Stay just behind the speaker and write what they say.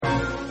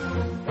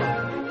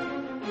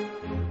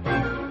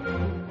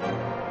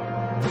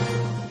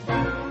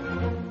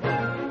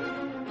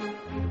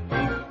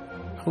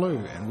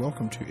Hello and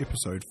welcome to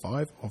episode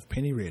 5 of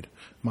Penny Red.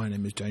 My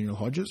name is Daniel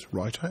Hodges,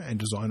 writer and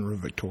designer of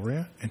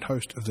Victoria and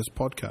host of this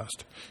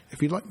podcast.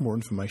 If you'd like more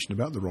information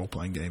about the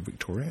role-playing game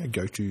Victoria,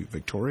 go to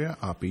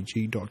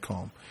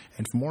victoriarpg.com,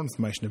 and for more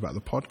information about the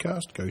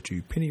podcast, go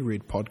to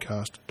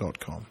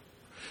pennyredpodcast.com.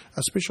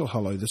 A special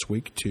hello this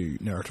week to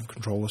Narrative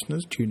Control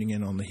listeners tuning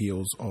in on the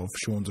heels of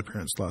Sean's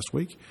appearance last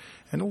week,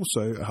 and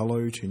also a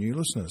hello to new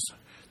listeners.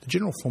 The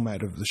general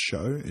format of the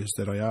show is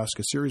that I ask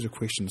a series of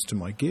questions to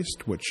my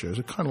guest, which is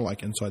kind of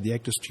like Inside the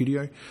Actor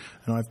Studio,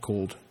 and I've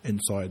called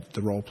Inside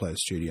the Role Player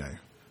Studio.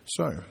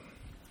 So,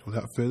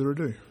 without further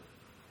ado,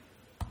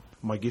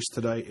 my guest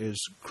today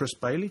is Chris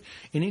Bailey,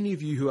 and any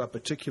of you who are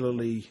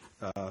particularly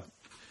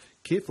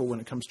careful when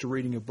it comes to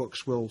reading your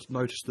books will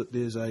notice that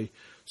there's a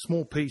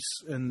small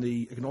piece in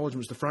the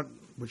acknowledgements at the front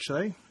which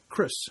say,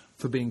 Chris,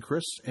 for being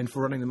Chris, and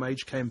for running the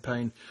Mage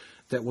campaign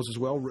that was as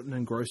well written,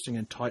 engrossing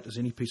and tight as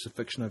any piece of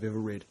fiction I've ever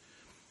read.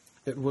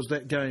 It was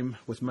that game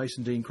with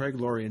Mason, Dean,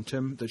 Craig, Laurie and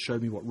Tim that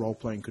showed me what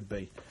role-playing could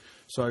be.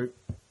 So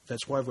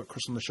that's why I've got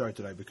Chris on the show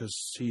today,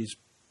 because he's,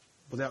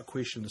 without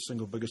question, the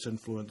single biggest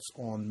influence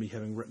on me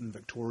having written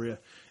Victoria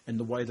and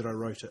the way that I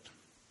wrote it.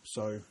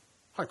 So,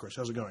 hi Chris,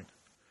 how's it going?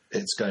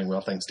 It's going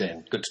well, thanks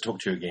Dan. Good to talk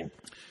to you again.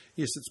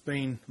 Yes,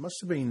 must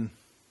have been,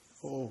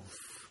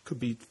 could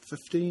be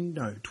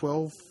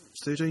 12,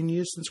 13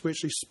 years since we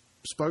actually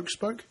spoke?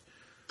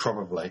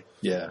 Probably,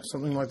 yeah.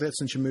 Something like that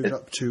since you moved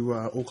up to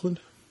Auckland?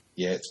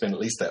 Yeah, it's been at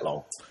least that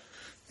long.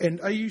 And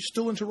are you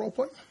still into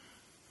role-playing?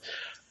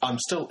 I'm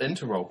still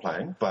into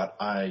role-playing, but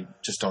I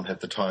just don't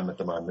have the time at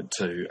the moment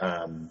to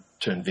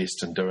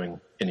invest in doing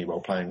any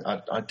role-playing.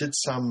 I did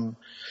some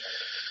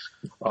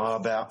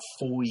about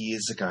 4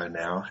 years ago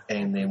now,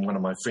 and then one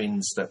of my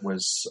friends that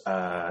was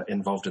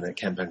involved in that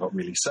campaign got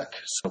really sick,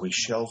 so we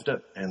shelved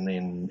it, and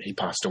then he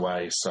passed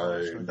away,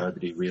 so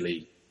nobody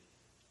really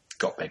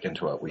got back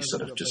into it. We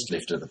sort of just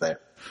left it at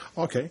that.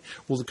 Okay.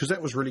 Well, because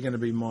that was really going to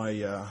be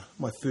my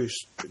my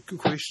first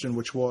question,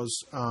 which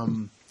was,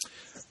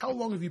 how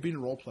long have you been a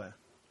role player?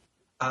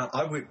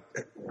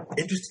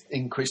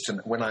 Interesting question.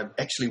 When I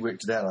actually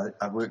worked it out,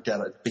 I worked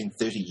out it's been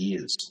 30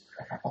 years.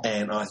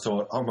 And I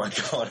thought, oh my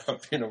God,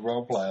 I've been a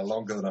role player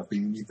longer than I've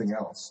been anything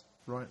else.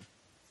 Right.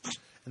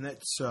 And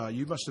that's,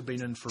 you must have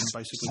been in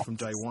basically from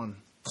day one.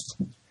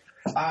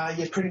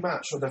 Yeah, pretty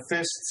much. Well, the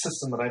first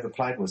system that I ever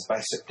played was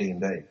basic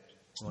D&D.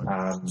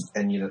 Right.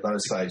 And yet at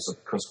those days,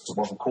 of course, it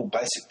wasn't called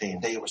basic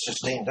D&D, it was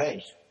just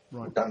D&D.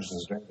 Right.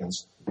 Dungeons &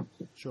 Dragons.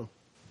 Sure.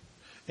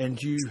 And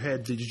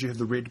did you have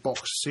the red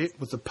box set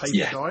with the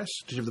paper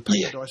dice? Did you have the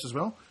paper dice as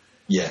well?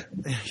 Yeah.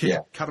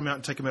 Yeah. Cut them out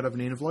and take them out of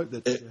an envelope?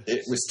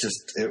 It was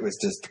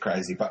just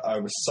crazy, but I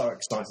was so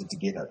excited to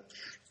get it.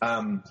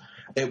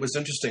 It was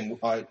interesting.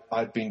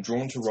 I'd been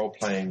drawn to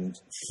role-playing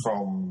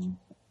from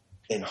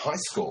in high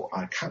school.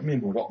 I can't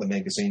remember what the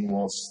magazine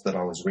was that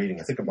I was reading.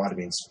 I think it might have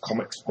been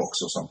comics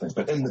books or something.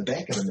 But in the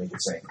back of the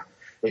magazine,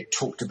 it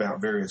talked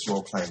about various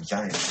role-playing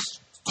games.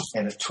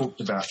 And it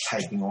talked about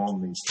taking on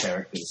these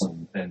characters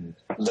and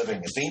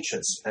living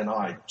adventures. And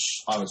I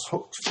was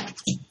hooked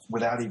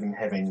without even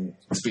having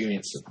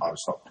experienced it. I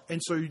was hooked.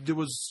 And so there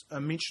was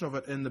a mention of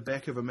it in the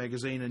back of a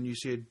magazine, and you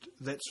said,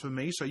 that's for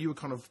me. So you were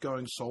kind of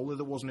going solo.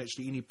 There wasn't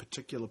actually any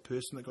particular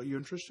person that got you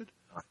interested?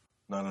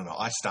 No.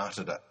 I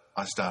started it.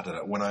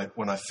 When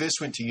I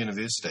first went to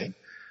university,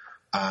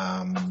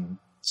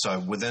 so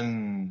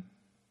within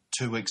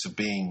 2 weeks of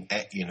being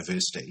at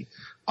university,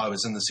 I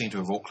was in the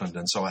centre of Auckland,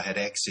 and so I had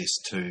access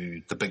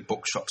to the big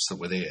bookshops that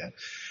were there.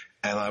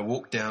 And I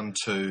walked down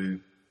to,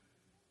 and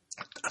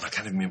I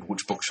can't even remember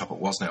which bookshop it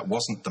was now. It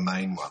wasn't the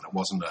main one. It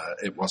wasn't a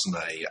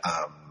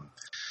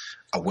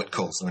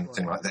Whitcoulls or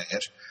anything like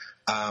that.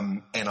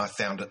 And I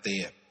found it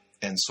there,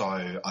 and so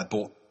I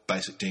bought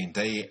basic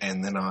D&D,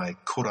 and then I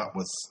caught up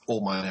with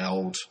all my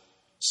old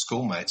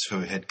schoolmates who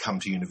had come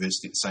to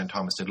university at the same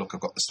time and said, look, I've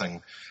got this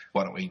thing,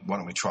 why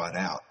don't we try it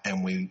out?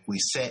 And we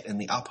sat in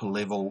the upper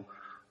level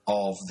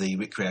of the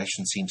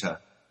recreation centre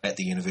at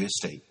the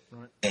university,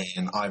 right.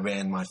 And I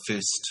ran my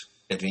first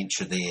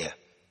adventure there,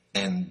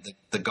 and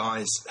the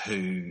guys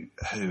who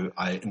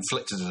I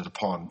inflicted it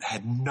upon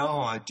had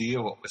no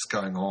idea what was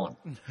going on.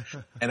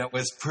 And it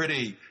was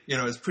pretty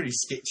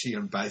sketchy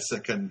and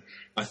basic, and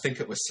I think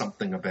it was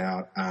something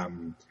about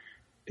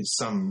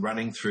some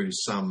running through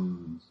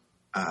some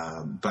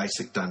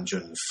basic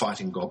dungeon,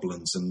 fighting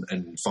goblins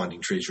and finding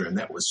treasure, and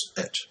that was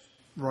it.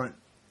 Right.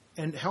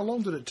 And how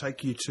long did it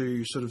take you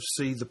to sort of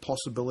see the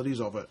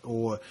possibilities of it,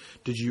 or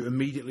did you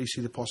immediately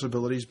see the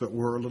possibilities but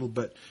were a little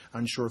bit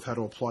unsure of how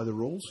to apply the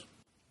rules?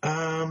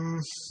 I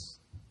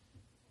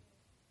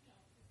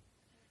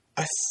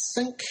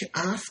think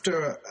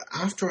after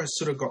I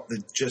sort of got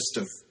the gist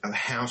of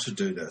how to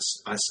do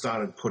this, I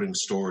started putting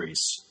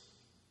stories,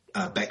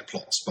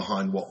 backplots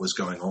behind what was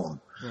going on.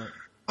 Right.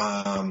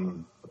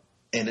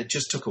 And it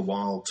just took a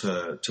while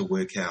to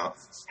work out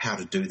how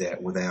to do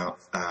that without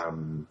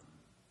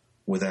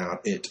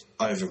it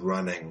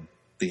overrunning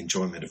the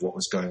enjoyment of what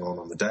was going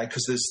on the day.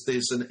 Because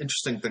there's an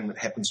interesting thing that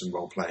happens in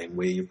role-playing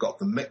where you've got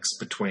the mix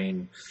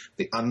between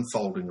the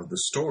unfolding of the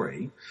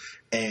story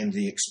and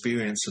the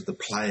experience of the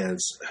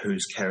players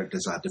whose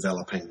characters are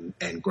developing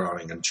and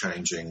growing and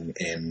changing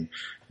and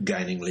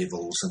gaining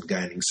levels and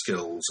gaining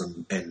skills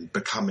and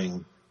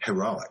becoming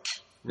heroic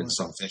in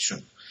some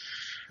fashion.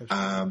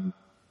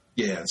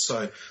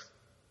 So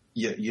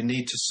you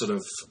need to sort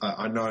of,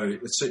 I know at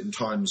certain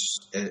times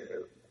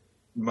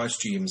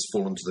most GMs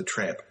fall into the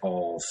trap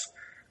of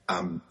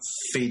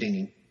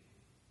feeding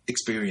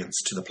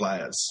experience to the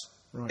players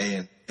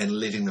and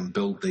letting them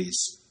build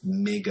these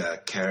mega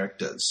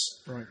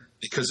characters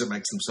because it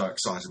makes them so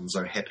excited and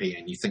so happy,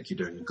 and you think you're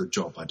doing a good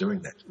job by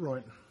doing that.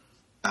 Right.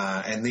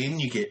 And then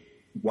you get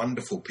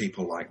wonderful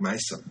people like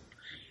Mason,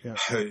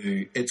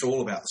 who it's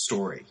all about the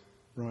story.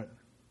 Right.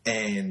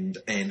 And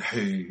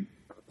who,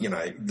 you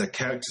know, the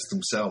characters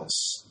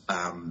themselves,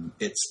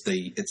 it's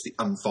the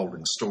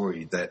unfolding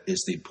story that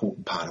is the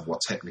important part of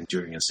what's happening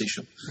during a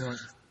session. Right.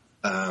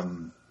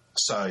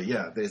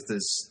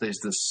 There's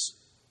this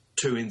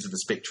two ends of the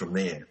spectrum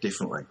there,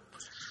 definitely.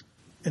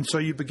 And so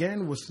you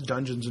began with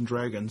Dungeons and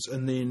Dragons,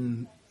 and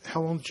then how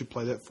long did you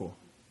play that for?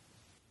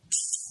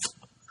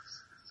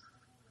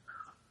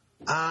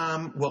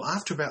 Well,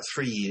 after about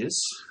 3 years,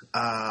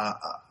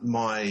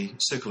 my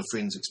circle of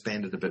friends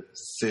expanded a bit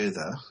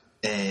further,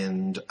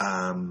 and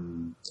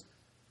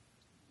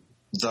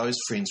those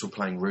friends were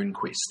playing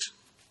RuneQuest.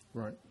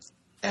 Right.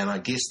 And I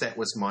guess that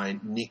was my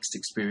next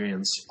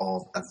experience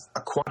of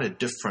a quite a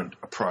different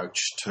approach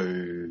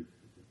to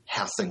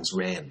how things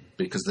ran,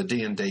 because the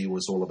D&D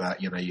was all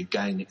about, you know, you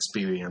gain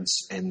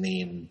experience and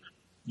then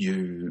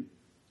you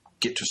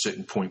get to a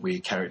certain point where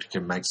your character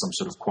can make some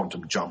sort of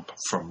quantum jump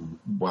from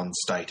one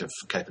state of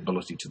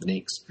capability to the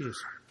next. Yes.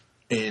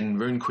 In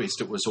RuneQuest,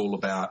 it was all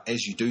about,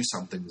 as you do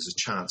something, there's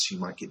a chance you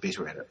might get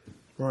better at it.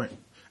 Right.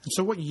 And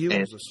so what year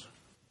was this?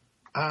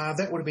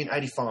 That would have been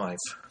 85.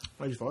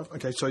 85?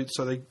 Okay, so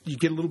you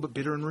get a little bit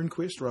better in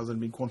RuneQuest rather than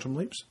being quantum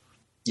leaps?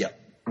 Yeah,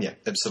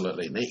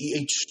 absolutely.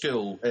 Each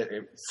skill,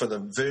 for the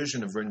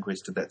version of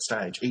RuneQuest at that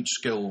stage, each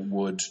skill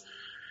would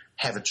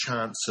have a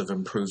chance of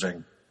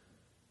improving,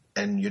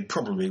 and you'd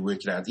probably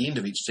work it out. At the end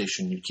of each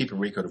session, you'd keep a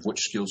record of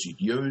which skills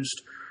you'd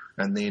used,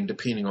 and then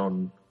depending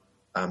on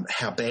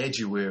how bad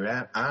you were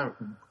at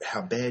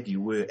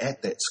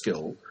that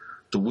skill,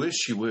 the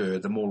worse you were,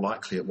 the more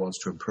likely it was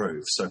to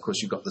improve. So, of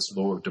course, you got this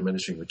law of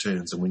diminishing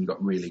returns, and when you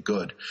got really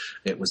good,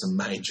 it was a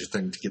major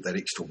thing to get that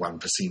extra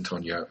 1%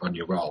 on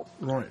your roll.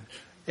 Right.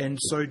 And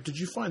so did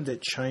you find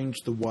that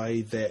changed the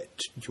way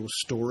that your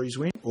stories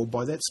went? Or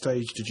by that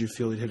stage, did you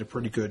feel it had a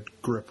pretty good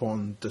grip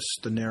on the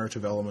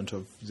narrative element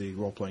of the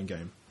role-playing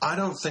game? I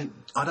don't think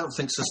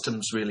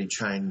systems really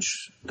change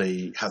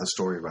how the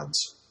story runs.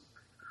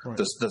 Right.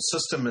 The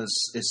system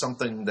is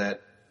something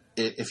that,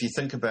 if you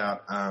think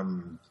about,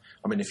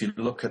 if you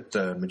look at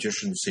the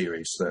Magician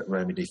series that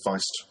Rami D.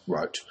 Feist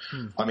wrote,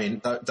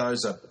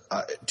 those are,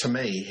 to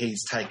me,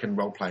 he's taken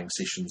role-playing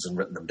sessions and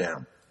written them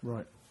down.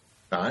 Right.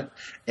 Right?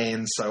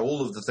 And so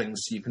all of the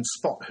things, you can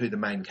spot who the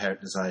main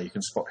characters are, you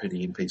can spot who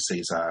the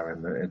NPCs are,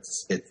 and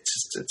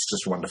it's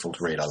just wonderful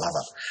to read. I love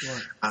it.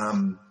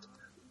 Right.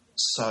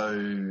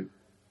 So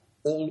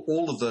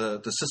all of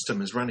the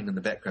system is running in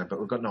the background,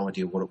 but we've got no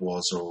idea what it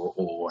was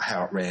or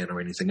how it ran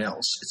or anything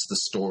else. It's the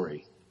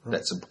story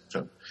that's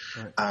important.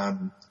 Right.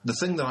 The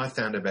thing that I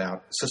found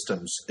about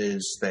systems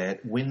is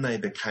that when they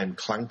became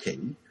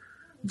clunky,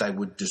 they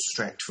would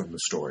distract from the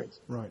story.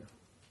 Right.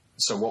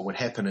 So what would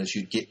happen is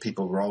you'd get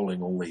people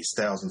rolling all these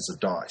thousands of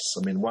dice.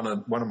 I mean, one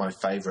of my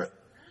favourite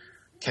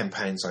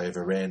campaigns I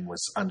ever ran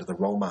was under the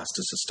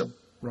Rollmaster system.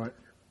 Right.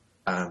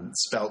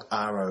 Spelled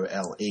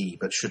R-O-L-E,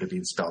 but should have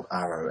been spelled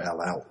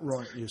R-O-L-L.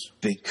 Right, yes.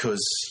 Because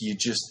you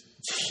just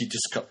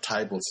got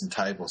tables and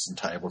tables and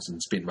tables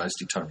and spend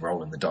most of your time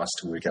rolling the dice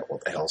to work out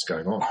what the hell's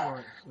going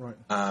on. Right.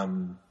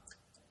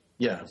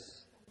 Yeah.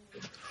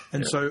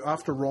 And so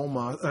after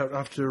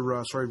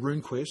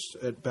RuneQuest,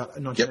 at about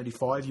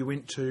 1985, you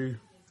went to...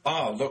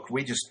 Oh, look,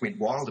 we just went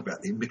wild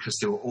about them because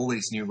there were all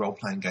these new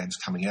role-playing games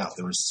coming out.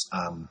 There was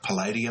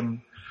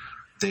Palladium,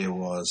 there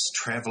was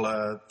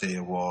Traveller,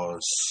 there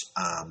was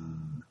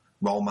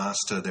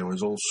Rollmaster, there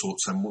was all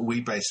sorts. And we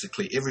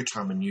basically, every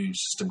time a new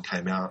system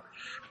came out,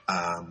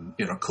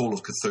 Call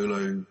of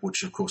Cthulhu,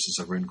 which of course is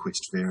a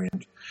RuneQuest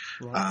variant,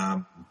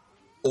 right.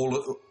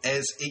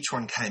 As each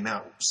one came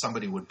out,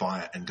 somebody would buy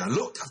it and go,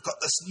 look, I've got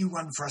this new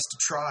one for us to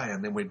try.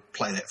 And then we'd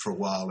play that for a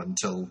while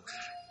until...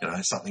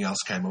 something else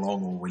came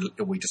along, or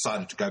we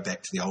decided to go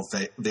back to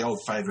the old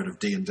favourite of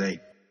D&D.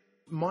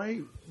 My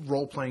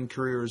role-playing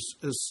career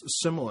is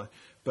similar,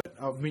 but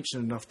I've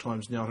mentioned it enough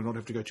times now to not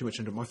have to go too much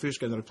into it. My first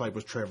game that I played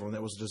was Traveller, and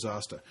that was a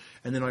disaster.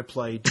 And then I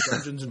played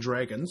Dungeons and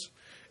Dragons,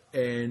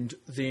 and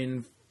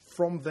then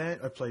from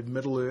that I played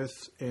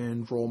Middle-earth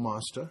and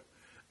Rollmaster,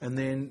 and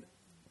then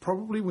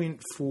probably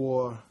went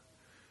for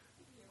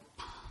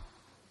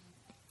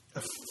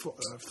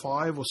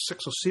 5 or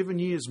 6 or 7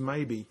 years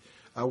maybe,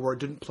 where I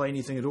didn't play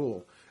anything at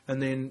all.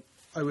 And then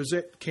I was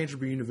at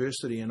Canterbury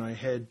University, and I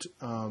had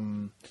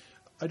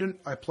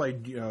I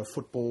played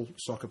football,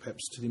 soccer,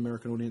 perhaps to the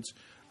American audience,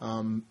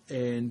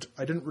 and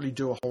I didn't really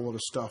do a whole lot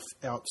of stuff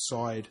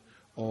outside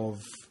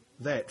of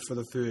that for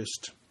the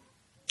first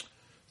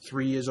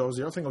 3 years I was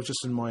there. I think I was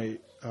just in my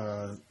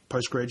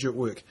postgraduate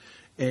work,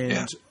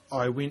 and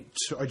I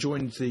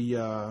joined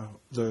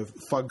the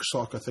Fug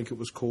Sock, I think it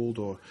was called,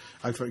 or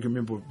I can't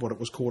remember what it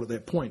was called at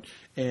that point.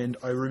 And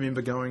I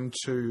remember going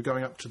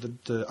up to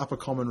the upper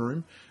common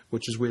room,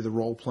 which is where the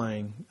role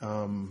playing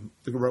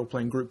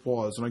group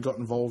was, and I got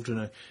involved in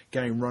a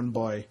game run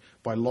by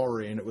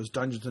Laurie, and it was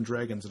Dungeons and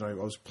Dragons, and I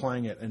was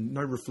playing it, and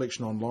no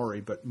reflection on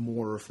Laurie, but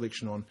more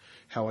reflection on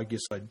how I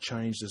guess I'd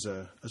changed as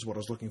what I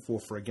was looking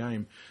for a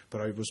game.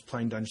 But I was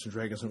playing Dungeons and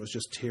Dragons, and it was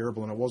just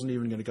terrible, and I wasn't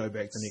even going to go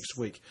back the next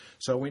week.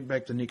 So I went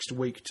back the next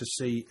week to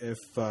see if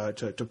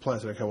to play. I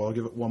said, okay, well, I'll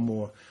give it one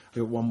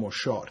more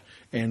shot,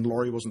 and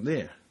Laurie wasn't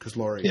there because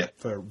Laurie,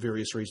 for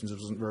various reasons,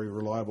 wasn't very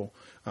reliable.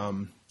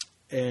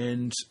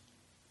 And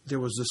there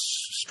was this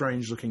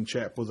strange-looking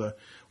chap with a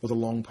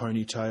long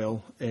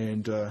ponytail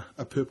and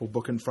a purple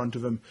book in front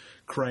of him,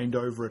 craned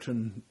over it.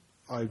 And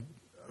I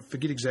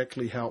forget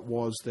exactly how it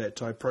was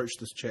that I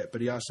approached this chap,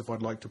 but he asked if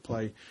I'd like to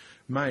play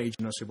Mage,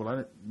 and I said, "Well, I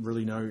don't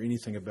really know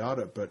anything about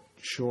it, but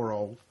sure,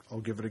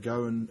 I'll give it a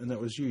go." And that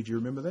was you. Do you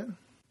remember that?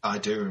 I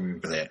do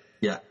remember that.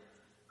 Yeah,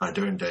 I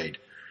do indeed.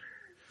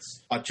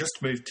 I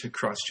just moved to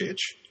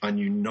Christchurch. I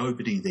knew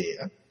nobody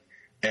there,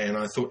 and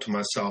I thought to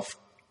myself,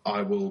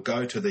 I will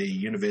go to the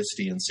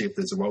university and see if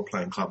there's a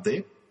role-playing club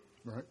there,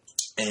 right?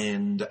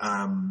 And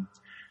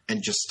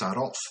just start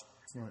off.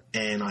 Right.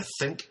 And I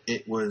think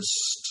it was,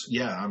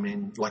 I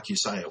mean, like you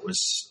say, it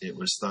was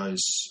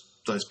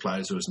those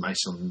players. There was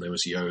Mason, there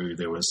was Yo,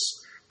 there was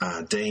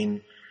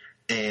Dean,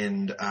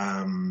 and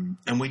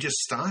we just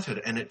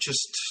started, and it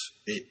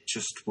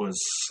just was,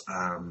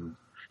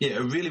 it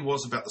really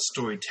was about the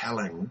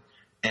storytelling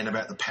and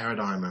about the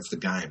paradigm of the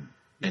game.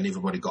 And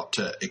everybody got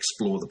to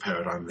explore the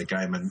paradigm of the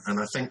game. And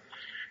I think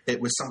it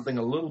was something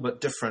a little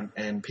bit different,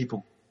 and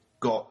people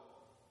got,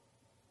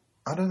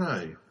 I don't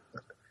know,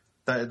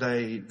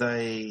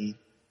 they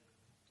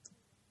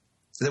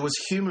there was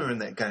humour in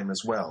that game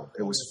as well.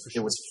 It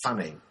was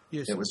funny.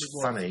 Yes, it was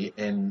funny.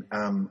 And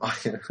I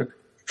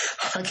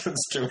can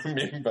still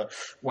remember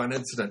one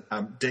incident.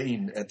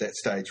 Dean, at that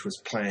stage,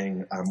 was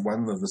playing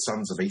one of the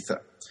Sons of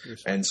Ether.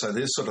 Yes. And so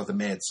there's sort of the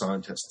mad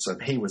scientists,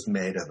 and he was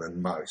madder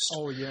than most.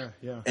 Oh, yeah.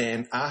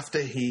 And after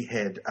he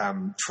had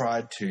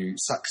tried to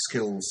suck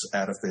skills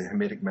out of the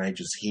Hermetic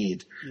Mage's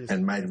head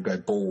and made him go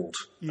bald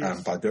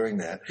by doing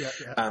that,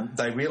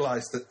 they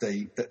realised that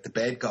the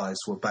bad guys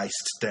were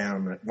based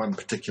down at one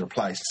particular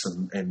place,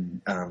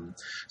 and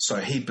so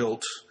he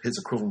built his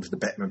equivalent to the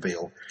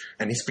Batmobile,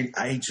 and he spent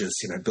ages,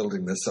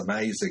 building this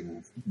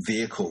amazing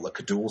vehicle that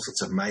could do all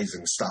sorts of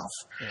amazing stuff.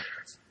 Yeah.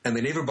 And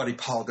then everybody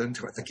piled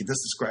into it, thinking, "This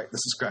is great.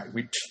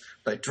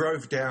 They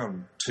drove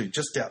down to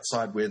just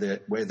outside where they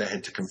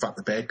had to confront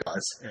the bad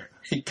guys. Yeah.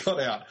 He got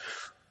out,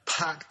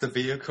 parked the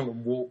vehicle,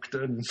 and walked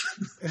in.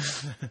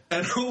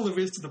 And all the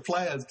rest of the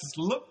players just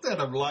looked at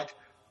him like,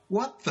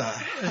 "What the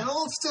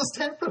hell's just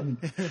happened?"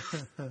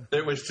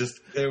 It was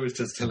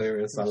just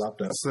hilarious. I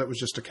loved it. So that was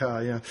just a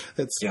car, yeah.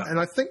 And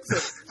I think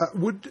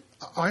that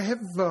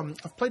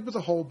I've played with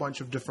a whole bunch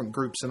of different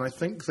groups, and I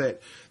think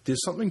that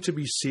there's something to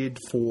be said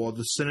for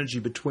the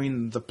synergy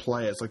between the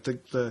players, like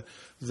the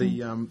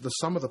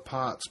sum of the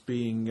parts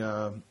being,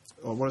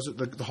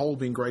 the whole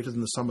being greater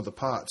than the sum of the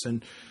parts,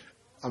 and.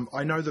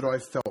 I know that I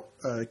felt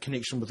a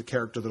connection with the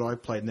character that I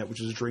played in that,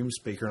 which is a Dream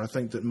Speaker, and I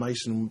think that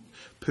Mason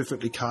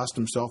perfectly cast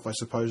himself, I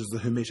suppose, as the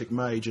Hermetic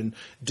Mage, and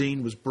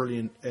Dean was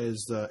brilliant as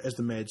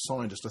the Mad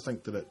Scientist. I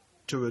think that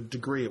to a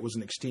degree it was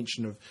an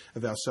extension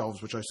of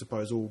ourselves, which I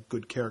suppose all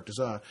good characters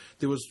are.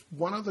 There was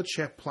one other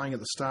chap playing at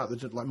the start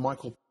that did, like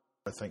Michael,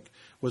 I think,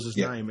 was his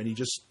name, and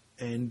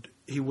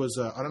he was,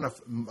 I don't know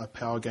if a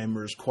power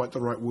gamer is quite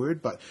the right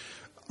word, but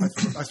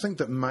I think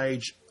that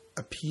Mage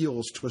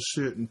appeals to a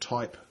certain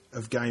type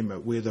of gamer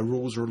where the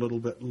rules are a little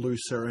bit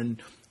looser, and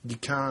you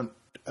can't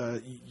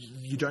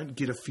you don't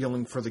get a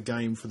feeling for the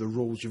game for the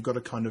rules. You've got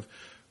to kind of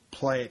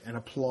play it and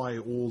apply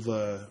all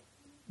the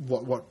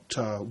what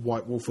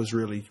White Wolf was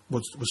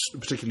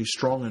particularly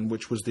strong in,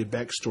 which was their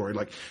backstory,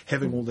 like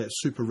having all that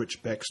super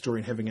rich backstory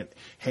and having it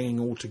hanging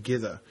all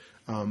together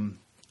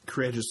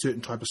created a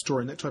certain type of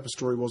story, and that type of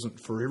story wasn't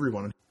for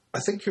everyone.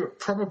 I think you're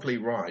probably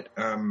right.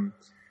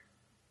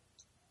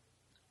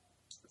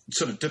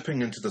 Sort of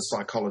dipping into the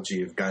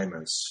psychology of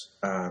gamers,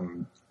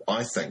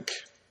 I think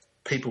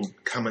people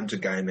come into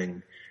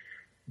gaming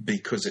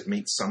because it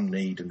meets some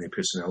need in their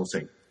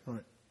personality.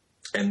 Right.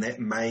 And that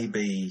may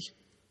be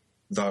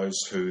those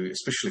who,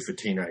 especially for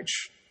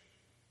teenage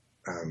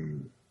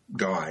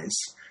guys,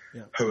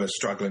 who are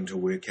struggling to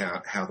work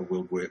out how the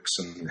world works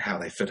and how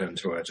they fit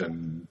into it,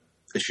 and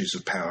issues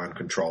of power and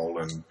control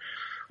and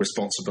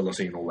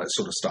responsibility and all that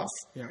sort of stuff.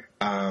 Yeah.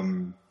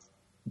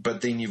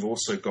 But then you've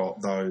also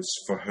got those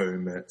for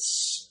whom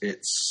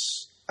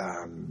it's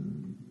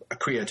a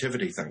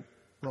creativity thing.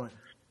 Right.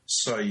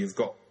 So you've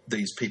got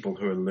these people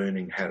who are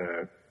learning how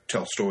to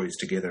tell stories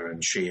together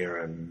and share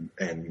and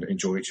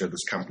enjoy each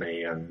other's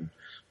company and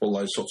all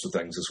those sorts of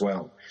things as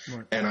well.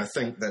 Right. And I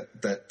think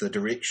that the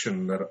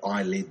direction that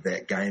I led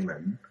that game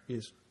in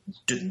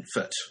didn't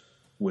fit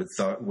with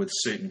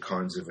certain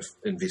kinds of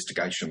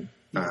investigation.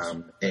 Yes.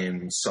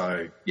 And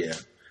so, yeah.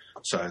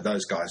 So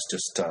those guys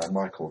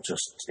Michael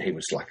he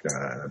was like,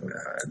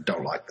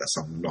 don't like this.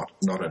 I'm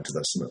not into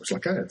this. And it was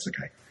like, oh, it's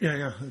okay.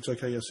 Yeah, it's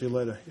okay. I'll see you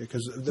later.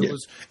 Because there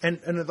was, and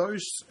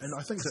those, and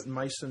I think that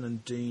Mason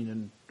and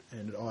Dean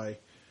and I,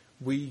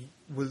 we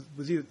were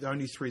the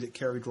only three that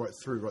carried right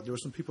through. Right, there were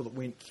some people that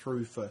went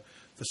through for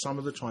some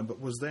of the time, but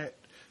was that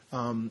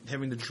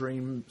having the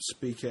Dream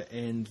Speaker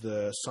and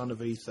the Son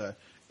of Ether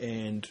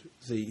and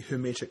the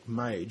Hermetic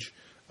Mage?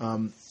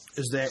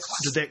 Did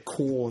that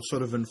core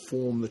sort of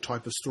inform the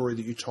type of story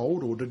that you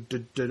told, or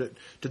did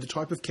the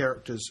type of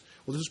characters?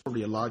 Well, this is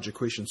probably a larger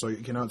question, so you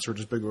can answer it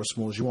as big or as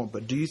small as you want.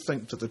 But do you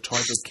think that the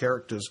type of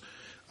characters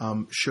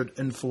should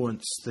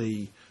influence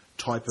the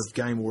type of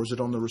game, or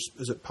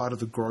is it part of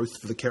the growth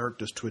for the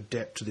characters to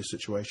adapt to their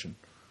situation?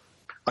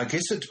 I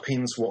guess it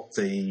depends what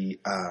the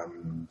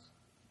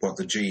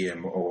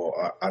GM,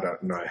 or I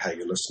don't know how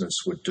your listeners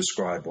would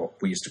describe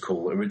what we used to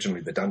call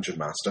originally the Dungeon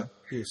Master,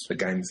 the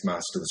Games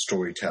Master, the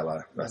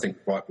Storyteller. I think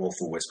White Wolf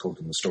always called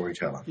him the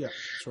Storyteller. Yeah,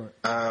 that's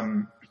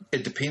right.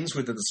 It depends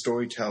whether the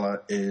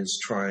Storyteller is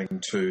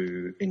trying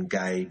to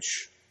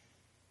engage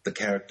the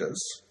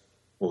characters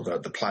or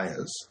the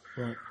players,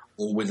 right,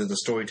 or whether the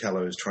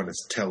Storyteller is trying to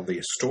tell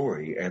their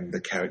story and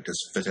the characters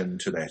fit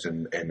into that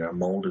and are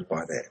moulded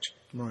by that.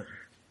 Right.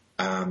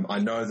 I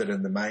know that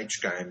in the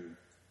Mage game,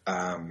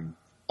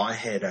 I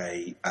had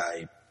a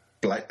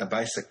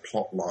basic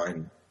plot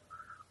line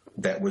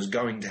that was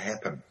going to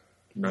happen,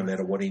 no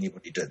matter what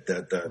anybody did.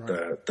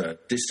 The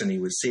destiny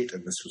was set,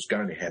 and this was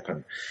going to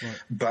happen.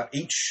 Right. But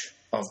each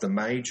of the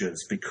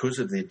mages, because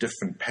of their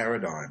different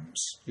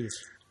paradigms,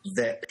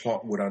 that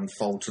plot would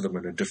unfold to them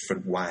in a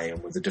different way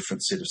and with a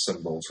different set of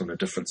symbols and a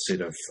different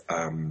set of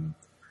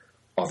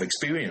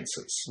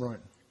experiences. Right.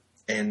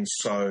 And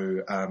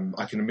so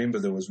I can remember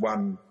there was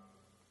one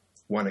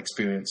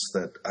experience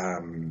that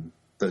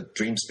the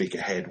Dream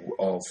Speaker had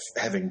of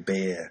having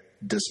Bear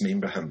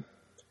dismember him.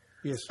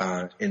 Yes.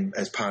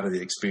 As part of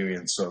the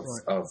experience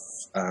of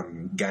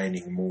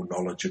gaining more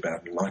knowledge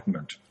about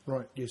enlightenment.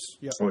 Right. Yes.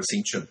 Yeah. Or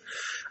ascension.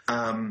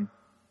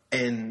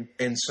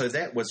 And so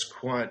that was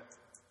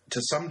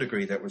to some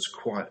degree, that was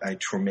quite a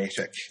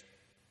traumatic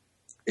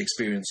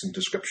experience and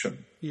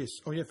description. Yes.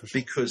 Oh, yeah, for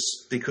sure.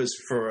 Because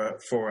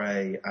for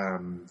a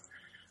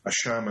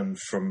shaman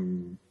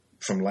from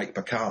Lake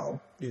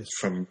Baikal,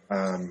 from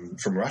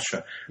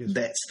Russia,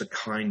 that's the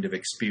kind of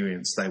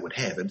experience they would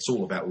have. It's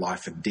all about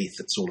life and death.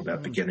 It's all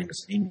about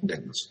beginnings and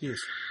endings. Yes.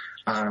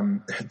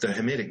 The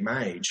Hermetic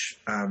Mage,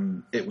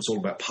 it was all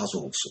about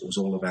puzzles. It was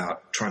all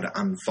about trying to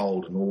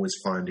unfold and always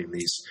finding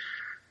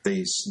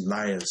these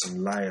layers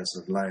and layers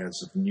and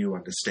layers of new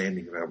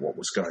understanding about what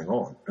was going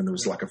on. And there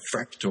was like a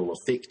fractal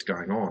effect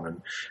going on.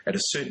 And at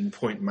a certain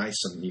point,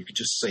 Mason, you could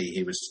just see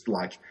he was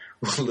like,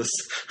 will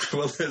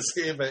this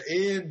ever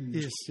end?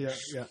 Yes,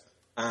 yeah.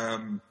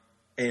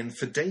 And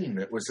for Dean,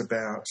 it was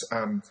about,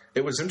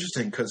 it was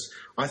interesting because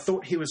I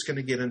thought he was going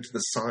to get into the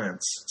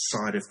science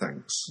side of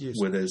things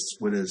with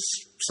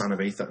his Son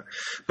of Ether.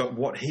 But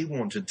what he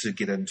wanted to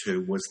get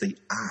into was the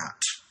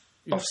art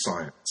of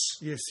science.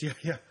 Yes,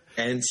 yeah.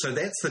 And so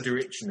that's the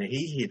direction that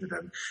he headed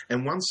in.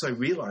 And once I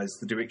realised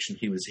the direction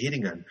he was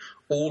heading in,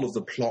 all of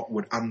the plot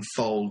would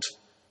unfold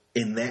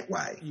in that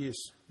way. Yes,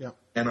 yeah.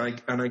 And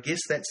I guess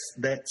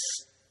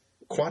that's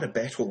quite a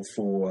battle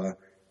for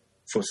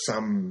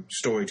some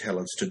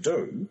storytellers to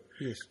do.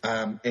 Yes.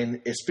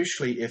 And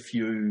especially if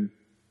you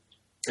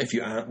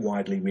aren't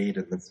widely read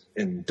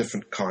in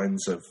different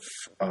kinds of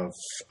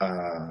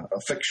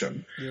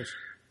fiction. Yes.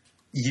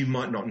 You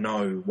might not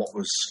know what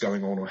was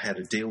going on or how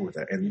to deal with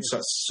it. And so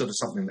it's sort of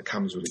something that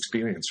comes with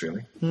experience,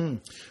 really.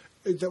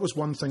 That was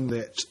one thing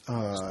that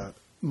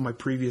my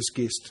previous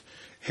guest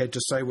had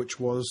to say, which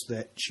was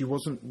that she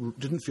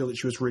didn't feel that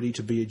she was ready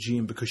to be a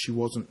GM because she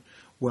wasn't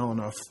well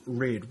enough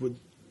read.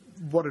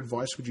 What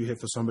advice would you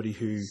have for somebody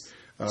who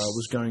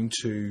was going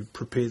to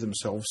prepare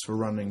themselves for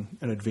running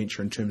an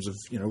adventure in terms of,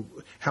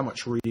 how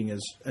much reading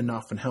is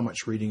enough and how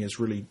much reading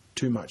is really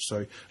too much?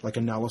 So like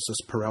analysis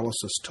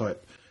paralysis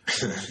type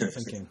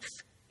thinking.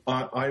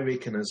 I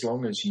reckon as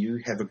long as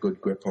you have a good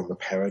grip on the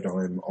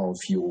paradigm of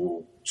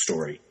your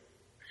story,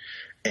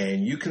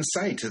 and you can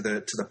say to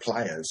the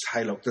players,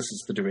 "Hey, look, this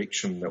is the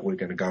direction that we're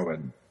going to go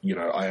in.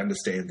 I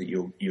understand that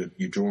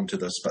you're drawn to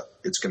this, but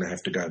it's going to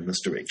have to go in this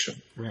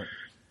direction." Right.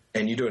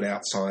 And you do it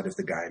outside of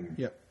the game.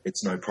 Yep.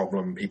 It's no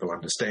problem. People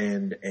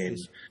understand, and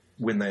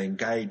when they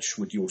engage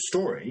with your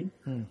story,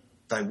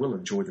 they will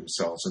enjoy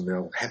themselves, and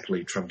they'll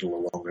happily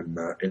trundle along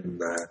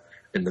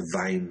in the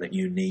vein that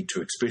you need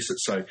to express it.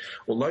 So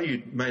although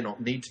you may not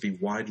need to be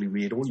widely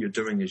read, all you're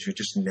doing is you're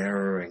just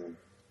narrowing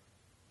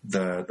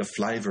the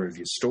flavour of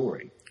your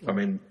story. I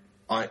mean,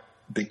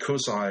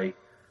 because I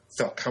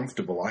felt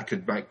comfortable, I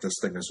could make this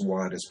thing as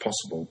wide as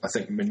possible.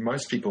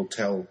 Most people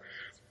tell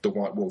the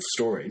White Wolf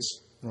stories.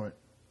 Right.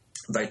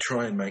 They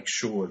try and make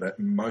sure that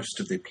most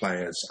of their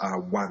players are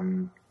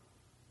one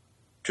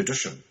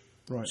tradition.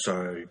 Right.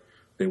 So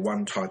they're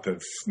one type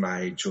of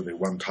mage, or they're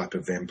one type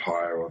of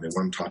vampire, or they're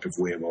one type of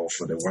werewolf,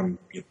 or they're one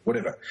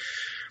whatever,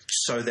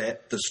 so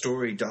that the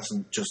story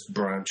doesn't just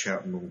branch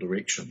out in all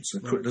directions.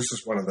 Right. This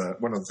is one of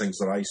the things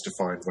that I used to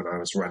find when I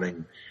was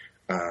running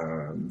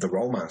the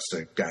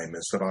Rollmaster game,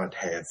 is that I'd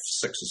have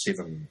 6 or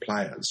 7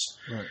 players,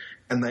 right,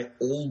 and they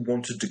all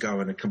wanted to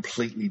go in a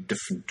completely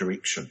different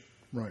direction.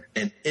 Right.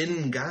 And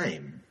in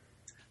game,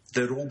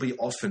 they'd all be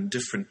off in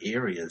different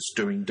areas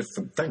doing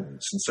different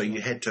things, and so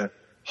you had to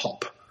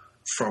hop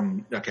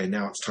from, okay,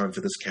 now it's time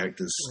for this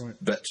character's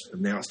bit,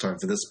 and now it's time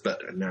for this bit,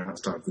 and now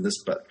it's time for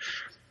this bit,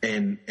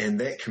 and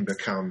that can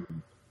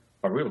become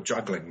a real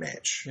juggling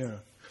match. Yeah.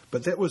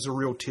 But that was a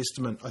real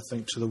testament, I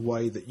think, to the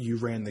way that you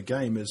ran the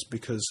game, is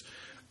because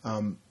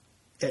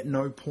at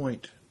no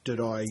point did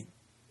I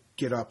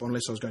get up,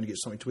 unless I was going to get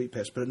something to eat,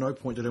 perhaps, but at no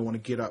point did I want to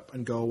get up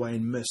and go away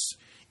and miss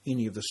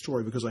any of the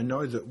story, because I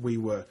know that we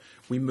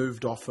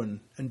moved off in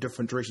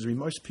different directions. I mean,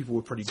 most people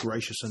were pretty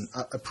gracious and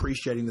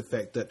appreciating the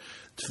fact that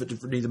for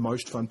the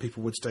most fun,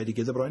 people would stay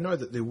together. But I know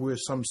that there were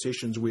some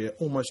sessions where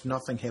almost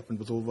nothing happened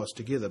with all of us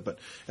together. But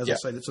as I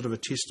say, that's sort of a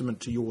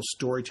testament to your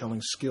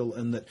storytelling skill,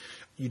 in that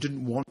you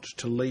didn't want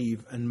to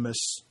leave and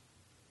miss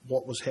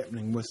what was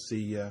happening with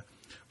the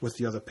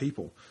other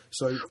people.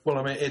 So, well,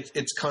 I mean,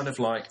 it's kind of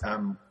like.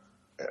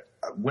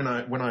 When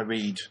I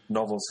read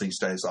novels these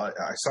days, I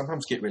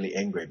sometimes get really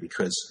angry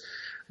because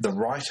the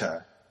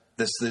writer,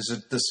 there's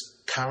this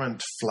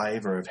current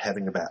flavour of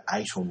having about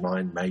 8 or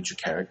 9 major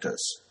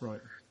characters. Right.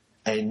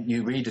 And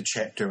you read a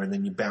chapter and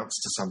then you bounce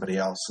to somebody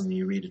else, and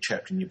you read a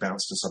chapter and you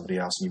bounce to somebody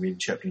else, and you read a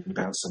chapter and you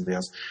bounce to somebody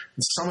else.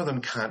 And some of them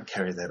can't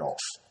carry that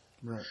off.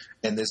 Right.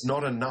 And there's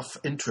not enough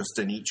interest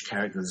in each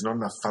character. There's not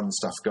enough fun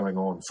stuff going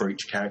on for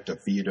each character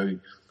for you to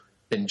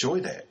enjoy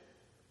that.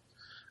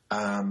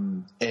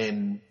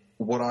 And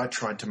what I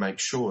tried to make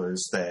sure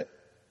is that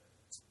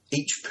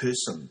each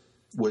person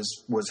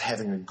was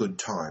having a good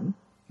time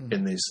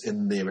in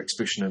their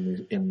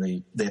expression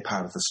in their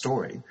part of the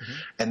story,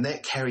 and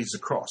that carries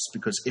across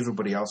because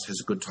everybody else has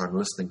a good time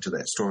listening to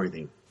that story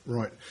then.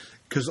 Right,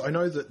 because I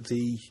know that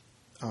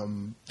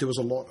there was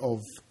a lot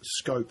of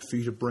scope for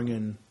you to bring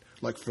in,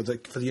 like for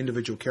the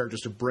individual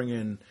characters to bring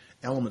in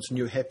elements, and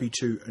you're happy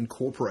to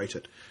incorporate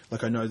it.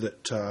 Like I know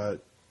that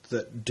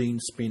that Dean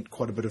spent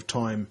quite a bit of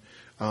time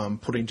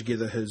putting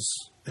together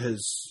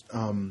his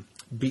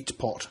beat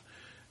pot,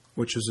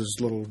 which is his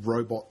little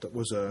robot that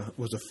was a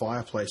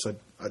fireplace.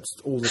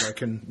 It's all that I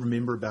can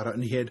remember about it.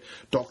 And he had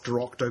Dr.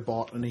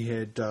 Octobot, and he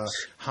had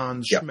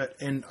Hans Schmidt.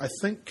 And I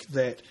think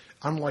that,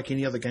 unlike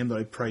any other game that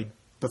I played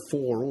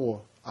before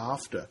or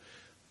after,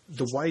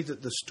 the way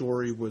that the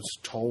story was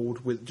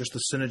told, with just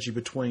the synergy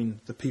between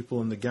the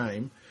people in the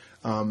game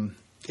and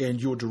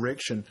your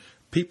direction,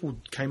 people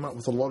came up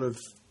with a lot of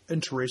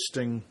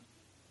interesting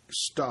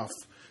stuff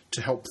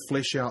to help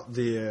flesh out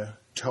their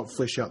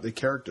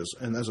characters.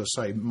 And as I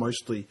say,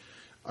 mostly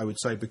I would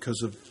say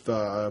because of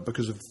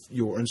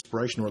your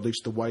inspiration, or at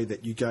least the way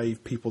that you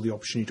gave people the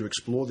opportunity to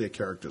explore their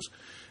characters.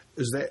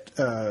 Is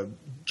that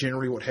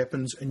generally what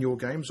happens in your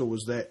games, or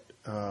was that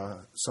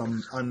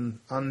some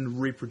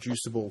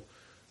unreproducible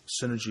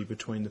synergy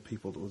between the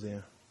people that were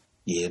there?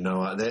 Yeah,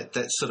 no,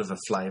 that's sort of a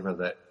flavour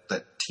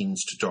that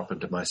tends to drop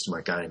into most of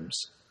my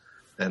games.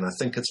 And I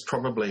think it's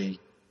probably...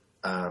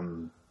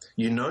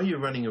 you're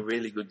running a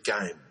really good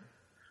game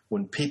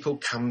when people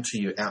come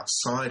to you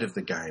outside of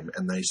the game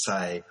and they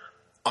say,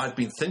 I've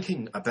been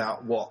thinking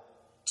about what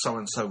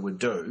so-and-so would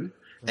do,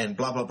 and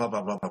blah, blah, blah,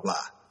 blah, blah, blah,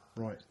 blah.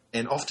 Right.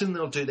 And often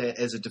they'll do that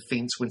as a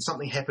defence when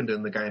something happened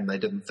in the game they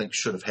didn't think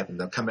should have happened.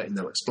 They'll come back and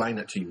they'll explain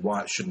it to you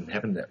why it shouldn't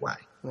happen that way.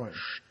 Right.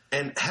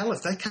 And hell,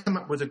 if they come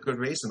up with a good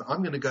reason, I'm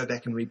going to go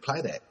back and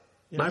replay that.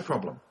 Yeah, no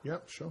problem. Yeah,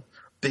 sure.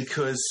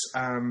 Because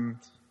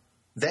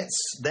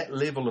that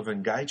level of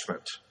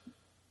engagement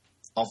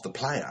of the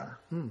player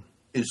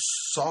is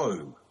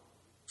so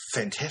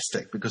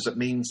fantastic, because it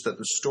means that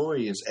the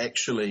story is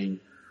actually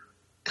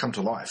come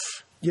to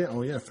life. Yeah,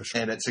 oh yeah, for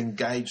sure. And it's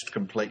engaged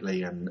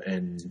completely,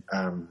 and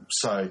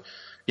so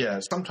yeah,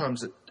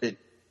 sometimes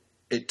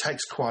it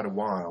takes quite a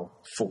while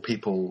for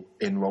people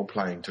in role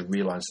playing to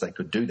realise they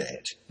could do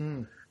that.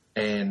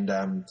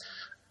 And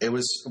it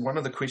was one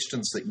of the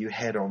questions that you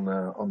had on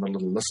the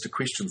little list of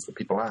questions that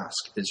people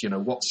ask is,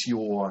 what's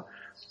your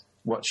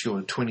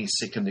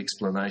 20-second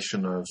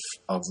explanation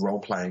of role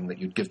playing that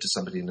you'd give to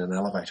somebody in an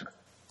elevator?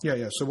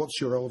 Yeah. So what's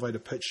your elevator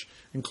pitch,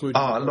 including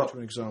to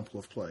an example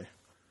of play?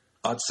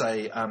 I'd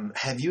say,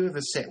 have you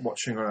ever sat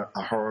watching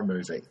a horror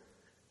movie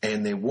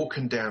and they're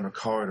walking down a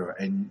corridor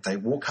and they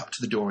walk up to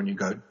the door and you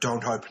go,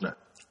 don't open it,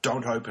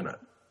 don't open it?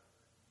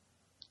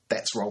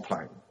 That's role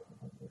playing.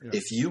 Yeah.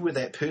 If you were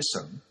that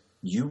person,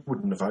 you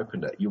wouldn't have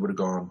opened it. You would have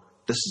gone,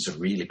 this is a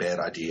really bad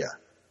idea.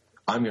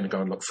 I'm going to go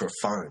and look for a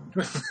phone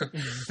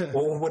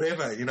or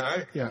whatever,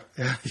 Yeah,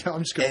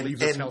 I'm just going to leave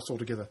this house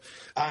altogether.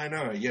 I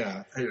know,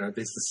 yeah. There's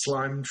the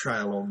slime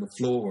trail on the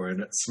floor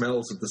and it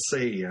smells of the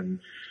sea, and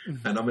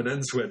I'm an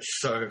Innswitch,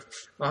 so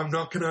I'm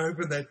not going to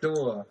open that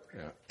door.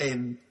 Yeah.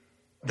 And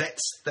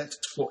that's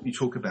what you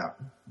talk about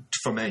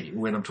for me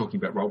when I'm talking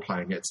about role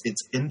playing.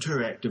 It's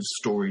interactive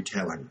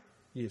storytelling.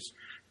 Yes.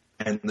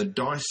 And the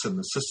dice and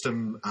the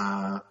system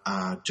are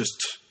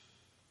just,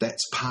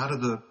 that's part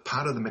of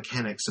the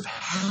mechanics of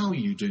how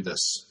you do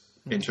this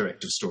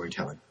interactive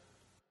storytelling.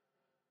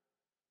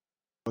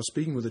 I was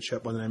speaking with a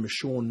chap by the name of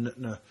Sean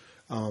Nittner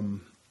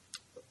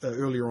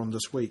earlier on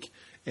this week,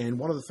 and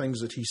one of the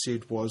things that he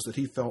said was that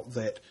he felt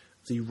that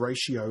the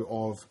ratio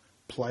of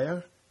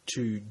player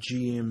to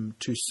GM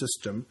to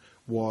system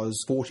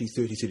was 40,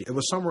 30, 30. It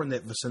was somewhere in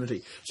that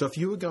vicinity. So if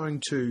you were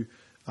going to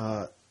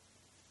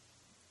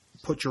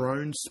put your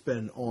own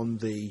spin on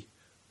the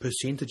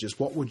percentages,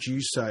 what would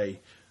you say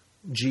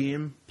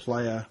GM,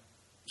 player,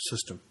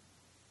 system?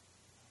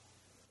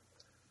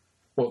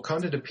 Well, it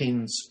kind of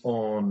depends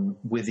on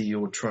whether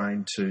you're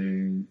trying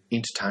to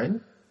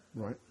entertain,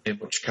 right? In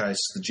which case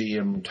the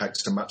GM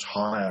takes a much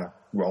higher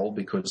role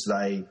because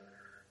they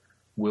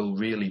will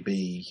really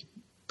be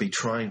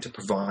trying to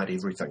provide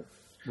everything.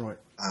 Right.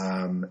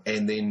 And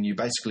then you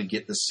basically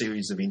get this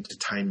series of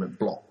entertainment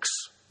blocks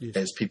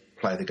as people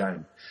play the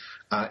game.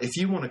 If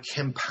you want a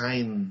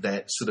campaign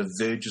that sort of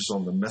verges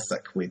on the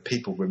mythic, where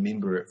people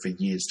remember it for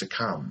years to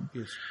come,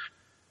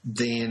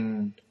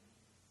 then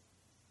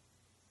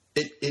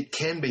it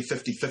can be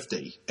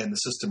 50-50 and the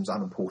system's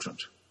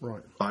unimportant.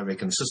 Right. I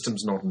reckon the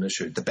system's not an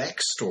issue. The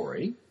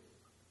backstory,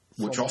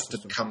 which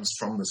often comes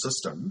from the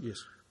system,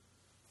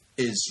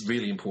 is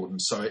really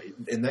important. So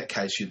in that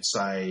case, you'd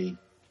say,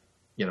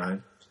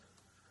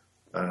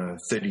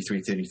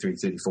 33, 33,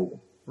 34.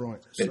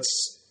 Right.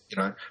 It's,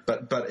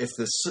 but if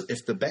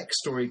the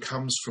backstory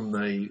comes from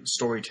the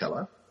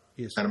storyteller,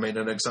 and I mean,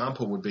 an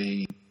example would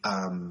be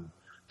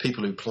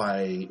people who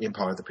play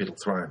Empire of the Petal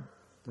Throne.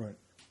 Right.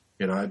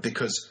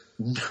 Because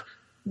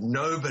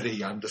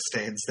nobody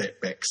understands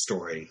that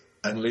backstory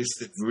unless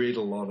they've read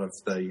a lot of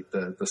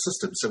the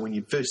system. So when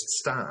you first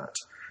start,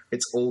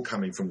 it's all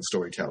coming from the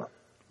storyteller.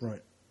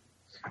 Right.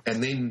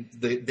 And then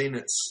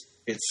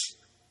it's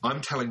I'm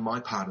telling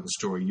my part of the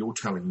story, you're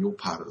telling your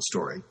part of the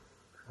story.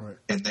 Right.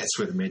 And that's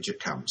where the magic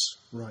comes.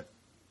 Right.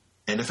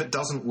 And if it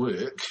doesn't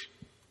work,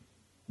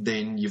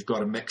 then you've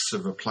got a mix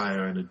of a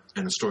player and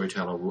a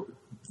storyteller.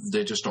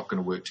 They're just not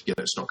going to work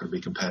together. It's not going to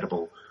be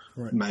compatible.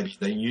 Right. Maybe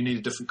you need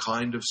a different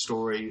kind of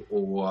story,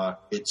 or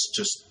it's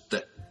just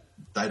that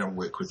they don't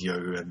work with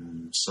you.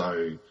 And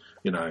so,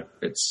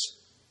 it's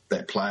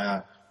that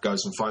player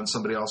goes and finds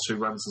somebody else who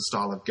runs the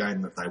style of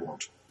game that they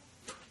want.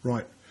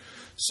 Right.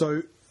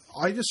 So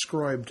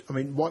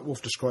White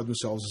Wolf described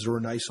themselves as a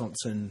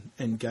renaissance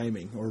in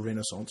gaming, or a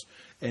renaissance,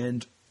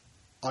 and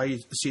I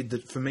said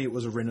that for me it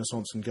was a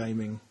renaissance in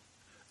gaming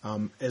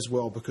as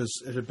well, because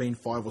it had been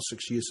 5 or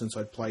 6 years since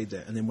I'd played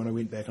that, and then when I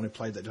went back and I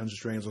played that Dungeons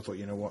 & Dragons, I thought,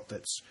 you know what,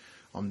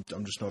 I'm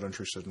just not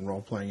interested in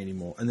role-playing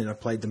anymore. And then I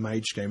played the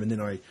Mage game, and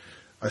then I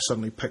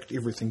suddenly picked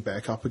everything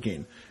back up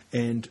again.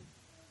 And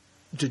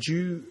did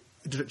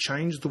it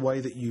change the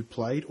way that you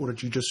played, or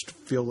did you just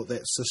feel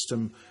that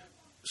system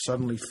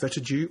suddenly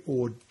fitted you,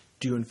 or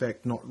do you in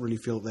fact not really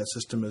feel that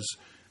system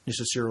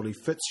necessarily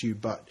fits you,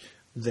 but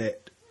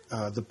that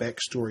the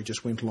backstory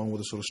just went along with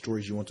the sort of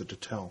stories you wanted to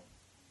tell?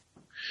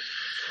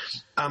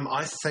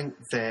 I think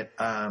that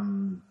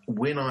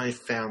when I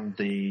found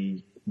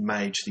the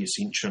Mage, the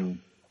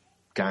Ascension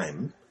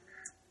game,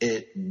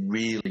 it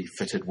really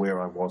fitted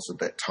where I was at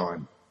that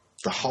time.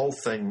 The whole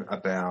thing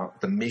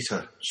about the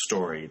meta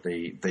story,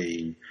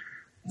 the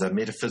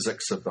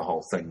metaphysics of the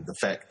whole thing, the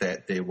fact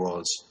that there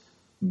was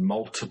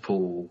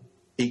multiple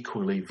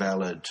equally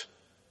valid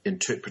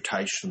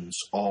interpretations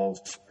of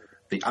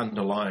the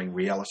underlying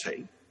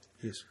reality.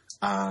 Yes.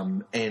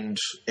 And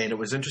it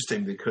was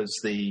interesting because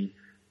the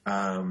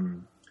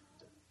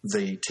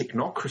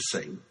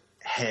technocracy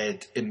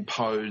had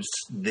imposed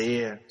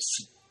their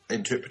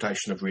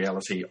interpretation of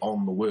reality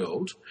on the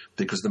world,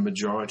 because the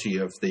majority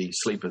of the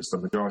sleepers, the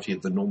majority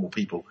of the normal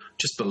people,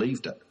 just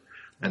believed it,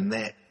 and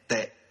that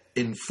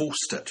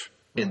enforced it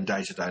in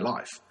day-to-day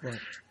life. Right.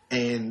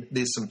 And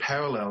there's some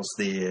parallels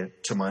there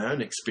to my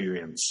own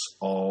experience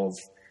of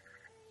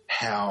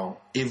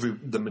how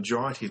the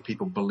majority of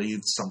people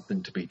believed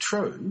something to be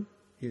true,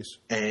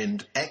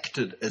 and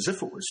acted as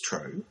if it was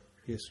true.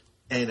 Yes.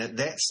 And at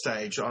that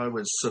stage, I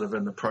was sort of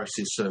in the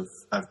process of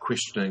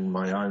questioning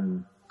my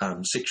own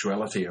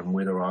sexuality and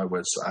whether I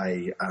was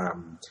a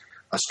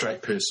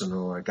straight person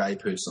or a gay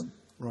person.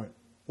 Right.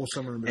 Or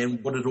somewhere in between.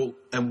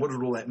 And what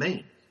did all that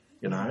mean?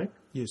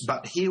 Yes.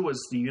 But here was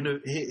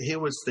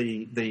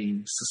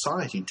the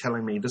society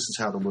telling me this is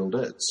how the world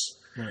is.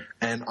 Right.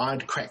 And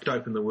I'd cracked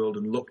open the world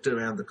and looked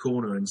around the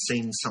corner and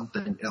seen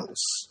something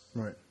else.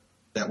 Right.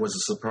 That was a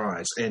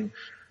surprise. And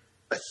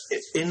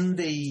in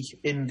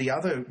the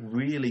other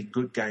really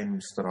good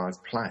games that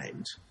I've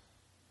played,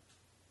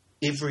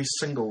 every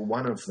single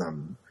one of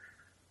them,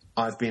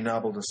 I've been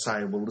able to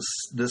say, well,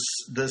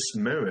 this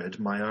mirrored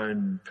my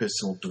own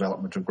personal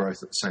development and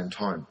growth at the same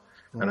time.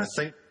 Right. And I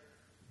think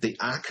the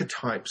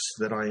archetypes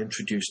that I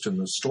introduced in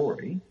the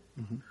story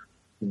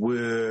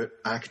were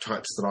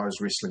archetypes that I was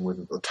wrestling with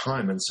at the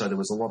time, and so there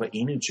was a lot of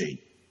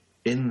energy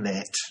in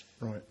that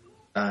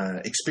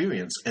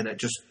experience, and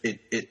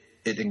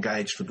it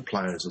engaged with the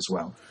players as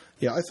well.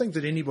 Yeah, I think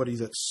that anybody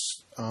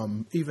that's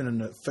even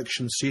in a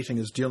fiction setting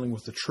is dealing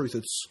with the truth.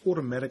 It's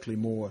automatically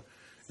more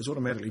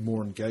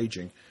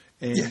engaging.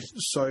 And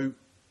so,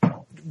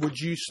 would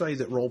you say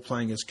that role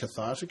playing is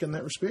cathartic in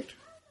that respect?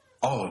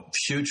 Oh,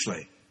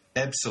 hugely,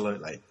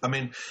 absolutely. I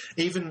mean,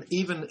 even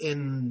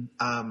in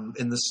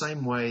the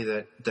same way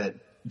that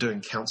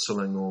doing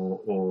counselling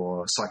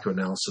or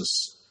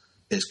psychoanalysis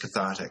is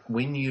cathartic,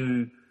 when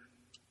you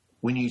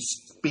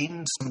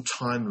spend some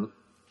time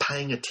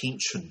paying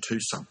attention to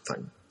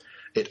something,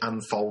 it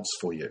unfolds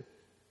for you,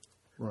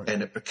 right,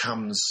 and it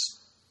becomes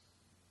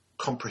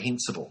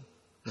comprehensible.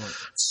 Right.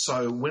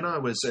 So when I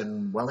was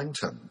in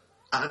Wellington,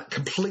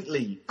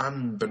 completely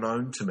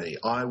unbeknown to me,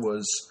 I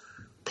was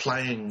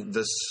playing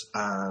this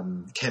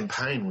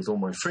campaign with all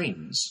my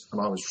friends,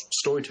 and I was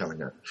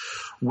storytelling it,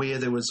 where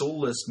there was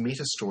all this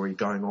meta-story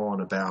going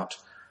on about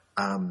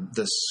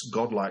this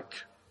godlike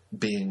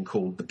being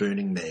called the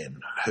Burning Man,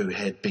 who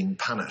had been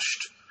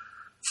punished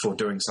for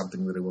doing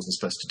something that he wasn't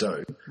supposed to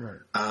do, right,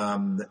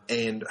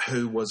 and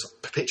who was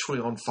perpetually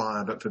on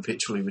fire but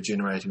perpetually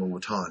regenerating all the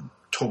time,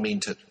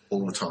 tormented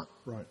all the time.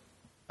 Right.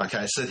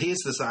 Okay, so here's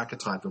this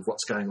archetype of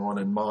what's going on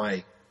in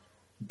my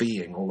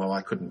being, although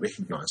I couldn't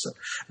recognise it.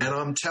 And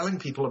I'm telling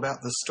people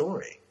about the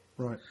story.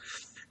 Right.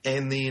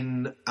 And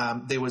then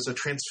there was a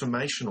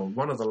transformational,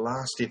 one of the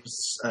last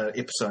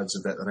episodes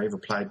of that I ever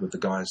played with the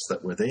guys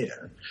that were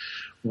there,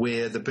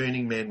 where the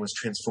Burning Man was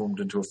transformed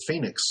into a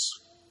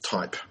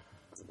phoenix-type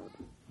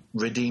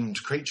redeemed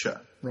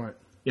creature. Right.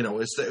 You know,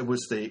 it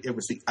was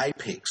the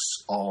apex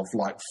of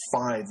like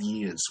 5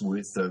 years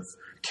worth of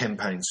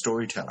campaign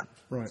storytelling.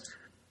 Right.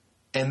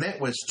 And that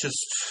was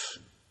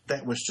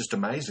just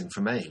amazing for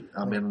me.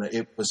 I mean,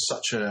 it was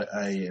such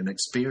an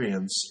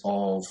experience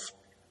of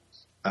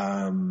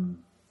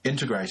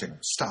integrating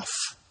stuff.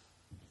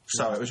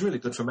 So it was really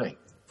good for me.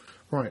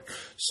 Right.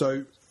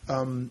 So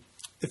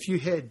if you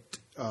had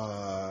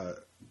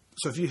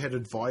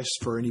advice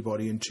for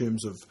anybody in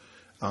terms of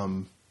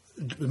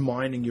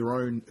mining your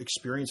own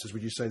experiences,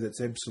 would you say that's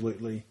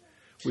absolutely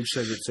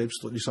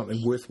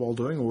something worthwhile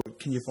doing, or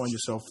can you find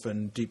yourself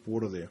in deep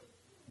water there?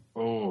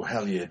 Oh,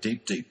 hell yeah,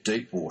 deep, deep,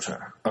 deep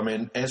water. I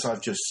mean, as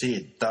I've just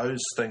said, those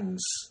things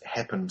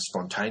happened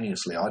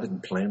spontaneously. I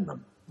didn't plan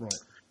them. Right.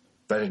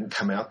 They didn't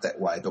come out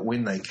that way. But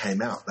when they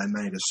came out, they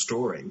made a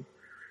story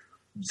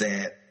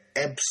that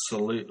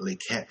absolutely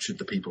captured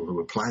the people who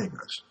were playing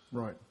it.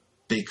 Right.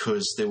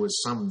 Because there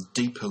was some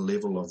deeper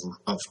level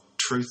of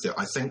truth there.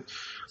 I think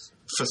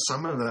for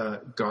some of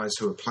the guys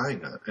who were playing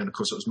it, and of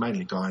course it was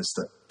mainly guys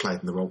that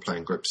played in the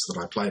role-playing groups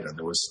that I played in,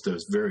 there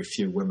was very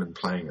few women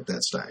playing at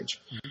that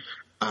stage.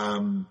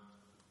 Mm-hmm.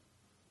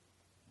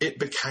 It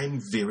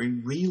became very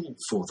real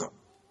for them.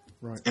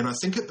 Right. And I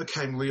think it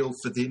became real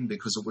for them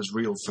because it was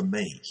real for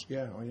me.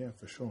 Yeah,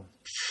 for sure.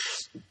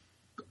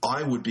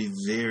 I would be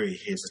very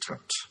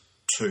hesitant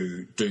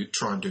to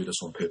try and do this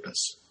on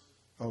purpose.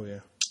 Oh,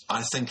 yeah.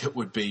 I think it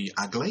would be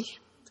ugly.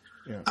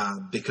 Yeah.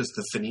 Because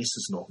the finesse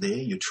is not there.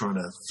 You're trying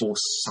to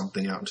force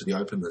something out into the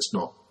open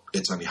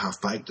it's only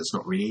half-baked, it's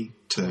not ready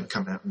to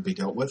come out and be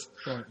dealt with.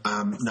 Right.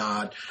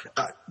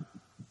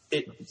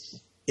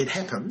 It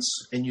happens,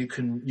 and you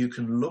can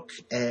look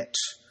at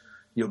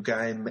your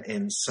game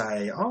and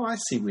say, oh, I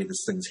see where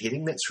this thing's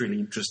heading, that's really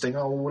interesting.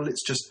 Oh, well,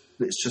 let's just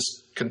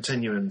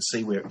continue and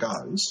see where it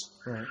goes.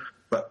 Right.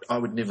 But I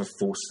would never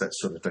force that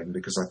sort of thing,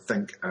 because I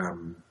think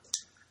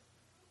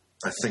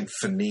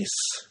finesse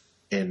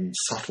and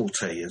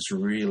subtlety is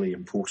really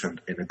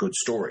important in a good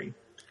story.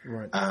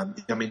 Right. I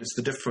mean, it's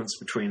the difference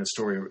between a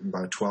story written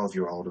by a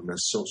 12-year-old and a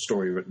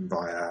story written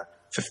by a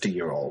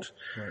 50-year-old.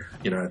 Right.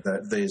 You know,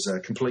 there's a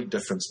complete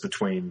difference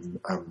between,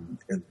 and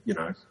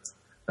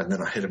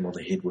then I hit him on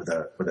the head with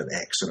an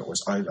axe and it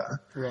was over.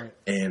 Right.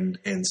 And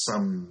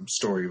some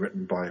story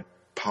written by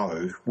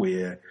Poe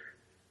where,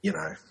 you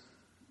know,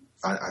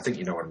 I think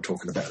you know what I'm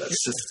talking about.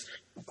 It's just,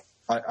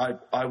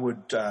 I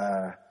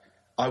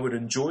would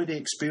enjoy the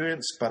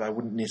experience, but I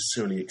wouldn't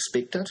necessarily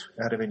expect it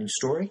out of any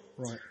story.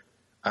 Right.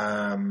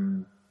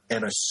 And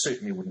I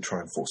certainly wouldn't try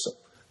and force it.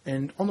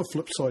 And on the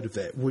flip side of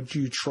that, would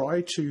you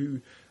try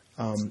to,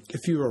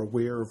 if you were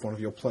aware of one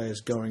of your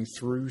players going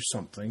through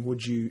something,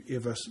 would you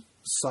ever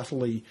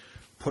subtly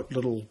put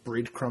little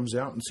breadcrumbs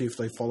out and see if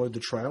they followed the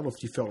trail,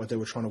 if you felt like they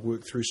were trying to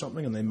work through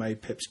something and they may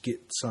perhaps get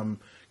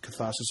some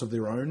catharsis of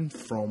their own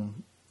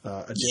from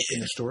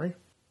adapting a story?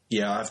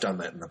 Yeah, I've done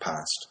that in the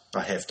past.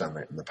 I have done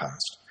that in the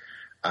past.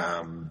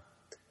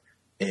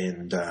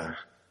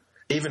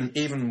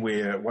 Even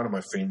where one of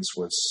my friends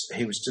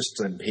he was just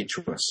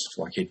impetuous,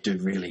 like he'd do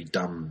really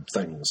dumb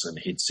things and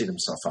he'd set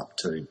himself up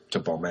to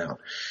bomb out.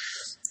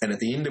 And at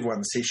the end of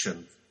one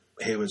session,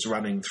 he was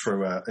running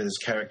through his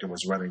character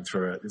was running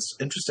through it. It's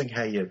interesting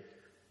how you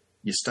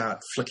start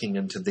flicking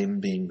into them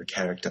being the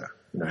character.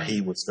 You know,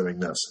 he was doing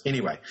this.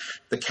 Anyway,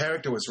 the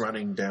character was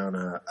running down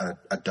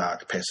a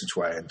dark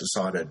passageway and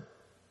decided,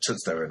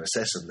 since they were an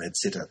assassin, they'd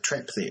set a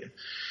trap there.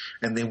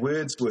 And their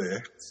words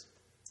were,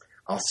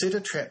 I'll set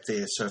a trap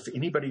there, so if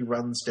anybody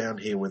runs down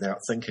here without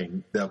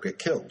thinking, they'll get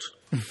killed.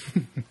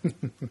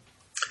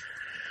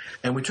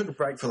 And we took a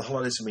break for the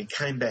holidays, and we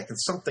came back, and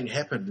something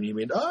happened, and he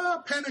went,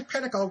 "Oh, panic,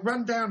 panic, I'll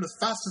run down as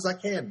fast as I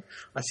can."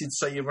 I said,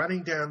 "So you're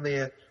running down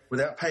there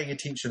without paying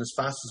attention as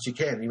fast as you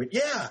can?" And he went,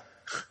 "Yeah."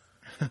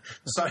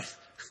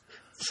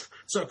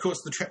 So, of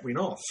course, the trap went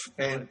off,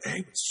 and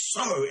he was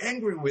so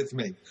angry with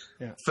me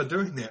for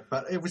doing that.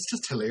 But it was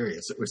just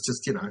hilarious. It was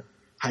just,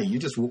 hey, you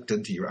just walked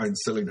into your own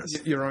silliness.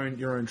 Your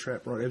own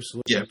trap, right?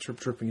 Absolutely. Yeah.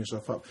 Tripping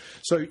yourself up.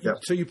 So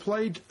you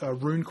played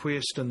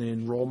RuneQuest and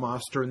then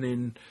Rolemaster, and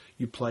then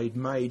you played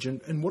Mage.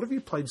 And what have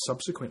you played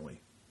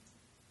subsequently?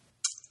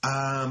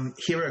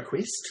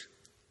 HeroQuest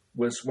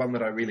was one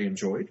that I really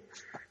enjoyed.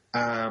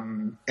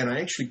 And I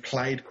actually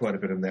played quite a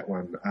bit in that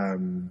one.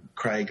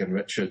 Craig and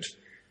Richard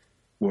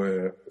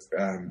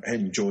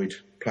enjoyed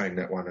playing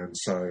that one, and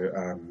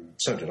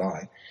so did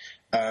I.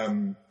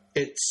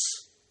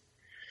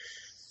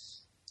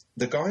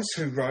 The guys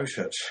who wrote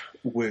it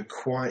were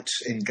quite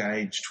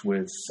engaged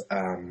with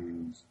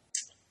The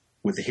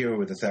Hero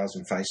with a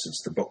Thousand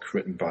Faces, the book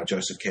written by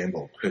Joseph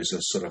Campbell, who's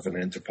a sort of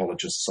an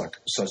anthropologist,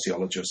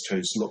 sociologist,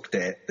 who's looked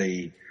at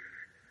the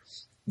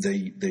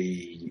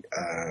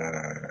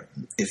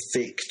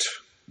effect,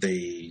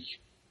 the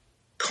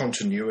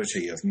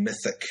continuity of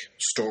mythic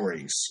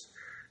stories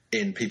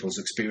in people's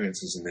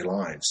experiences in their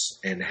lives,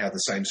 and how the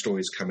same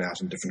stories come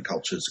out in different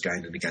cultures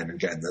again and again and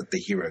again, the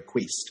hero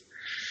quest.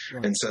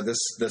 Right. And so this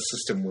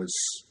system was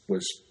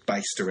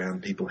based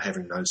around people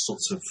having those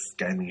sorts of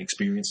gaming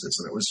experiences,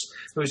 and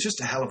it was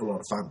just a hell of a lot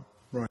of fun.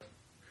 Right.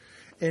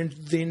 And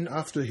then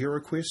after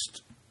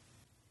HeroQuest?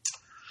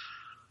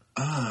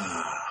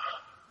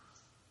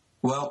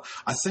 Well,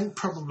 I think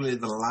probably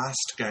the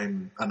last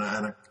game,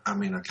 and I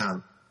mean, I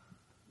can't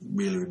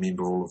really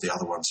remember all of the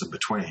other ones in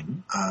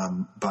between,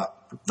 but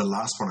the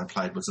last one I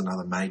played was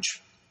another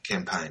Mage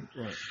campaign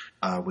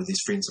with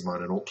these friends of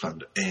mine in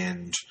Auckland,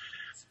 and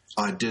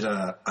I did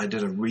a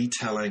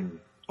retelling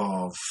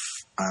of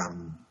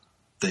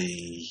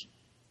the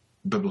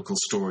biblical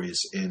stories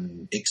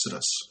in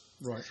Exodus,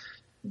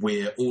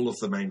 where all of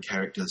the main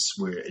characters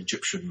were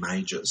Egyptian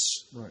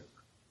mages,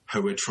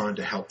 who were trying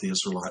to help the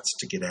Israelites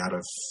to get out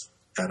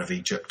of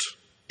Egypt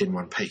in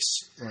one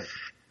piece. Right.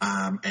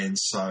 And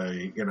so,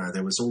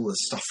 there was all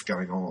this stuff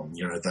going on.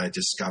 They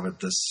discovered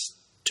this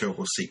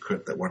terrible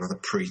secret that one of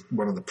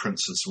the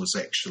princes was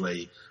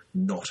actually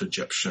not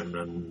Egyptian,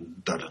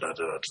 and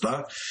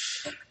da-da-da-da-da-da.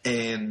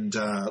 And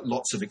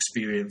lots of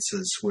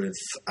experiences with,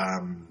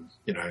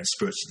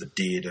 spirits of the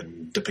dead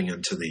and dipping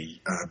into the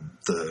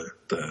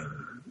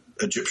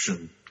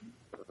Egyptian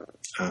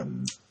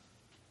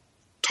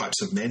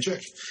types of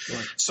magic.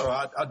 Right. So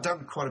I'd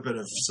done quite a bit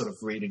of sort of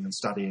reading and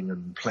studying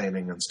and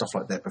planning and stuff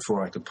like that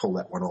before I could pull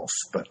that one off.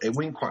 But it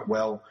went quite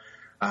well.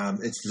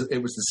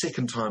 It was the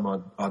second time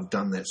I'd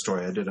done that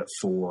story. I did it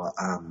for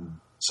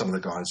some of the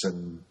guys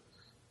in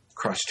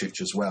Christchurch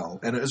as well.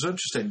 And it was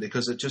interesting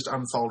because it just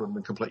unfolded in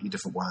a completely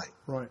different way.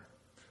 Right.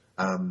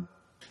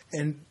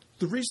 And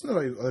the reason that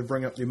I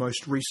bring up the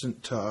most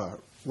recent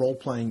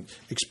role-playing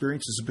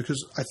experiences is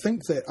because I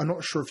think that, I'm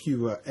not sure if you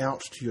were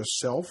out to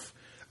yourself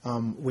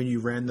when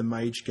you ran the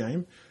Mage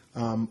game,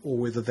 or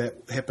whether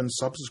that happened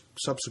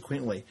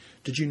subsequently.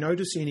 Did you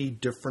notice any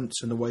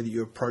difference in the way that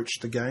you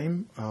approached the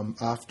game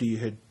after you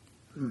had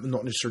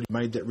not necessarily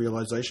made that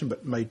realization,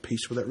 but made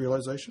peace with that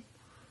realization?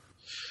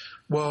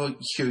 Well,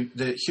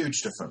 the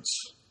huge difference,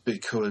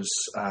 because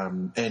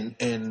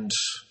and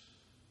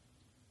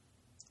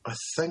I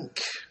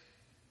think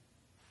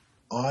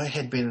I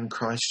had been in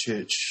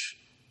Christchurch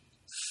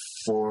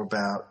for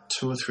about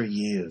 2 or 3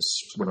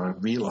 years when I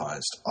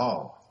realised,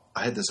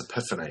 I had this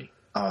epiphany.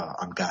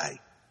 I'm gay.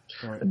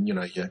 Right. And you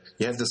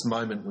have this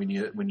moment when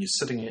you're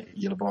sitting at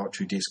your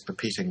laboratory desk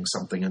pipetting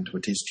something into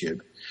a test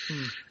tube,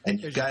 and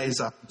you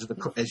gaze up into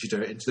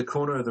the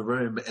corner of the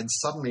room, and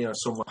suddenly I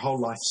saw my whole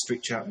life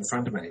stretch out in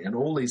front of me, and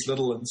all these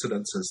little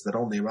incidences that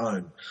on their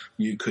own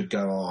you could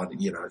go,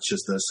 it's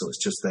just this or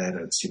it's just that,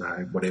 it's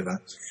whatever.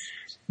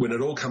 When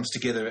it all comes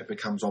together, it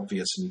becomes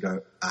obvious, and you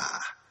go,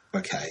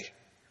 okay,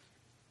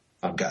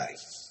 I'm gay.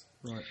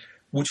 Right.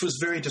 Which was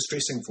very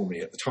distressing for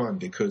me at the time,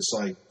 because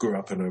I grew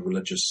up in a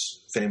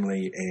religious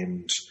family,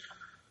 and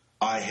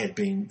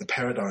the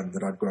paradigm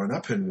that I'd grown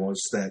up in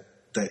was that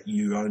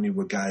you only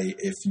were gay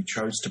if you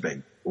chose to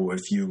be, or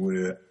if you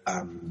were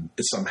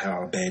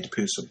somehow a bad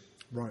person.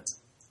 Right.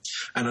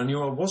 And I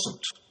knew I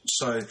wasn't.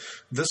 So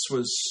this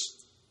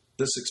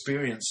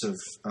experience of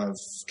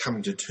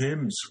coming to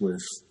terms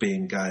with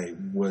being gay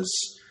was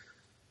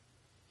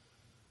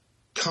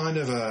kind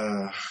of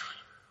a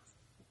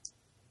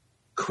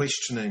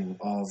questioning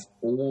of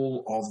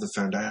all of the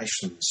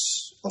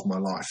foundations of my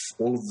life,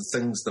 all of the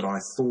things that I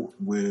thought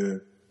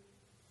were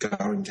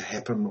going to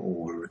happen,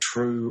 or were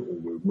true, or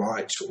were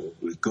right, or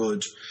were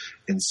good,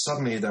 and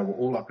suddenly they were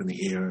all up in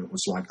the air, and it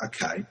was like,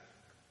 okay,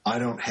 I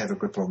don't have a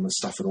grip on this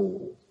stuff at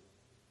all.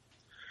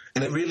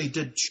 And it really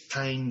did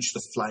change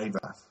the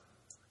flavour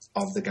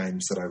of the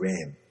games that I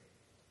ran.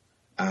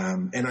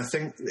 And I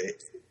think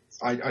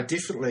I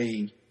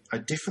definitely I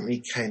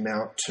definitely came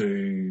out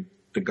to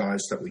the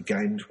guys that we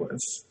gamed with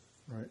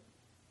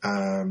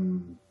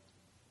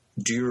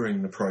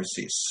during the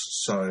process.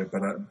 So,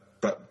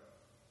 but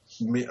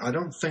I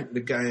don't think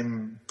the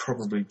game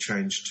probably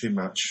changed too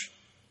much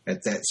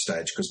at that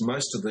stage because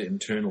most of the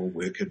internal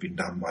work had been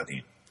done by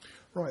then.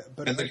 Right,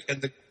 but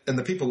and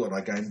the people that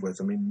I gamed with,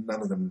 I mean,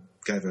 none of them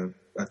gave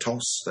a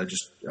toss. They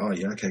just, oh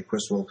yeah, okay,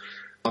 Chris. Well,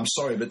 I'm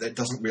sorry, but that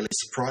doesn't really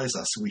surprise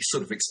us. We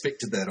sort of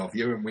expected that of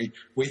you, and we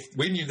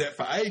knew that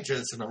for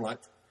ages. And I'm like,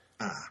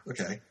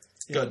 okay,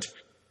 good.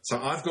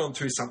 So I've gone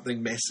through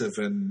something massive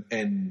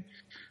and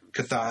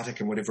cathartic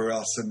and whatever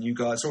else, and you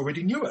guys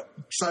already knew it.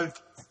 So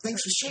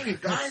thanks for sharing,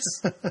 guys.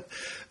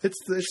 It's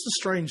the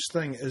strange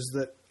thing is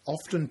that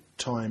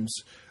oftentimes,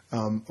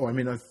 I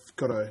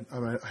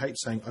hate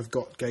saying I've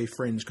got gay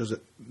friends because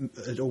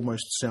it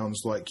almost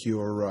sounds like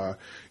you're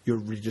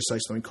ready to say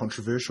something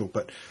controversial,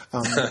 but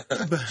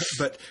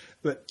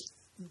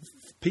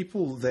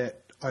people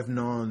that I've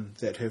known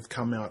that have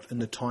come out in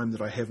the time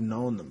that I have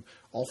known them,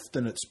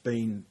 often it's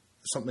been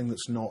something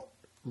that's not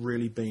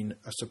really been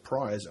a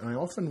surprise, and I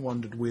often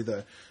wondered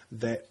whether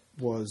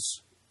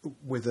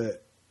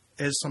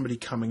as somebody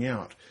coming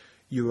out,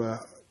 you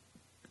are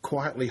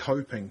quietly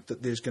hoping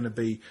that there's going to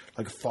be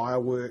like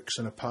fireworks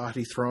and a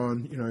party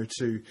thrown,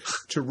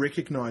 to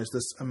recognise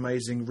this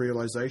amazing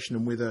realisation,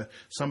 and whether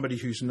somebody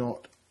who's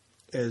not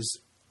as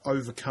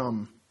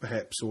overcome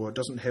perhaps or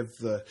doesn't have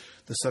the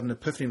sudden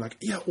epiphany like,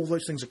 yeah, all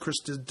those things that Chris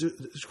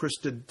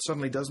did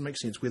suddenly does make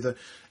sense, whether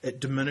it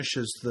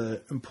diminishes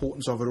the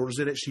importance of it, or is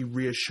it actually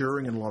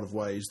reassuring in a lot of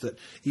ways that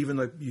even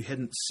though you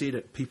hadn't said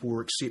it, people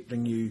were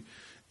accepting you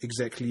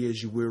exactly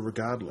as you were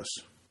regardless?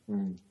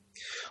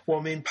 Well,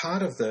 I mean,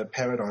 part of the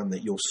paradigm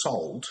that you're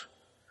sold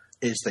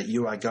is that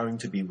you are going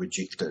to be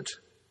rejected,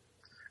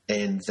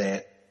 and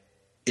that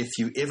if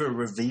you ever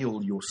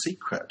reveal your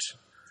secret,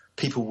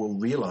 people will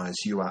realise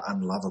you are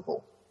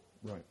unlovable.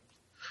 Right.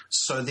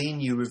 So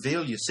then you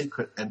reveal your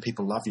secret and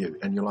people love you,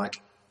 and you're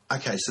like,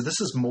 okay, so this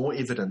is more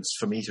evidence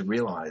for me to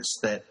realise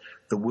that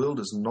the world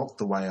is not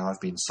the way I've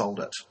been sold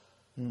it.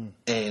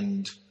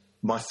 And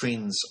my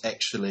friends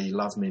actually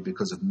love me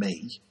because of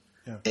me.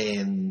 Yeah.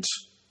 And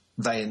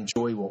they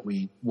enjoy what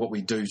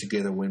we do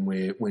together when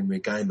we're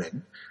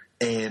gaming,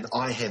 and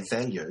I have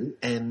value,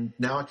 and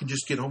now I can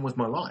just get on with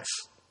my life.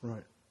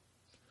 Right.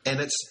 And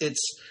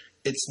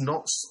it's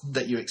not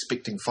that you're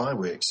expecting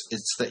fireworks;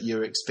 it's that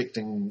you're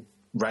expecting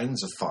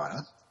rains of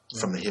fire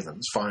from the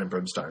heavens, fire and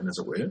brimstone, as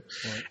it were.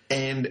 Right.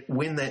 And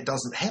when that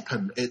doesn't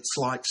happen, it's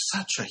like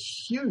such a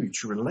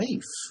huge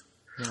relief.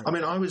 Right. I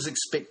mean, I was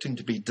expecting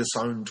to be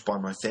disowned by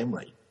my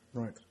family,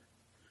 right?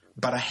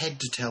 But I had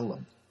to tell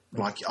them.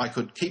 Like, I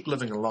could keep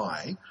living a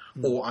lie,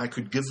 or I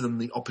could give them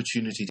the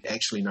opportunity to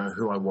actually know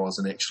who I was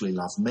and actually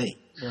love me.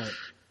 Right.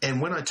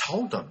 And when I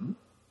told them,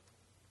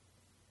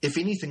 if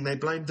anything, they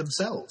blamed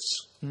themselves.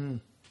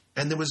 And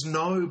there was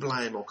no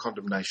blame or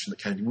condemnation that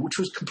came to me, which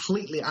was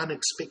completely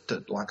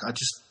unexpected. Like, I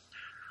just...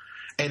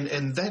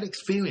 And that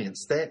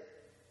experience, that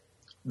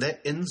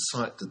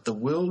insight that the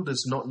world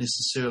is not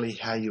necessarily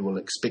how you will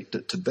expect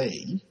it to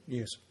be,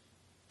 yes,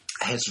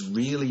 has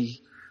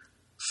really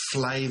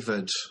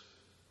flavoured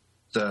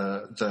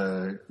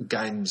the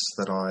games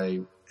that I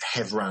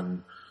have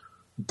run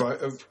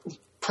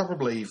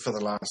probably for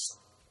the last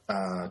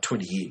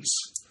 20 years.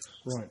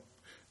 Right.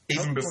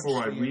 Even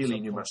before I really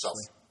knew myself.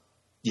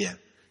 Yeah,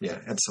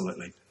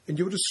 absolutely. And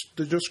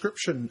the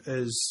description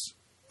is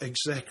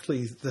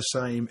exactly the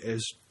same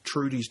as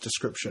Trudy's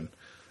description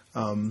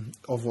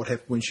of what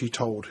happened when she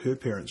told her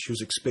parents. She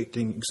was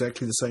expecting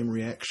exactly the same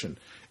reaction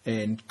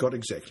and got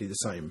exactly the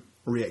same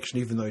reaction,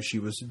 even though she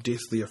was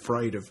deathly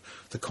afraid of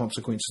the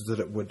consequences that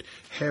it would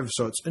have.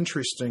 So it's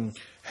interesting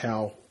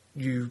how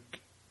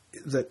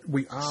that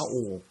we are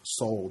all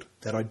sold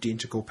that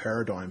identical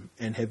paradigm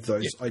and have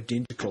those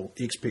identical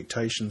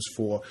expectations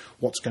for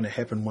what's going to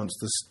happen once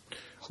this,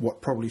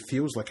 what probably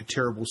feels like a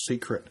terrible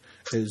secret,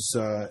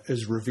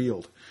 is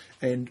revealed.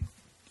 And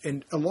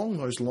along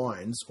those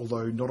lines,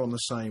 although not on the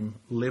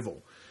same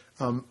level,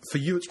 for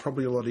you it's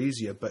probably a lot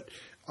easier, but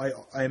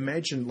I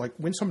imagine, like,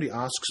 when somebody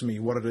asks me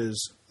what it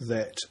is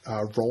that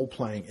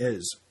role-playing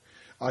is,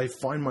 I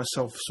find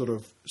myself sort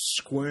of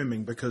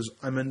squirming because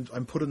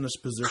I'm put in this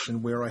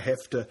position where I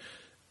have to,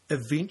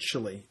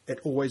 eventually, it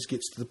always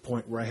gets to the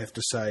point where I have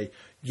to say,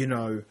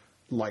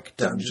 like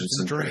Dungeons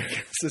and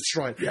Dragons. That's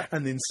right. Yeah.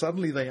 And then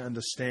suddenly they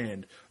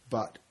understand,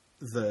 but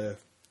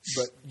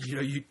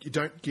you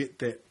don't get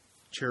that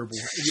terrible.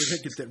 You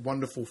don't get that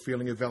wonderful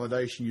feeling of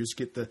validation. You just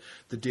get the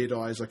dead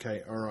eyes.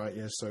 Okay, all right,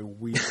 yeah. So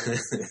we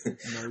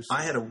know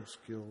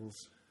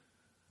skills.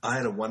 I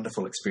had a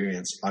wonderful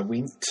experience. I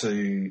went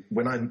to,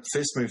 when I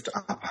first moved to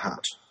Upper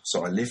Hutt,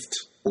 so I left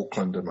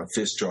Auckland and my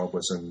first job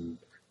was in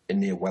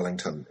near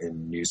Wellington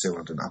in New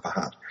Zealand in Upper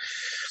Hutt.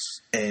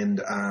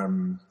 And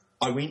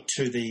I went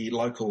to the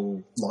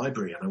local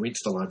library, and I went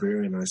to the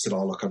librarian and I said,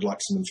 look, I'd like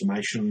some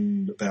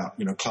information about,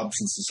 clubs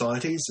and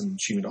societies. And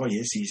she went,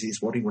 yes,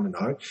 what do you want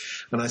to know?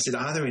 And I said,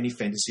 are there any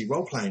fantasy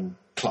role-playing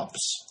clubs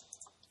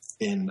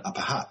in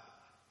Upper Hutt?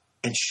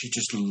 And she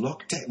just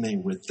looked at me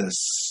with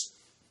this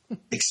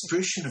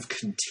expression of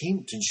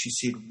contempt, and she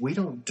said, "We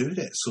don't do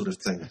that sort of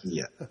thing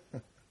here."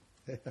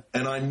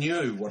 And I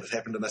knew what had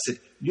happened, and I said,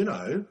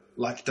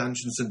 like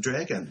Dungeons and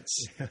Dragons.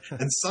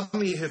 And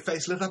suddenly her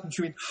face lit up and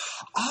she went,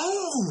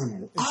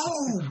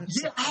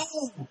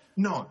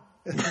 no.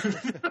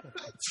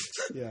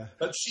 Yeah.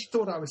 But she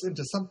thought I was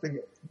into something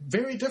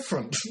very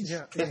different.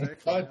 Yeah,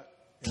 exactly.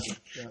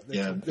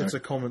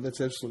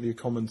 That's absolutely a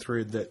common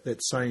thread. That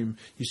same,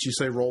 you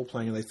say role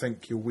playing and they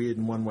think you're weird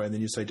in one way, and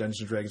then you say Dungeons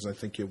and Dragons and they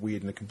think you're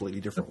weird in a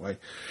completely different way.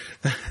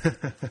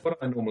 What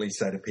I normally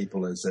say to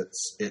people is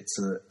it's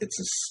a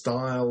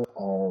style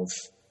of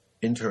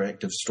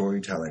interactive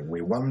storytelling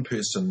where one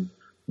person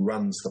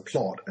runs the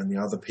plot and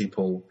the other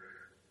people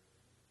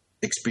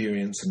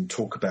experience and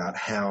talk about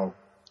how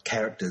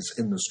characters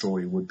in the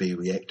story would be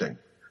reacting.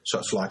 So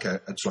it's like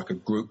a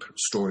group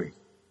story.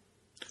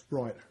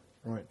 Right.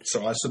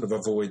 So I sort of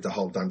avoid the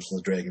whole Dungeons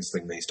and Dragons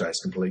thing these days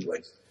completely.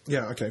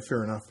 Yeah, okay,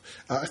 fair enough.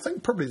 I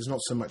think probably there's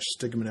not so much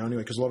stigma now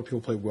anyway, because a lot of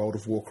people play World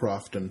of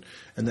Warcraft and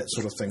that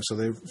sort of thing, so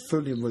they're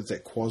familiar with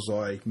that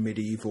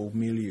quasi-medieval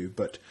milieu.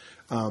 But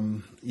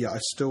I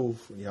still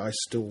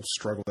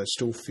struggle. I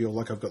still feel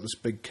like I've got this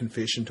big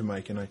confession to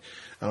make, and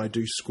I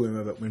do squirm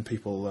a bit when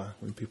people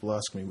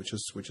ask me, which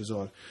is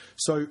odd.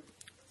 So,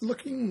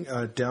 looking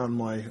down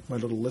my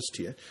little list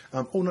here.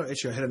 I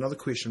had another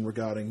question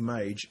regarding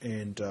Mage,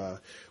 and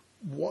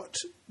what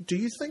do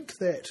you think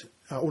that,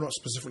 or not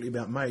specifically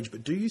about Mage,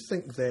 but do you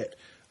think that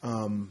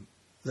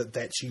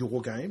that's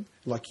your game?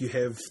 Like you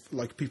have,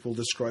 like people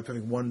describe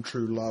having one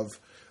true love,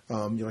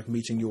 like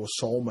meeting your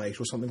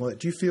soulmate or something like that.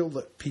 Do you feel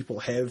that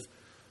people have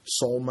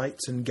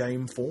soulmates in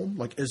game form?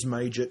 Like, is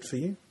Mage it for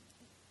you?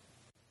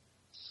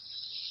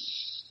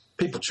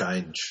 People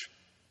change.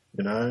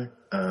 There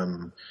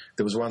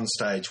was one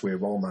stage where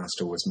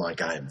Rolemaster was my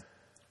game.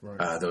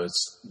 Right.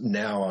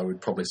 Now I would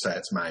probably say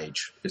it's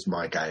Mage is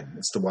my game.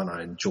 It's the one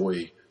I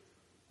enjoy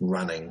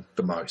running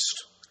the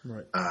most.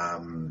 Right.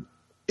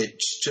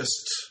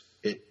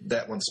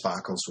 That one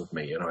sparkles with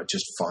me. It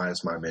just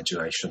fires my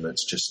imagination.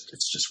 It's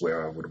just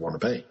where I would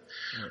want to be.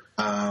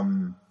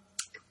 Right.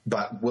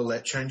 But will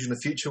that change in the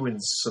future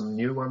when some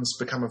new ones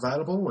become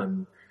available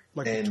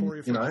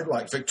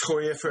like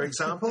Victoria, for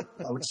example?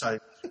 I would say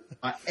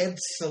I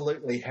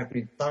absolutely have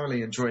been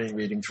thoroughly enjoying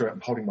reading through it.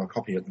 I'm holding my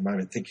copy at the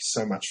moment. Thank you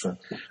so much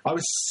I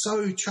was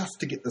so chuffed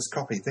to get this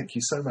copy. Thank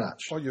you so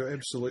much. Oh, you're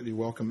absolutely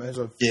welcome. As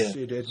I've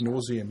said ad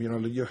nauseum,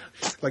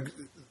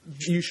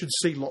 you should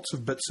see lots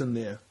of bits in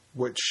there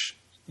which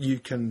you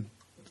can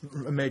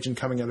imagine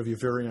coming out of your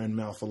very own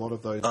mouth. A lot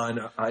of those. I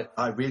know.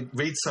 I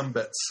read some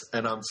bits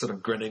and I'm sort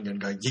of grinning and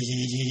going,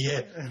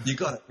 yeah. You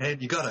got it,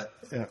 man. You got it.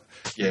 Yeah.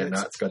 Yeah,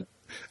 no, it's good.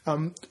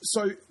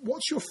 So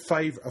what's your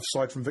favourite,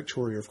 aside from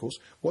Victoria, of course,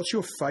 what's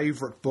your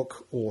favourite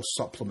book or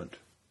supplement?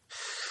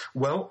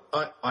 Well,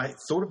 I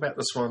thought about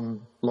this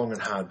one long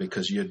and hard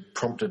because you'd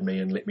prompted me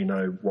and let me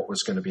know what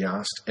was going to be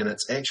asked. And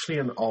it's actually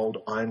an old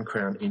Iron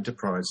Crown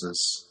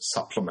Enterprises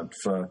supplement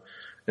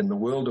in the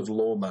world of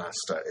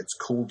Loremaster. It's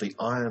called The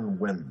Iron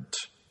Wind.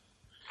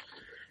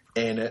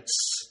 And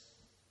it's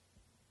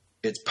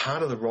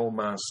part of the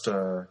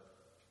Rolemaster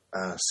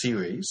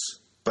series,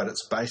 but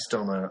it's based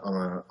on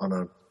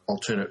a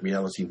alternate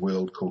reality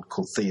world called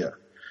Corthia.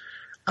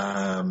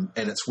 And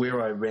it's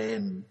where I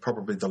ran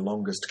probably the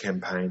longest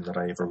campaign that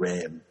I ever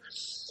ran.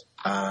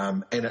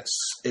 And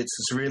it's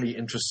this really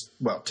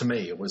to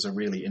me, it was a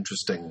really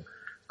interesting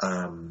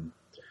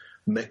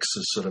mix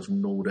of sort of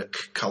Nordic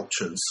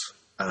cultures,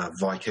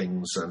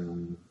 Vikings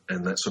and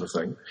that sort of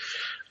thing.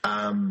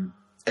 And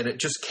it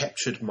just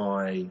captured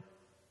my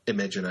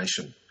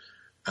imagination.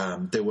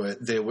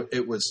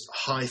 It was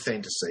high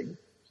fantasy,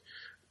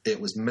 it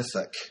was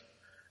mythic,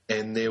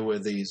 and there were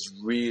these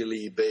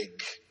really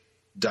big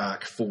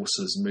dark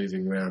forces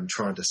moving around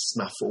trying to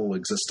snuff all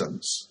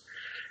existence.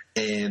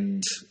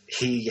 And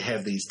here you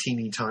have these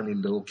teeny tiny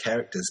little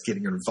characters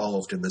getting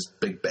involved in this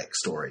big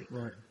backstory.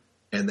 Right.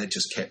 And that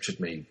just captured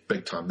me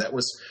big time. That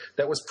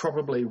was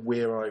probably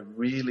where I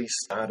really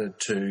started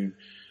to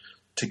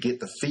get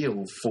the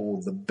feel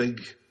for the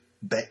big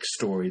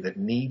backstory that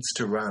needs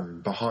to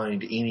run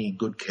behind any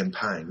good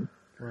campaign,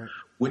 right,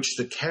 which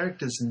the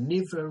characters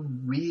never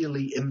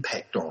really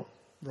impact on.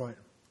 Right.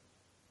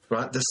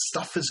 Right? The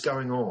stuff is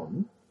going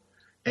on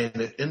and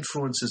it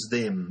influences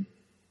them,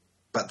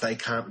 but they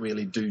can't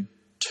really do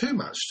too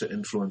much to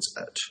influence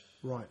it.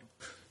 Right.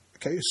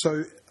 Okay,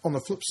 so on the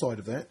flip side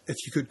of that, if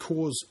you could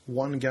cause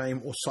one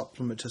game or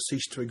supplement to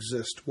cease to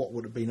exist, what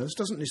would it be? Now, this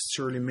doesn't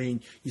necessarily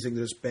mean you think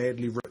that it's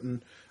badly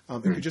written.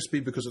 It could just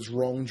be because it's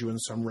wronged you in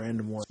some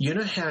random way. You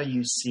know how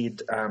you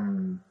said,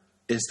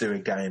 is there a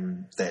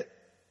game that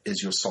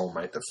is your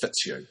soulmate that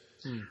fits you?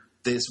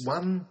 There's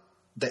one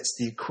that's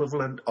the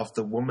equivalent of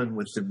the woman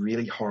with the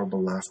really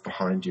horrible laugh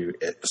behind you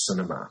at the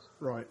cinema.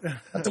 Right.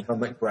 The one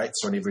that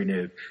grates on every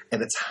nerve.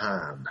 And it's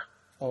Han.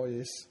 Oh,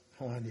 yes.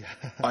 Han,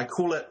 yeah. I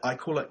call it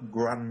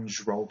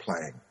grunge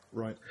role-playing.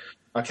 Right.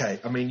 Okay,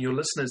 I mean, your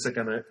listeners are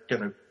gonna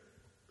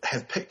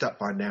have picked up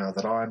by now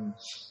that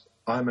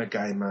I'm a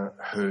gamer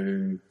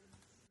who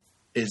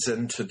is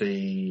into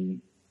the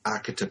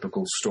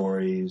archetypical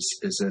stories,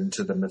 is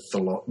into the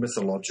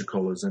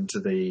mythological, is into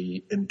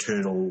the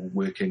internal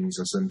workings,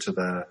 is into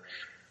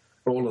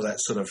all of that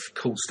sort of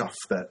cool stuff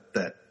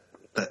that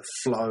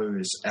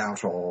flows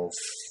out of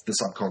the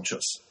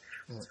subconscious.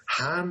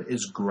 Harn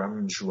is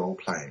grunge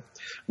role-playing,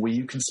 where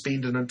you can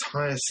spend an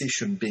entire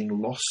session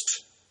being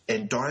lost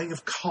and dying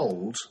of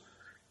cold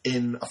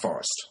in a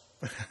forest,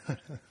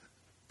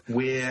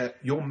 where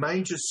your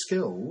major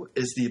skill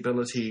is the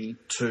ability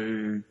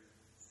to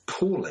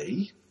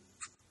poorly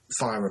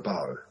fire a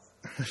bow,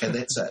 and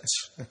that's it.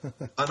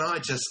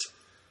 And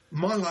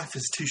my life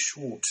is too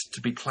short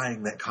to be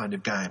playing that kind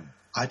of game.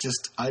 I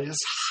just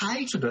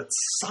hated it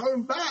so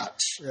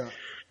much. Yeah.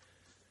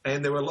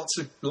 And there were lots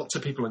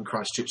of people in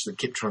Christchurch that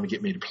kept trying to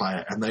get me to play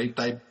it, and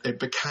it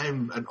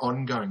became an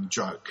ongoing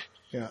joke.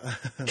 Yeah.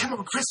 Come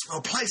on, Chris,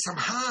 we'll play some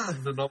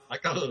Harn. And I'm like,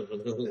 oh,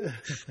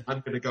 I'm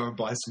going to go and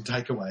buy some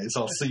takeaways.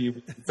 I'll see you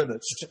when you're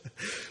finished.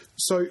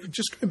 So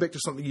just going back to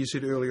something you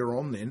said earlier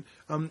on then,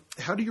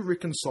 how do you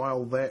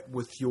reconcile that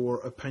with your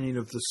opinion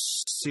of the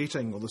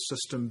setting or the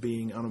system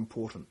being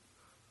unimportant?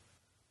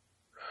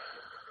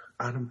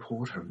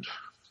 Unimportant.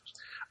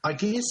 I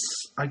guess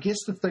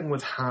the thing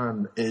with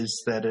Harn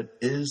is that it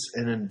is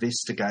an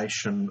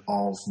investigation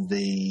of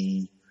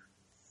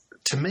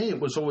to me, it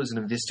was always an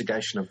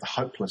investigation of the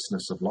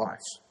hopelessness of life.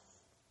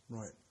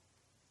 Right.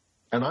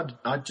 And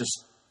I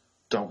just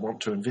don't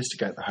want to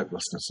investigate the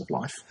hopelessness of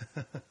life.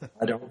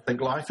 I don't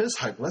think life is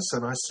hopeless,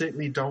 and I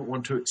certainly don't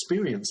want to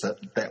experience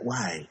it that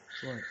way.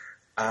 Right.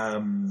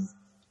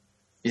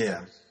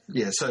 Yeah.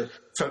 So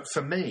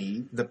for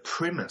me, the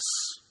premise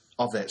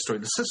of that story,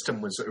 the system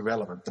was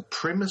irrelevant. The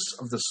premise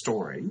of the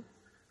story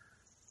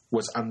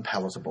was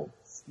unpalatable.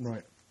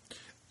 Right.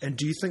 And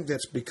do you think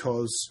that's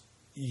because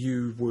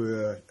you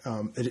were,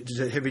 did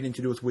it have anything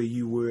to do with where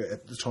you were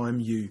at the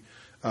time you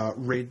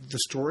read the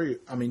story?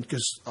 I mean,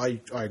 because I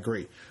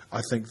agree.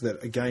 I think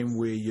that a game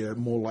where you're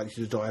more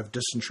likely to die of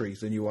dysentery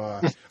than you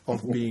are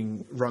of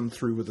being run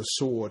through with a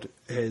sword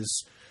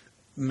has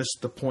missed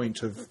the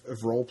point of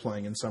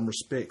role-playing in some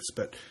respects.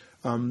 But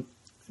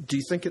do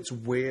you think it's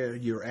where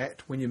you're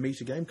at when you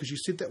meet a game? Because you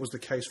said that was the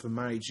case for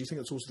Mage. Do you think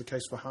it's also the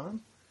case for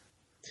Harn?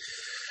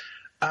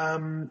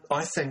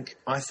 I think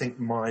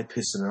my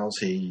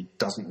personality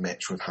doesn't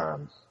match with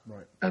Harn.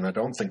 Right. And I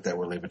don't think that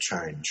will ever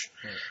change.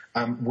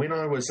 Right. When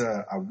I was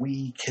a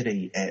wee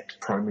kiddie at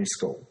primary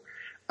school,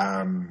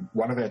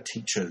 one of our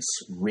teachers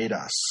read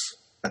us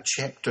a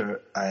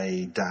chapter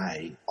a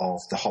day of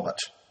The Hobbit.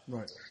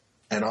 Right.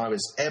 And I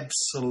was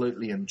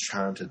absolutely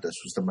enchanted. This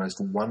was the most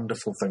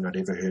wonderful thing I'd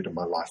ever heard in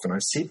my life. And I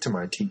said to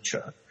my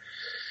teacher,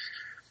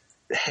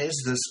 has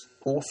this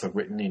author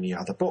written any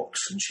other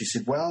books? And she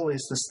said, well,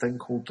 there's this thing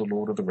called The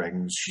Lord of the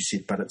Rings. She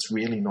said, but it's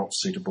really not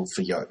suitable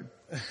for you.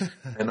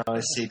 And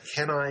I said,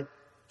 can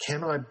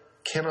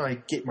I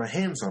get my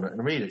hands on it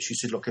and read it? She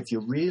said, look, if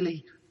you're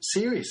really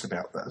serious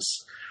about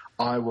this,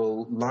 I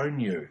will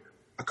loan you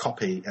a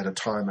copy at a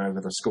time over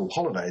the school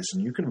holidays,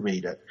 and you can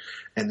read it.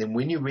 And then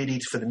when you're ready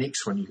for the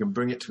next one, you can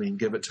bring it to me and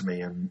give it to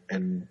me,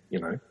 and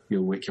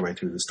you'll work your way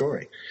through the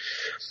story.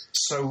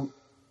 So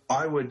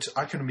I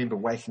can remember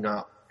waking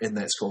up in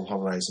that school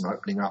holidays and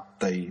opening up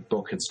the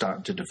book and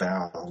starting to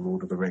devour The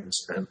Lord of the Rings,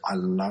 and I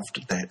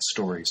loved that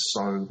story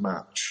so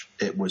much.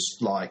 It was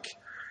like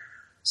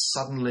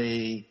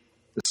suddenly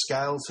the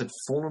scales had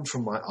fallen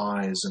from my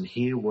eyes, and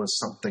here was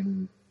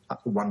something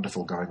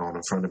wonderful going on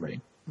in front of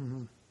me.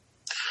 Mm-hmm.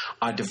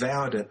 I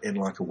devoured it in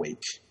like a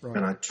week, right.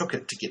 And I took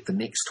it to get the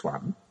next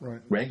one,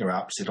 right. Rang her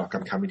up, said, like,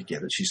 I'm coming to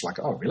get it. She's like,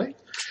 oh, really?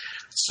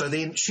 So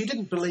then she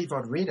didn't believe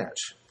I'd read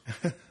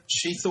it.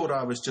 She thought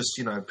I was just,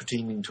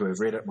 pretending to have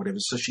read it and whatever.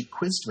 So she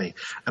quizzed me.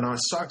 And I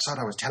was so excited.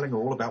 I was telling her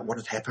all about what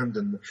had happened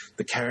and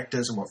the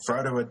characters and what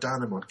Frodo had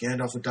done and what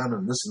Gandalf had done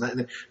and this and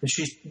that. And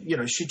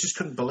she just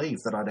couldn't believe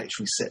that I'd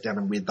actually sat down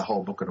and read the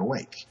whole book in a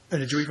week. And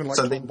did you even like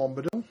Tom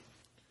Bombadil?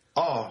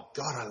 Oh,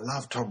 God, I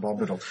love Tom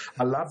Bombadil.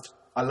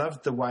 I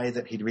loved the way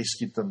that he'd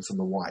rescued them from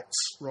the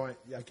Whites. Right.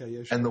 Okay,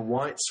 yeah, sure. And the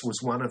Whites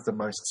was one of the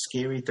most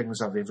scary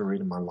things I've ever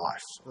read in my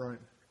life. Right.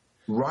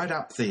 Right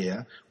up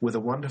there with a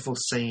wonderful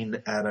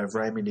scene out of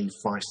Raymond E.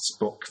 Feist's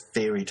book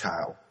Fairy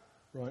Tale.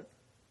 Right.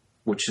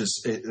 Which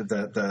is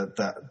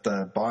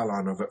the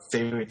byline of it,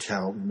 Fairy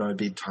Tale, No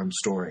Bedtime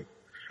Story.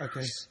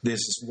 Okay. There's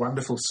this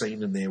wonderful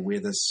scene in there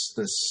where this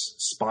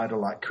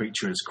spider-like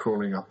creature is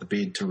crawling up the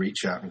bed to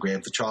reach out and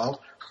grab the child.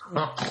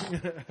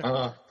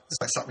 It's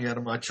like something out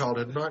of my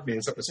childhood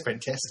nightmares. It was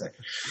fantastic.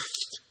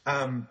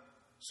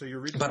 So you're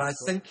reading. But I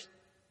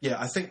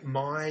think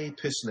my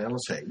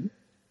personality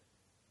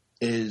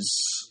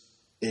is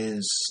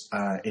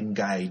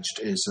engaged,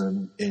 is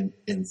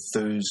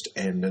enthused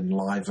and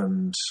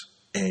enlivened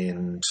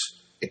and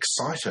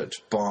excited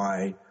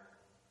by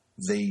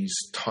these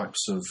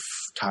types of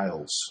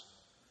tales.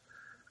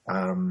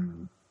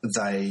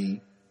 They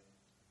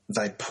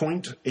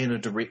point in a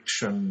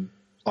direction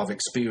of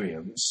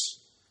experience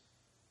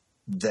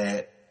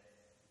that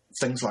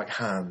things like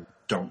Harn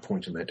don't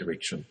point in that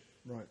direction.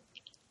 Right.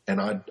 And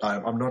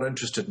I'm not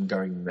interested in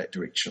going in that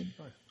direction.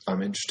 Right.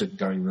 I'm interested in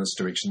going in this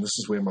direction. This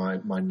is where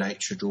my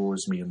nature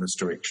draws me in this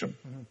direction.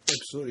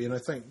 Absolutely, and I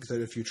think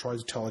that if you tried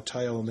to tell a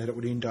tale and that it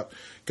would end up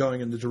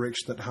going in the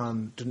direction that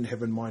Han didn't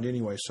have in mind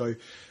anyway. So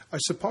I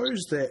suppose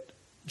that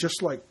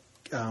just like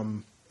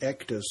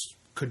actors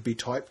could be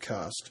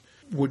typecast,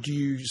 would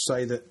you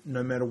say that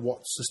no matter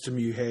what system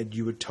you had,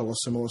 you would tell a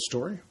similar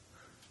story?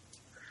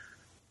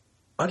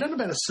 I don't know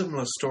about a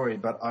similar story,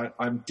 but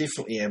I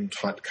definitely am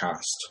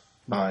typecast.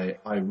 I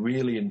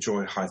really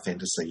enjoy high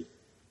fantasy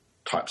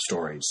type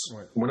stories.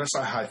 Right. When I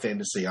say high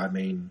fantasy, I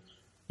mean,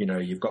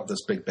 you've got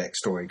this big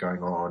backstory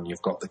going on.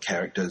 You've got the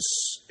characters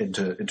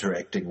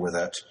interacting with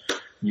it.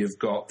 You've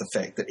got the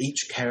fact that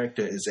each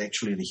character is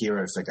actually the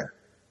hero figure.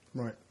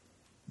 Right.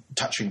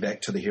 Touching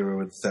back to the hero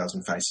with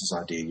 1,000 faces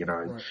idea,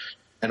 Right.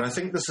 And I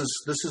think this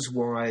is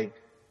why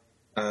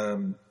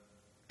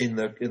in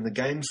the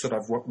games that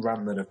I've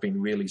run that have been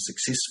really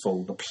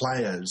successful, the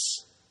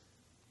players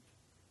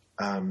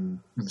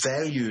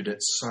valued it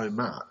so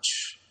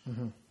much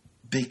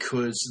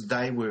because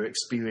they were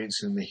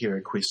experiencing the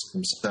hero quest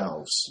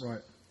themselves.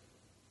 Right.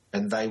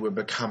 And they were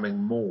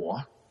becoming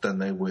more than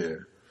they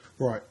were.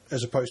 Right,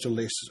 as opposed to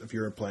less if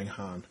you're playing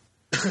Han.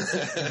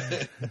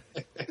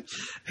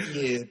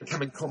 Yeah,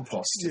 becoming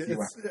compost.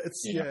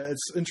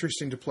 It's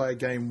interesting to play a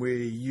game where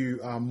you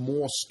are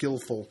more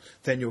skillful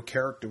than your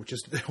character, which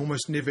is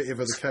almost never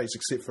ever the case,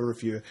 except for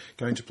if you're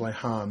going to play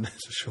Han.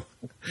 That's for sure.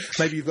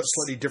 Maybe you've got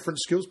slightly different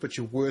skills, but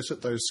you're worse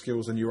at those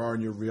skills than you are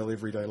in your real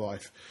everyday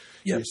life.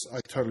 Yep. Yes, I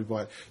totally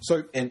buy it.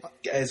 So, and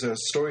as a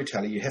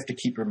storyteller, you have to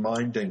keep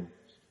reminding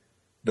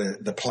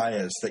the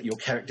players that your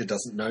character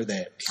doesn't know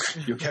that.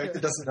 Your character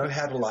doesn't know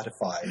how to light a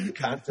fire. You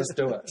can't just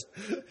do it.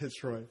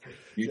 That's right.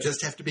 You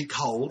just have to be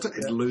cold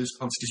and lose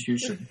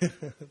constitution.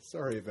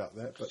 Sorry about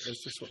that, but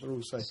that's just what the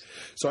rules say.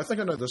 So I think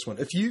I know this one.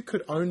 If you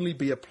could only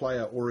be a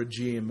player or a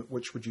GM,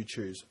 which would you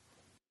choose?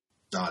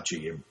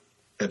 GM.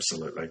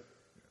 Absolutely.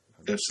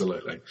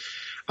 Absolutely.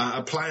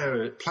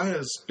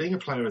 Being a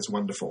player is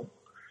wonderful.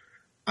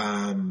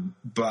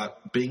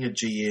 But being a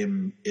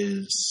GM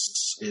is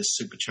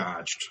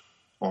supercharged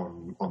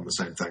on the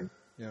same thing.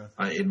 Yeah.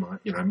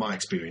 In my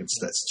experience,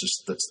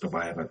 that's the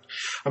way of it.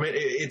 I mean,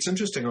 it's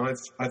interesting.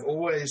 I've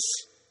always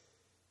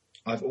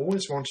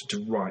wanted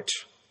to write.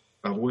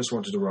 I've always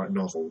wanted to write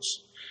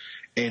novels,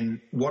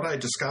 and what I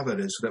discovered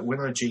is that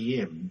when I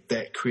GM,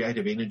 that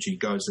creative energy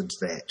goes into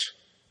that,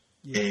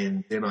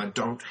 and then I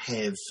don't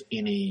have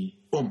any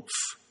oomph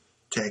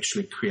to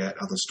actually create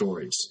other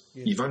stories.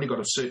 Yeah. You've only got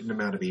a certain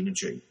amount of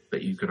energy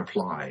that you can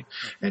apply,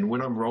 and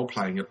when I'm role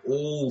playing, it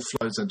all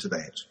flows into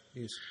that.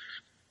 Yes.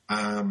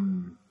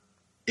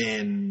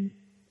 And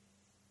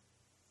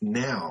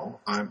now,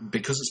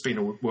 because it's been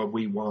a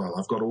wee while,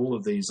 I've got all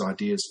of these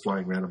ideas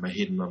flying around in my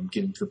head, and I'm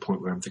getting to the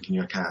point where I'm thinking,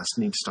 okay, I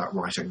need to start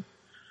writing.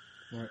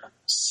 Right.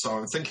 So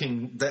I'm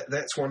thinking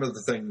that's one of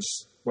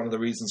the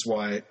reasons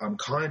why I'm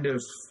kind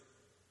of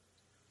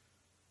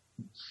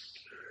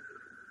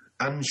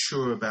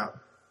unsure about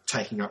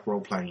taking up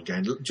role-playing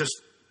again.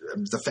 Just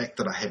the fact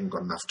that I haven't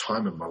got enough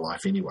time in my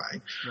life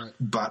anyway, right.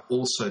 But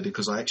also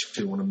because I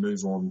actually want to move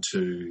on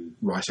to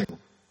writing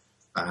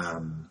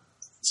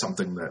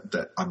something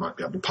that I might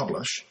be able to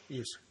publish.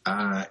 Yes.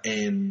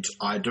 And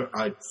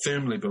I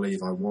firmly believe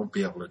I won't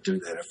be able to do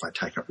that if I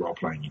take up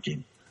role-playing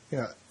again.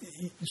 Yeah,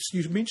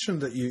 you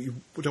mentioned that you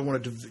don't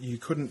want to. You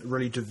couldn't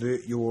really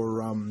divert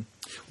your.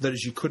 That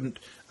is, you couldn't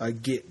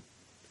get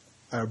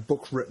a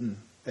book written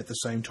at the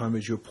same time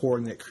as you're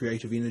pouring that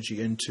creative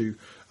energy into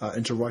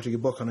writing a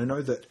book. And I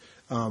know that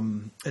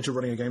into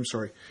running a game.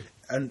 Sorry,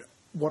 and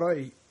what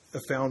I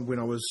found when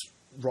I was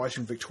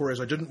writing Victoria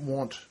is I didn't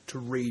want to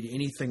read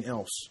anything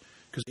else,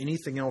 because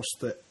anything else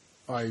that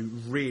I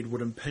read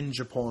would impinge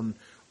upon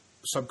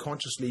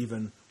subconsciously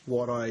even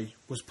what I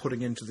was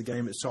putting into the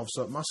game itself.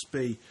 So it must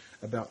be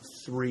about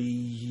 3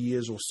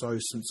 years or so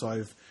since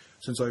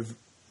I've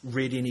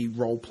read any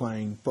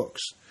role-playing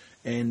books,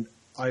 and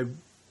I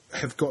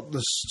have got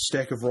this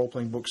stack of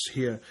role-playing books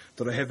here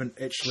that I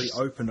haven't actually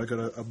opened. I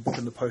got a book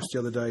in the post the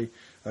other day,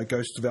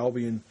 Ghosts of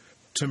Albion,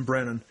 Tim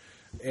Brannan,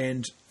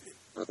 and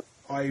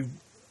I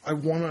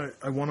want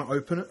to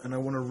open it and I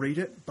want to read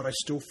it, but I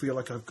still feel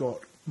like I've got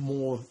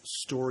more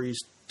stories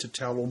to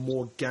tell or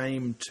more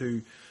game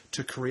to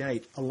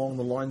create along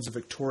the lines of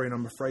Victoria, and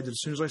I'm afraid that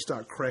as soon as I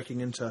start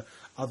cracking into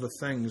other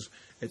things,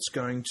 it's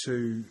going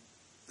to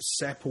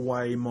sap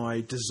away my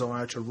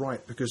desire to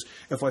write, because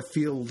if I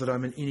feel that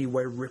I'm in any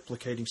way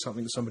replicating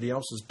something that somebody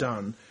else has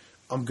done,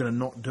 I'm going to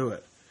not do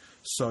it.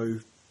 So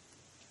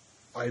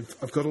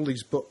I've got all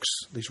these books,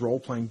 these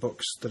role-playing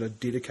books that are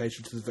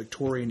dedicated to the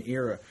Victorian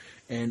era,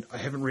 and I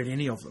haven't read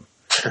any of them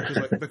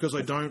because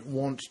I don't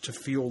want to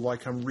feel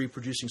like I'm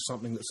reproducing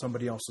something that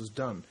somebody else has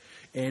done.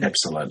 And,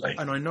 absolutely.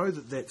 And I know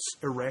that that's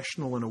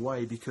irrational in a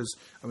way, because,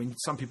 I mean,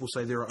 some people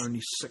say there are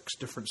only 6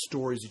 different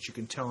stories that you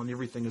can tell, and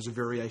everything is a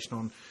variation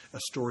on a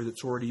story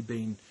that's already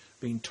been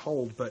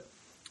told. But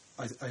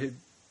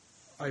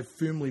I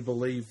firmly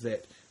believe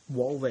that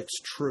while that's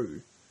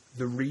true,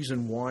 the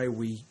reason why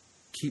we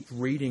keep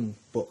reading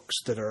books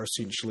that are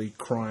essentially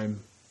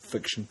crime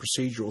fiction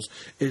procedurals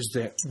is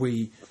that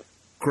we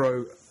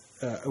grow,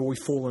 or we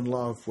fall in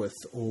love with,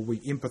 or we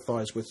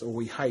empathise with, or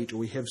we hate, or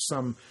we have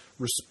some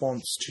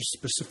response to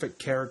specific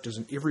characters,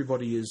 and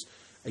everybody is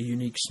a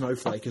unique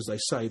snowflake, as they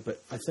say.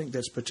 But I think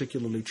that's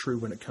particularly true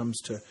when it comes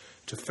to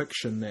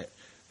fiction, that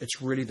it's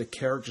really the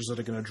characters that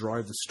are going to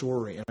drive the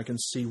story. And I can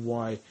see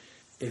why,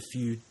 if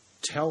you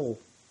tell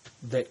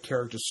that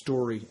character's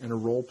story in a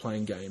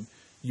role-playing game,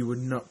 you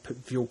would not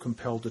feel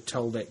compelled to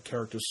tell that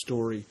character's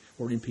story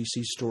or an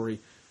NPC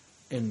story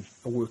in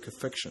a work of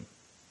fiction.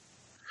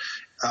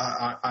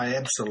 I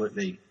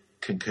absolutely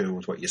concur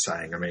with what you're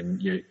saying. I mean,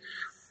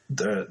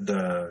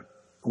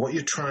 what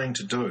you're trying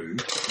to do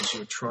is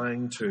you're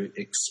trying to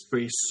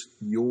express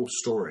your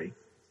story,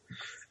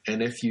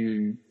 and if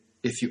you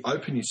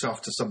open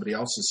yourself to somebody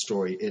else's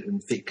story, it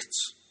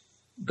infects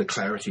the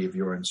clarity of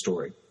your own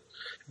story,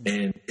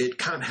 and it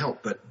can't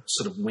help but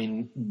sort of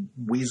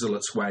weasel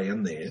its way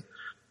in there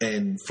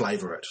and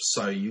flavour it.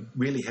 So you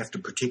really have to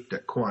protect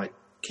it quite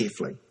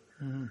carefully.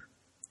 Mm-hmm.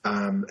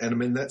 And I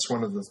mean, that's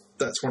one of the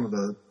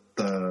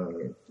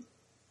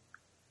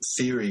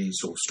theories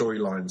or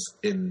storylines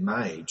in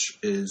Mage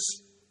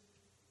is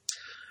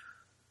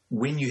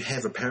when you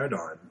have a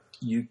paradigm,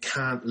 you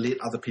can't let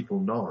other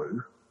people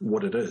know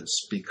what it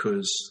is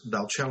because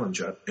they'll challenge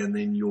it, and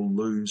then you'll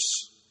lose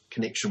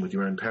connection with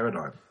your own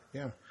paradigm.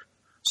 Yeah.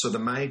 So the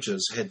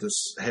mages have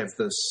this,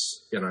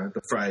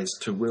 the phrase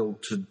to will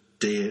to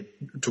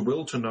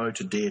know,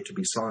 to dare to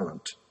be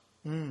silent,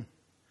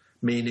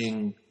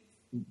 meaning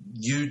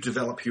you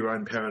develop your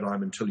own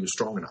paradigm until you're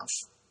strong enough.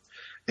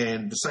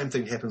 And the same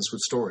thing happens with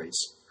stories.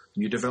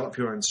 You develop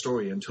your own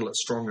story until it's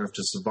strong enough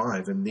to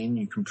survive, and then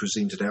you can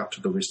present it out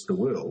to the rest of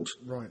the world.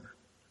 Right.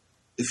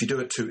 If you do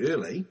it too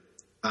early,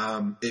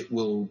 it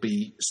will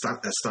be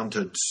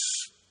stunted,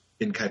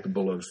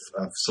 incapable of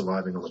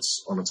surviving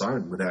on its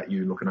own without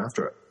you looking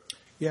after it.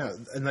 Yeah,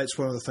 and that's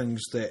one of the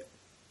things that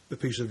the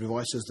piece of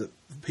advice is, that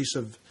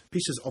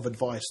pieces of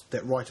advice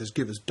that writers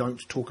give is don't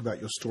talk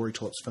about your story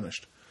till it's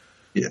finished.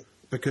 Yeah.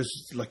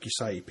 Because, like you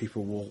say,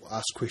 people will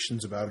ask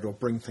questions about it or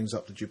bring things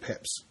up that you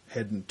perhaps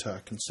hadn't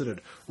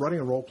considered.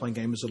 Writing a role-playing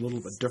game is a little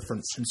bit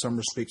different in some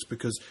respects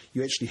because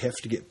you actually have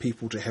to get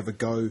people to have a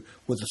go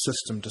with the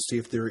system to see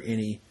if there are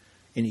any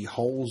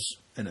holes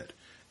in it.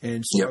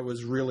 And so I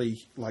was really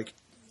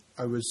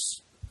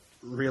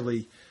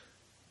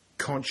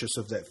conscious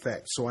of that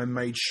fact. So I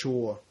made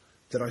sure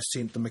that I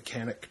sent the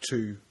mechanic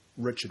to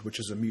Richard, which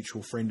is a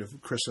mutual friend of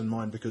Chris and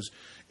mine, because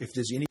if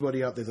there's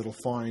anybody out there that'll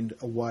find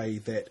a way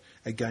that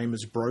a game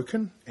is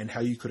broken and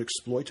how you could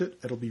exploit it,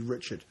 it'll be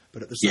Richard.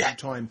 But at the same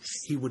time,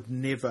 he would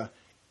never,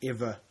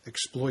 ever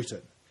exploit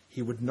it.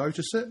 He would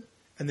notice it,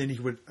 and then he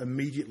would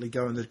immediately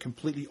go in the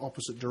completely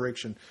opposite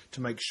direction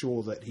to make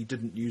sure that he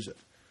didn't use it.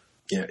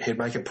 Yeah, he'd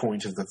make a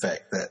point of the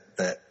fact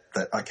that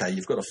okay,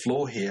 you've got a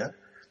flaw here,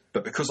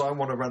 but because I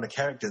want to run a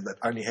character that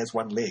only has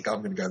one leg,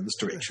 I'm going to go in this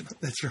direction.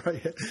 That's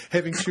right.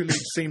 Having two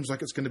legs seems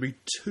like it's going to be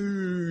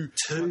too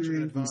much of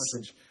an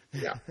advantage.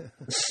 Yeah.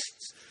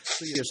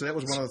 So that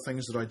was one of the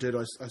things that I did.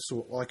 I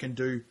thought, well, I can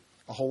do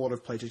a whole lot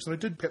of playtext. And I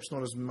did perhaps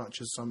not as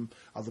much as some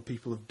other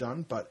people have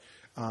done, but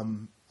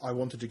I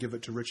wanted to give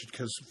it to Richard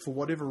because for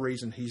whatever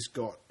reason he's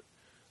got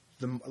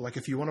like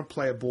if you want to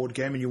play a board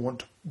game and you want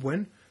to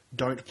win,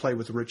 don't play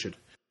with Richard.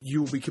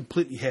 You will be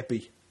completely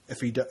happy if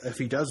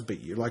he does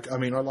beat you. Like, I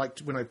mean, I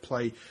liked when I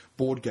play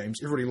board games,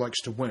 everybody likes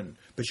to win,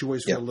 but you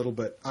always feel a little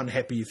bit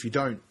unhappy if you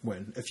don't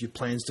win, if your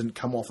plans didn't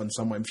come off in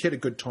some way. If you had a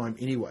good time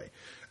anyway,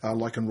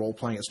 like in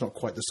role-playing, it's not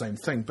quite the same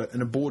thing, but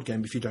in a board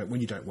game, if you don't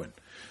win, you don't win.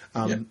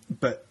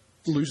 But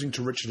losing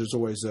to Richard is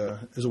always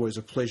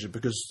a pleasure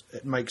because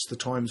it makes the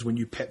times when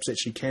you perhaps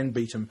actually can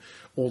beat him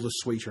all the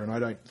sweeter, and I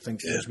don't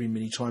think there's been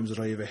many times that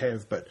I ever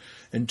have, but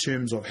in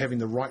terms of having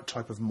the right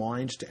type of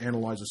mind to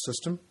analyse a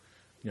system,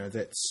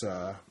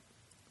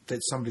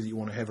 that's somebody that you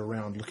want to have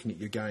around looking at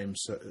your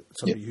games,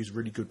 somebody who's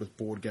really good with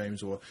board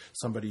games or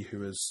somebody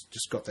who has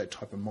just got that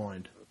type of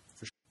mind,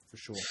 for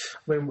sure.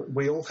 I mean,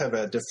 we all have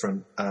our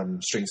different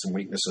strengths and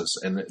weaknesses,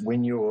 and this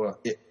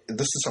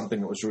is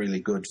something that was really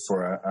good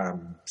for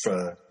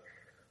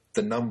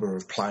the number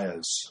of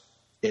players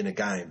in a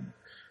game,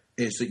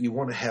 is that you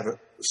want to have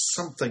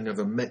something of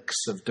a mix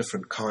of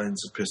different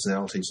kinds of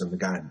personalities in the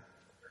game.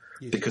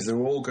 Because they're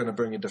all going to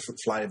bring a different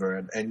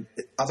flavour, and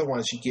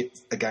otherwise you get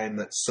a game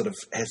that sort of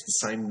has the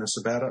sameness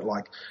about it,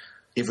 like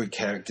every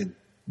character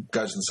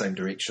goes in the same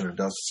direction and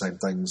does the same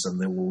things,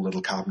 and they're all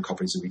little carbon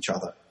copies of each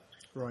other.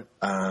 Right.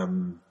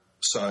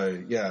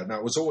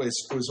 It was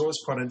always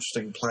quite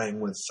interesting playing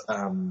with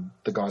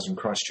the guys in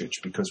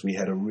Christchurch because we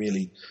had a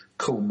really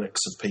cool mix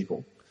of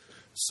people.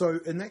 So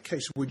in that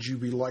case, would you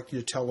be likely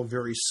to tell a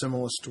very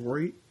similar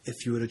story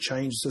if you were to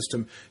change the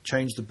system,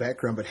 change the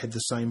background, but had the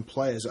same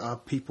players? Are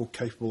people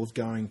capable of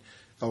going,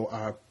 or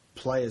are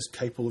players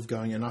capable of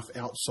going enough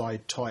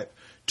outside type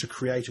to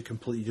create a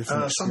completely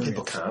different experience?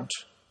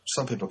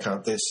 Some people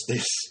can't.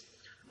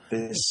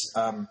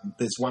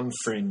 There's one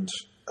friend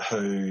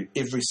who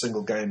every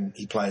single game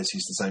he plays,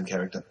 he's the same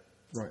character.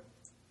 Right.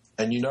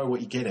 And you know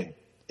what you're getting.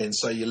 And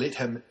so you let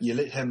him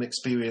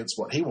experience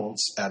what he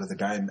wants out of the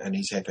game, and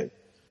he's happy.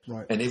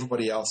 Right. And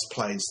everybody else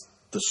plays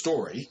the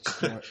story.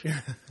 Right.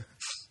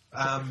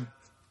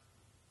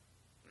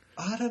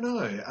 I don't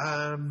know.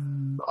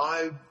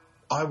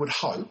 I would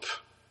hope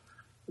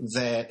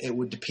that it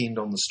would depend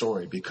on the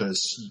story,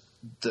 because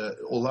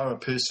although a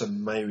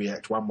person may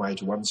react one way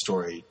to one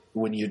story,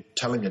 when you're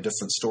telling a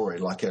different story,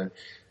 like a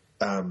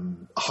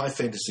high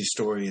fantasy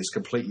story is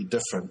completely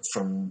different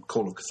from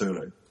Call of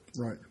Cthulhu.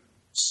 Right.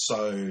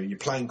 So you're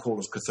playing Call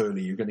of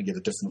Cthulhu, you're going to get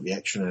a different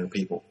reaction out of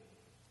people.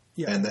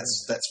 Yeah. And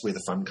that's where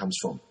the fun comes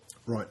from.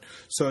 Right.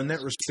 So in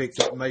that respect,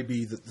 it may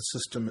be that the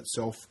system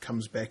itself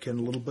comes back in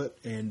a little bit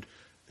and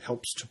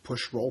helps to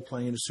push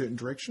role-playing in a certain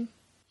direction?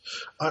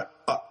 I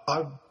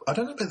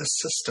don't know about the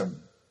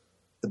system,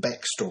 the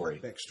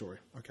backstory. Backstory,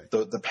 okay.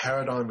 The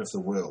paradigm of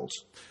the world.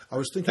 I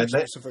was thinking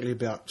specifically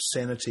about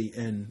sanity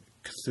in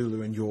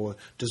Cthulhu, and your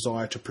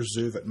desire to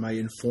preserve it may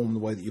inform the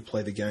way that you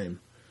play the game.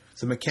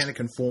 The mechanic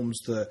informs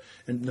the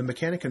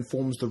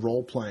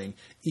role-playing,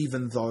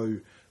 even though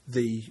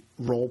the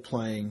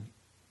role-playing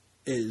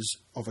is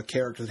of a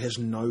character that has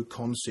no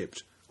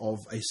concept of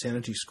a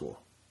sanity score.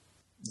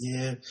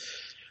 Yeah.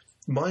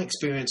 My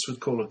experience with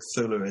Call of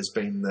Cthulhu has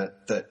been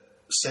that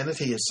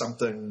sanity is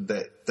something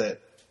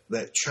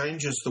that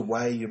changes the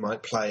way you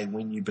might play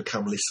when you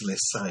become less and less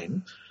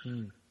sane,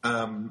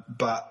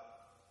 but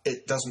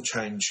it doesn't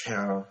change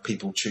how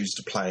people choose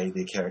to play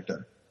their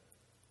character.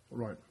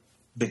 Right.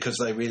 Because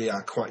they really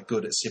are quite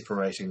good at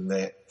separating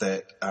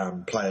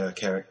that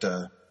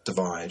player-character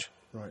divide.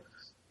 Right.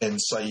 And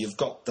so you've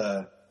got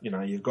the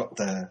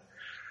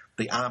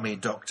army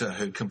doctor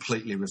who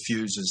completely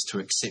refuses to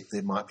accept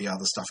there might be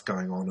other stuff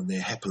going on, and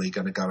they're happily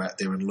going to go out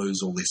there and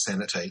lose all their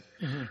sanity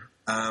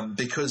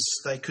because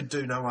they could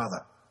do no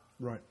other.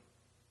 Right.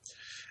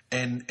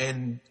 And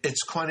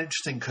it's quite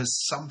interesting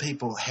because some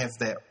people have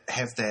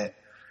that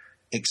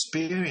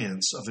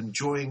experience of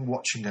enjoying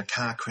watching a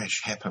car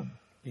crash happen.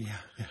 Yeah.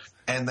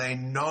 And they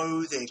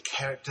know their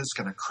character's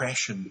going to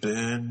crash and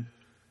burn,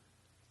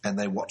 and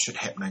they watch it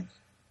happening,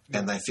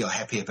 and they feel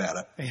happy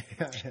about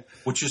it,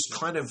 which is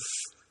kind of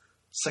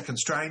sick and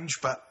strange,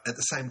 but at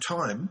the same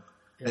time,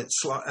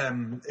 it's like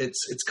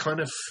it's kind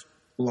of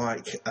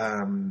like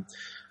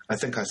I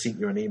think I sent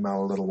you an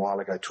email a little while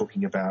ago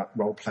talking about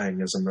role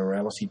playing as a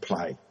morality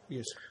play.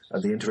 Yes,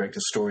 the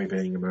interactive story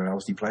being a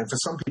morality play, and for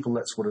some people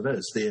that's what it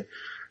is.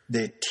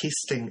 They're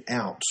testing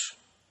out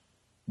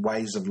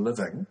ways of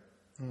living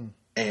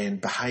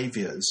and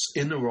behaviours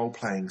in a role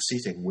playing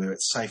setting where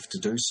it's safe to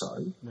do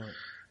so. Right.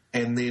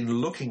 And then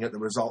looking at the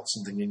results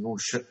and thinking, "Oh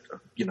shit!"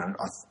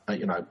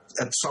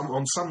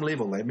 On some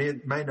level, they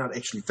may not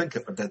actually think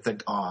it, but they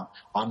think, "Oh,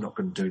 I'm not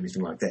going to do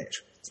anything like that."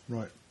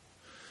 Right.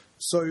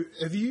 So,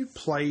 have you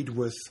played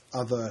with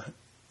other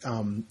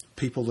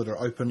people that are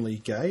openly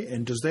gay,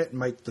 and does that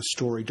make the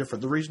story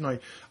different? The reason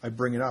I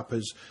bring it up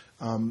is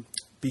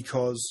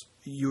because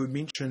you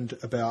mentioned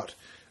about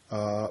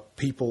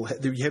people.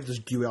 You have this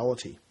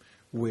duality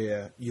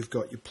where you've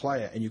got your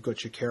player and you've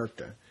got your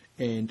character,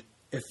 and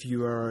if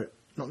you are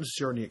not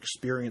necessarily an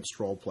experienced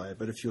role player,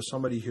 but if you're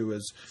somebody who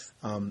is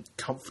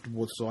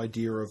comfortable with this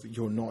idea of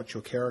you're not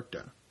your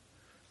character,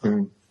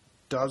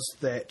 does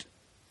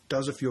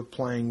if you're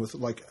playing with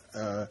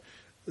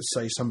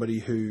say somebody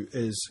who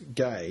is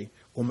gay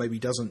or maybe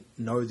doesn't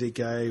know they're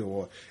gay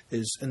or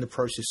is in the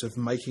process of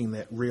making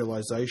that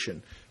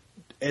realization,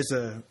 as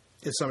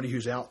somebody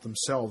who's out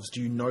themselves,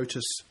 do you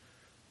notice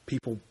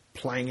people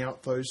playing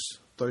out those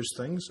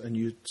things, and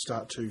you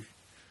start to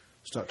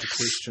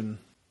question?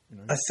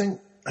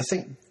 I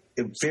think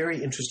a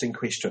very interesting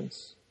question,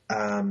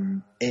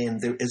 and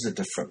there is a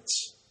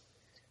difference,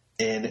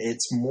 and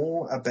it's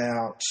more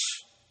about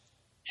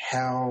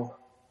how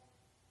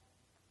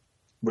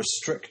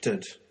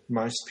restricted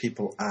most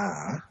people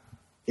are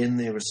in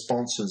their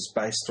responses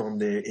based on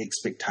their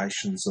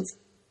expectations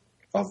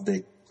of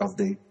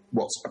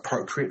what's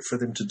appropriate for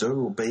them to do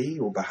or be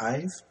or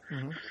behave.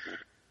 Mm-hmm.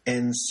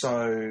 And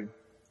so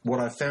what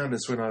I found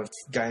is when I've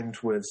gamed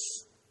with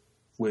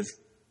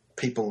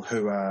people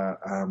who are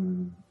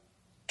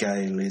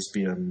gay,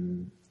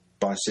 lesbian,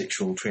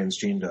 bisexual,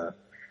 transgender,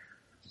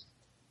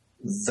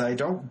 they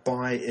don't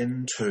buy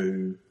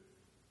into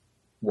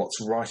what's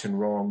right and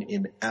wrong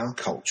in our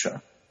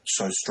culture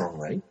so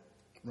strongly,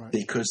 right,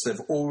 because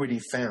they've already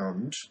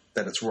found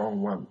that it's wrong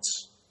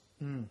once.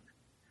 Mm.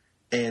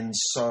 And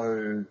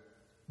so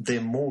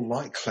they're more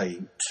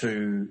likely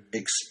to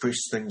express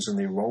things in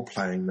their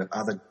role-playing that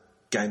other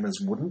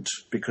gamers wouldn't,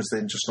 because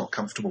they're just not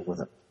comfortable with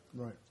it.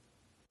 Right.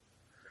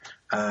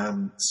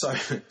 So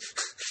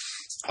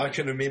I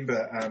can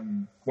remember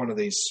one of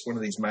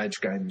these mage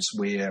games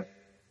where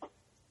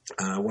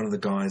one of the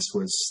guys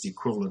was the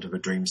equivalent of a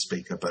dream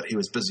speaker, but he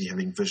was busy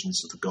having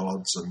visions of the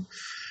gods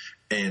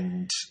and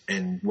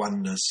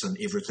oneness, and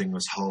everything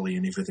was holy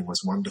and everything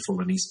was wonderful,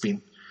 and he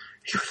spent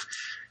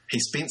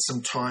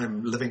some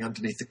time living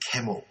underneath a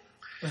camel.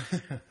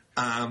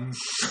 Why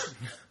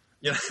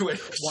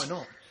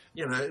not?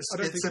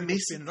 It's a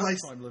messy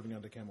place. Time living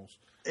under camels.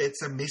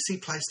 It's a messy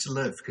place to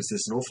live because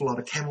there's an awful lot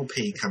of camel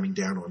pee coming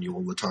down on you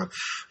all the time.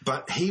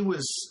 But he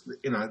was,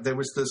 there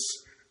was this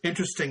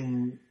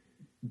interesting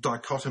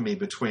dichotomy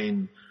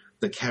between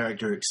the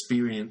character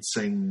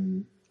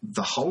experiencing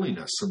the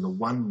holiness and the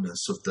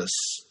oneness of this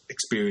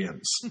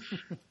experience,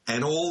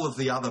 and all of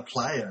the other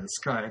players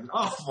going,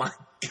 "Oh my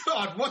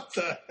God, what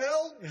the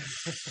hell?"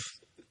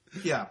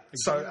 Yeah.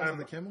 So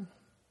under the camel.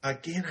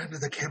 Again, under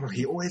the camel.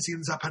 He always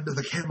ends up under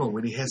the camel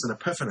when he has an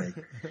epiphany.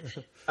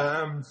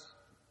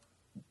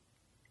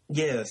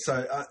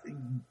 So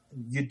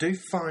you do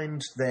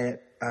find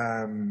that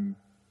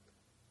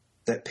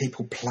that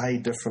people play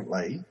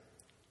differently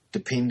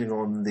depending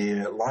on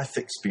their life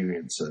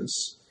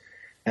experiences,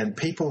 and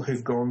people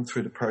who've gone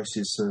through the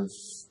process of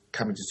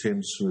coming to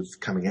terms with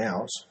coming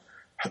out,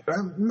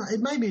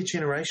 it may be a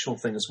generational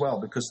thing as well,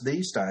 because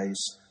these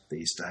days,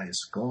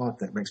 God,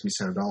 that makes me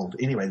sound old.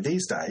 Anyway,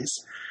 these days,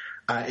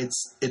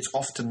 it's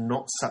often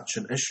not such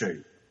an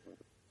issue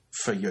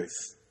for youth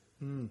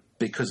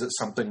because it's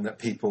something that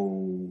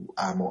people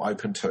are more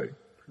open to.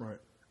 Right.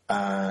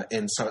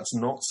 And so it's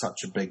not such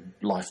a big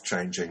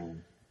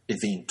life-changing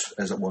event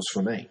as it was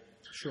for me.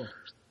 Sure.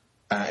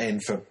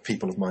 And for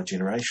people of my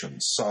generation.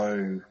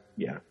 So,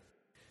 yeah.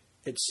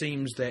 It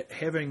seems that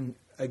having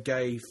a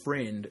gay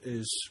friend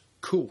is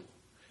cool.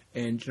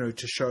 And, it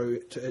shows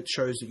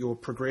that you're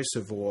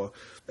progressive or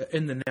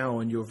in the now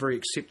and you're very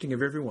accepting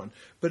of everyone.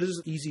 But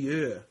is it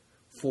easier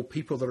for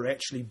people that are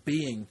actually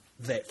being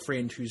that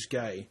friend who's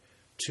gay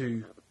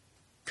to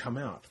come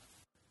out?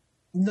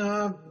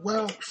 No,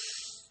 well,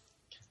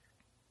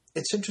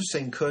 it's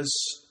interesting because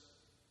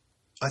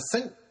I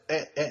think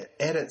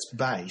at its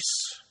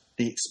base,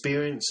 the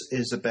experience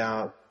is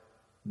about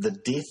the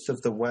death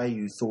of the way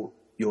you thought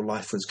your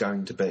life was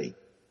going to be.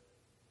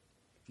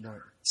 No.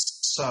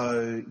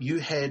 So you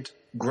had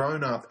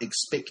grown up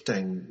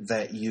expecting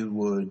that you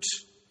would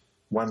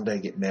one day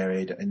get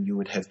married and you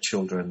would have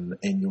children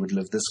and you would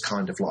live this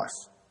kind of life.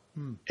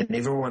 And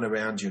everyone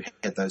around you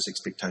had those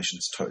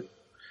expectations too.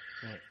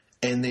 Right.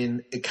 And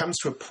then it comes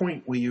to a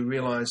point where you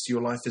realise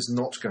your life is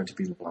not going to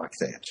be like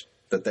that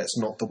that's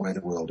not the way the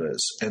world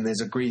is. And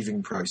there's a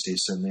grieving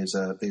process and there's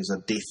a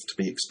death to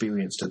be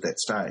experienced at that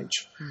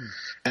stage.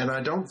 And I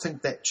don't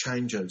think that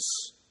changes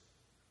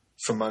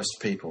for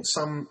most people.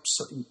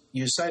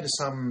 You say to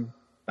some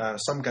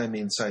gay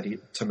men say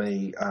to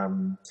me,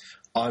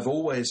 I've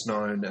always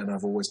known and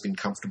I've always been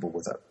comfortable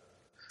with it.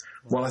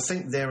 Well, I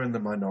think they're in the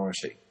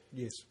minority.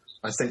 Yes.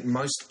 I think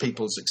most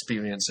people's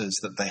experience is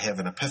that they have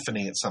an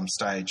epiphany at some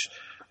stage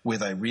where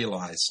they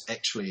realise,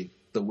 actually,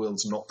 the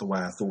world's not the way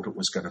I thought it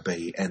was going to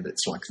be, and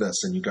it's like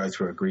this, and you go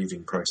through a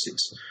grieving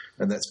process,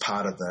 and that's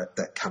part of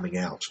that coming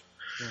out.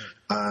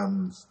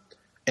 Right.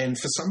 And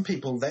for some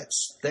people,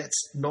 that's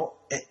not.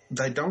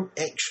 They don't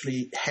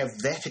actually have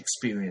that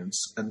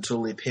experience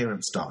until their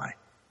parents die.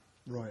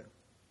 Right.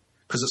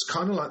 Because it's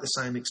kind of like the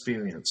same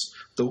experience.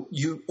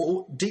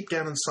 Deep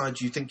down inside,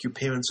 you think your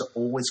parents are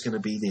always going to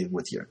be there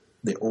with you.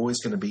 They're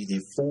always going to be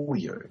there for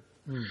you.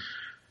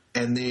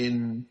 And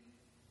then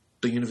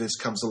the universe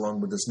comes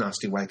along with this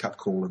nasty wake-up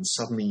call, and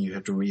suddenly you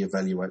have to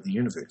reevaluate the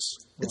universe.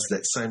 Right. It's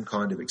that same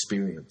kind of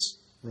experience.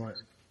 Right.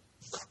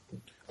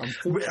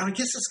 I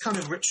guess it's kind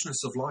of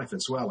richness of life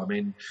as well. I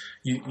mean,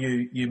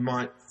 you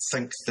might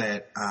think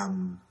that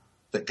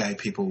that gay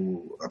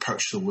people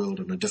approach the world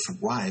in a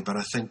different way, but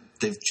I think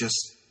they've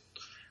just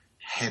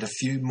had a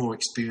few more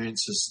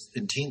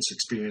intense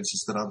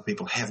experiences that other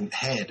people haven't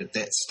had at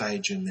that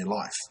stage in their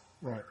life.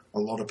 Right. A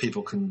lot of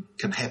people can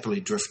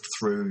happily drift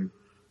through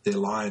their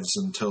lives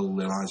until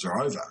their lives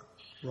are over.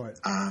 Right.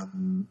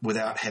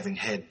 Without having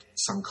had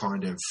some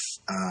kind of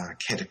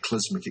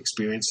cataclysmic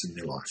experience in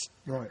their life.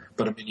 Right.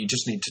 But I mean, you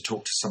just need to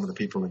talk to some of the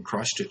people in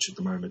Christchurch at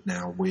the moment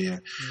now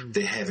where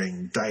they're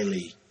having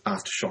daily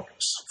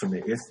aftershocks from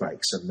the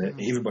earthquakes, and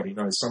everybody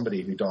knows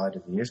somebody who died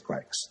in the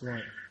earthquakes.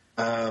 Right.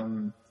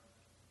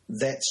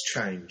 That's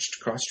changed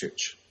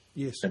Christchurch.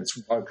 Yes. And it's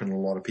woken a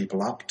lot of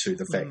people up to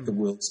the fact the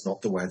world's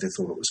not the way they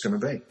thought it was going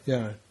to be.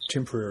 Yeah,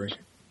 temporary.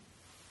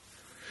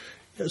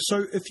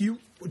 So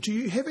do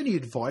you have any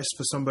advice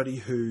for somebody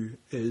who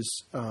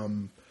is,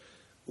 well,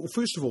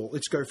 first of all,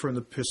 let's go from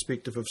the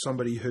perspective of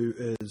somebody who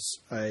is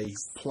a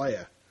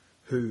player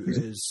who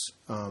is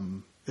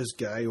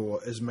gay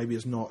or is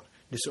not,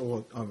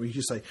 or you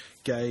just say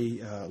gay,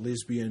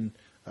 lesbian,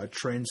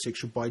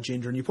 transsexual,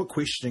 bigender, and you put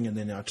questioning in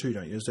there now too,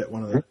 don't you? Is that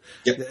one of the...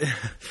 Yep.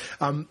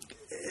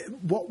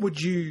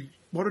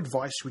 What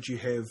advice would you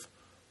have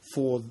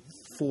for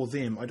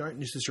them? I don't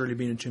necessarily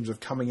mean in terms of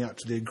coming out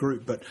to their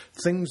group, but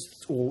things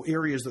or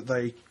areas that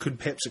they could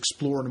perhaps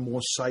explore in a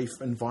more safe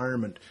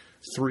environment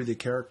through their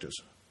characters.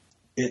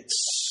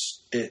 That's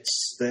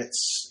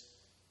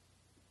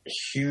a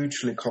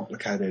hugely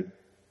complicated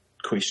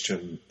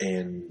question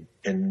and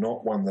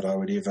not one that I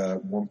would ever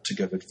want to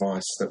give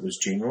advice that was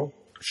general.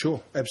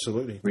 Sure,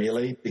 absolutely.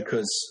 Really,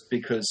 because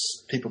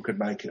people could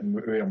make a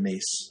real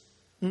mess,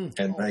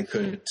 and they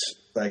could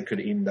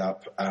end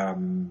up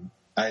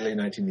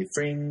alienating their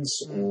friends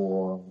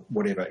or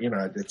whatever. You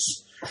know,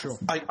 it's. Sure.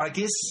 I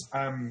guess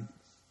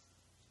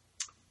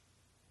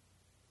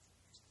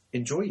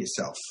enjoy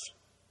yourself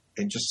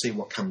and just see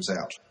what comes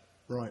out.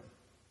 Right.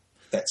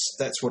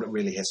 That's what it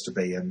really has to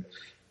be,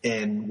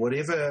 and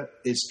whatever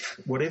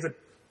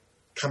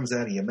comes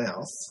out of your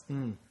mouth,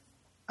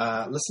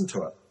 listen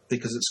to it,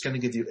 because it's going to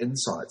give you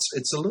insights.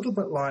 It's a little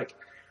bit like,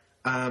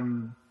 I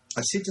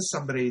said to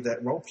somebody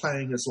that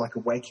role-playing is like a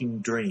waking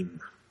dream.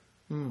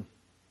 And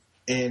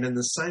in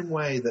the same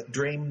way that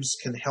dreams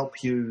can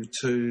help you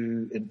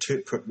to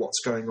interpret what's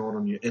going on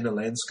in your inner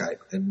landscape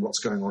and what's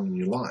going on in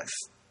your life,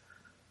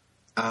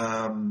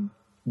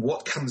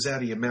 what comes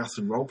out of your mouth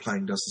in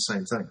role-playing does the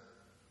same thing.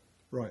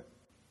 Right.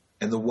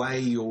 And the way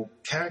your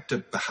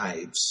character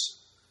behaves,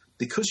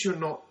 because you're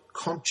not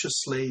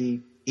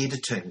consciously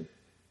editing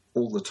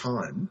all the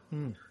time,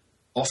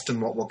 often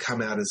what will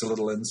come out is a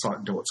little insight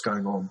into what's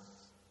going on.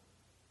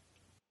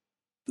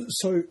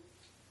 So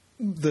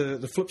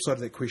the flip side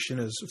of that question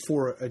is,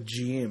 for a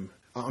GM,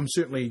 I'm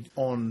certainly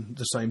on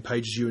the same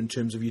page as you in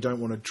terms of you don't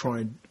want to try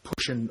and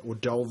push in or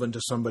delve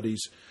into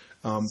somebody's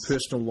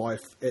personal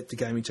life at the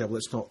gaming table.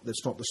 That's not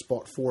the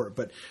spot for it.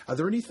 But are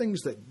there any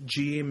things that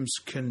GMs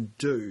can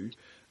do,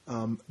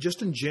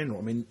 just in general?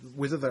 I mean,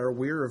 whether they're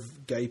aware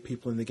of gay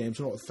people in the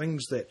games or not,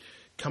 things that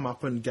come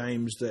up in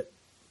games that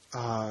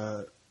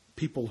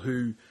people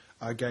who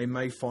are gay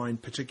may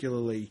find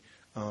particularly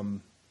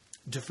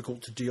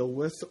difficult to deal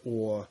with,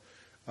 or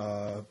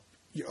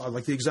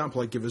like the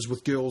example I give is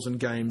with girls in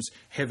games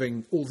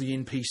having all the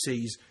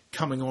NPCs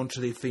coming onto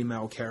their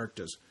female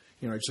characters.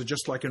 So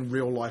just like in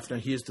real life, now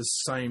here's the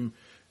same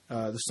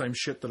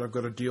shit that I've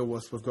got to deal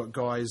with. We've got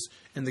guys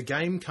in the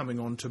game coming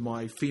onto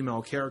my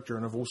female character,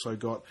 and I've also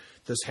got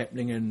this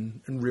happening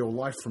in real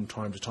life from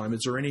time to time.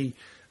 Is there any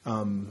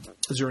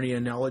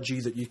analogy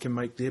that you can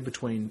make there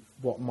between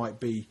what might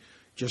be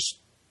just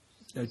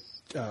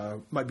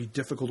might be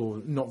difficult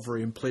or not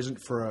very unpleasant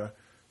for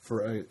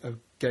a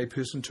gay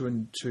person to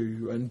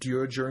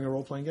endure during a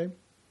role-playing game?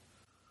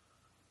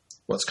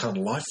 Well, it's kind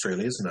of life,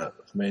 really, isn't it?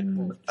 I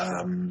mean,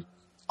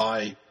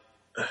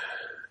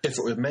 if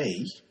it were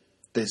me,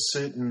 there's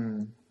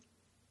certain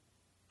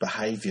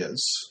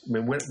behaviours. I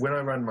mean, when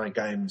I run my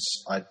games,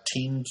 I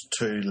tend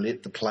to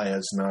let the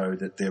players know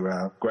that there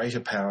are greater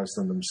powers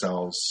than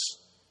themselves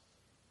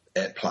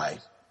at play,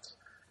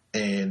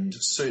 and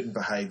certain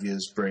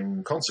behaviours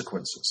bring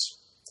consequences.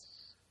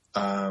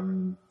 I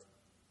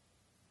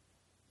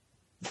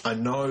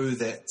know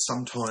that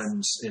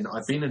sometimes, and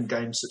I've been in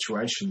game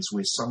situations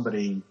where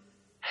somebody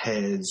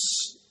has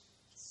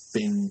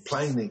been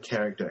playing their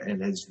character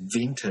and has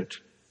vented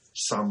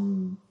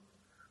some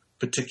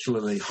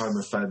particularly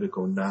homophobic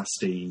or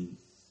nasty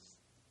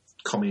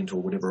comment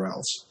or whatever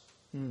else.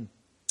 And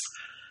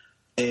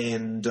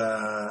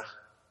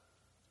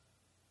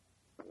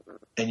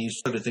you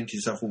sort of think to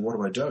yourself, well, what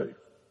do I do?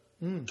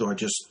 Do I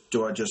just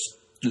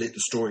let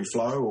the story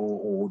flow,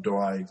 or what do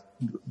I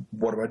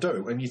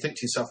do? And you think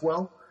to yourself,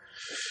 well,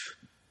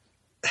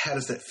 how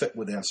does that fit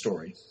with our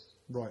story?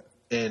 Right.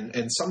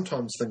 And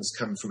sometimes things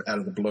come from out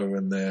of the blue,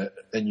 and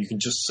you can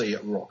just see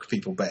it rock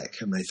people back,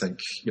 and they think,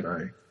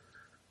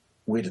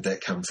 where did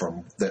that come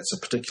from? That's a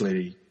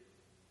particularly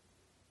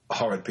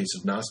horrid piece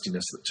of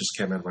nastiness that just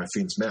came out of my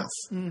friend's mouth.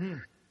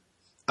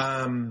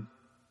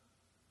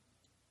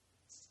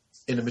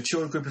 In a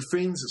mature group of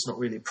friends, it's not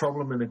really a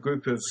problem. In a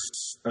group of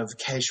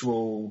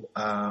casual,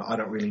 I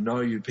don't really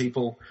know you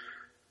people,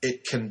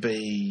 it can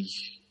be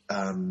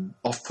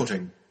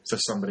off-putting for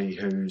somebody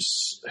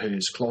who's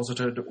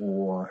closeted,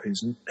 or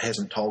who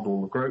hasn't told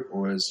all the group,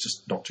 or is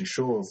just not too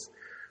sure of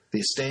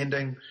their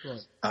standing.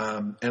 Right.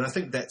 And I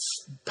think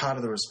that's part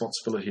of the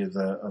responsibility of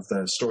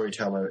the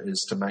storyteller,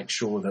 is to make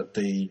sure that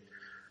the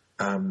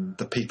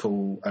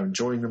people are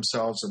enjoying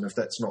themselves, and if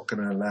that's not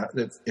going to allow,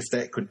 if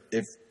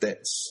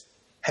that's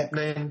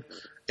happening,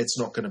 it's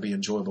not going to be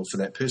enjoyable for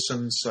that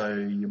person, so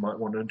you might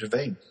want to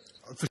intervene.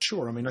 For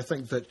sure. I mean, I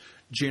think that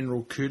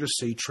general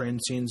courtesy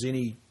transcends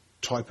any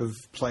type of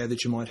player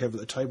that you might have at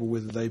the table,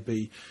 whether they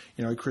be,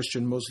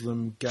 Christian,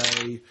 Muslim,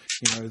 gay,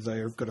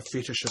 they've got a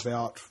fetish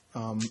about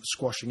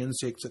squashing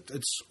insects.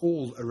 It's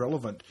all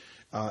irrelevant.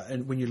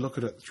 And when you look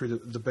at it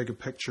through the bigger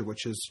picture,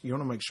 which is you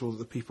want to make sure that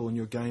the people in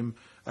your game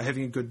are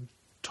having a good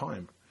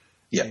time.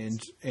 Yeah.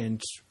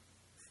 And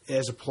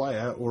as a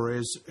player or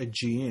as a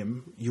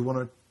GM, you want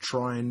to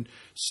try and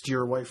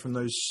steer away from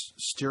those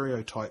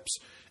stereotypes.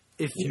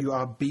 If you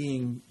are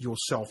being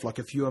yourself, like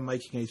if you are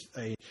making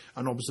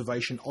an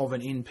observation of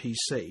an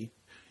NPC,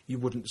 you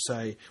wouldn't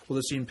say, well,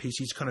 this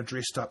NPC's kind of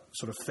dressed up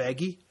sort of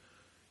faggy.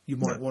 You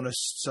might want to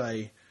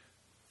say,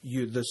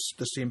 this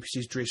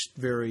NPC's dressed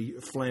very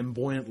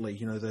flamboyantly.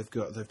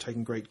 They've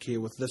taken great care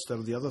with this, that,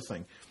 or the other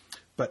thing.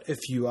 But if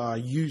you are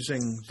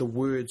using the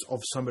words of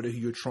somebody who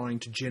you're trying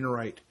to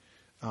generate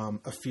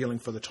a feeling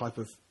for the type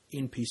of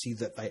NPC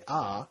that they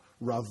are,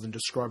 rather than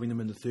describing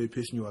them in the third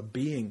person, you are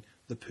being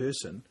the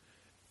person.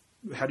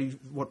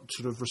 What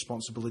sort of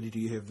responsibility do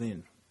you have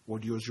then? Or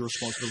is your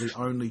responsibility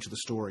only to the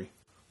story?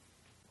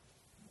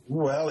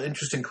 Well,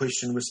 interesting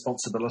question,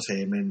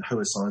 responsibility. I mean, who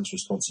assigns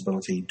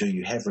responsibility? Do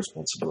you have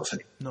responsibility?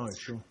 No,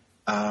 sure.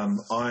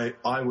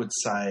 I would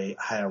say,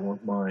 hey, I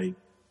want my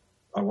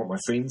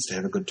friends to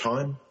have a good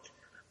time.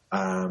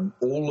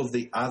 All of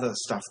the other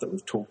stuff that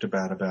we've talked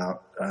about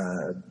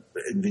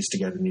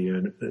investigating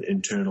the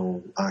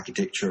internal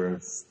architecture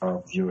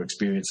of your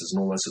experiences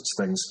and all those sorts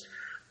of things,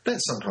 that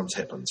sometimes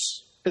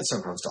happens. It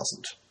sometimes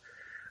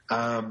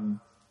doesn't.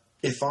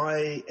 If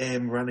I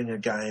am running a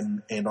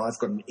game and I've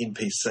got an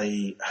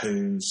NPC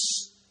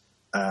who's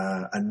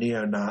a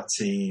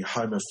neo-Nazi,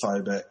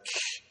 homophobic,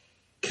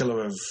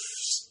 killer of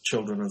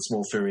children and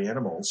small furry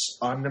animals,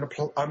 I'm going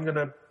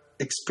to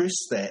express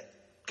that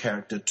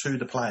character to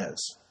the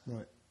players.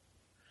 Right.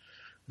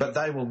 But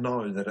they will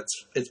know that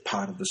it's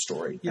part of the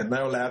story, and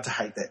they're allowed to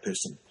hate that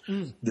person.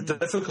 The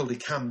difficulty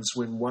comes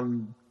when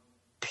one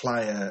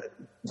player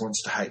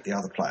wants to hate the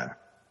other player.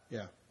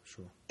 Yeah,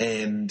 sure.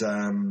 And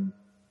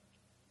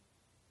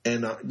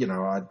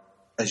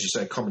as you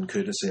say, common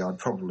courtesy, I'd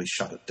probably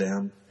shut it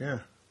down. Yeah,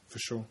 for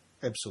sure.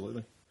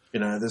 Absolutely.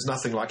 There's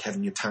nothing like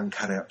having your tongue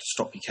cut out to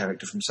stop your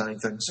character from saying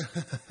things.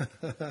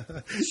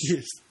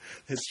 Yes,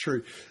 that's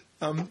true.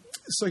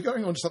 So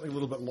going on to something a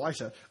little bit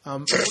lighter,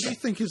 what do you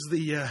think is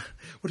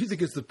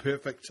the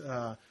perfect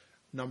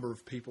number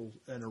of people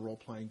in a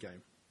role-playing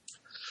game?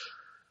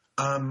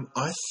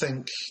 I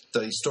think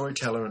the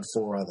storyteller and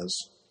 4 others.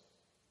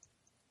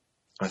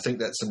 I think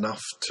that's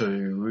enough to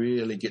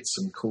really get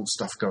some cool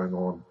stuff going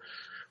on.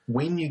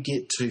 When you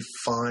get to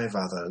 5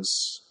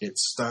 others, there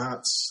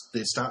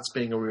starts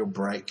being a real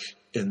break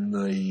in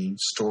the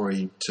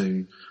story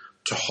to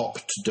hop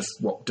to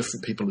what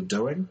different people are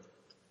doing.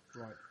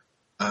 Right.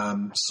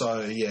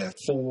 So yeah,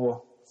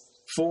 four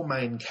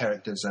main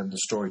characters and the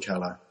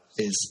storyteller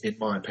is, in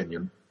my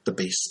opinion, the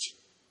best.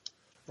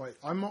 Right,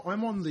 I'm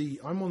on the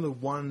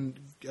one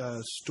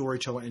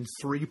storyteller and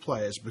 3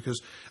 players,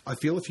 because I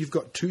feel if you've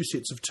got 2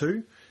 sets of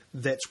 2,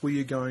 that's where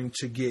you're going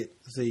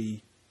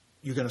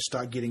to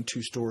start getting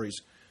 2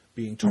 stories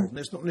being told. And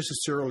that's not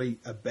necessarily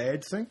a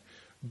bad thing,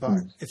 but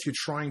if you're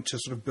trying to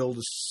sort of build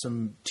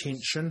some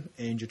tension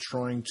and you're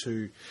trying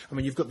to,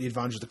 you've got the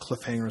advantage of the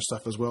cliffhanger and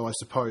stuff as well, I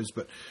suppose,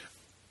 but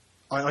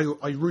I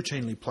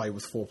routinely play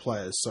with 4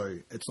 players, so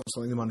it's not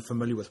something I'm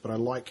unfamiliar with, but I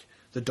like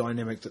the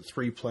dynamic that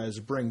 3 players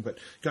bring. But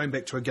going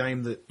back to a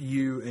game that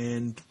you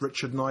and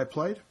Richard and I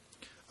played,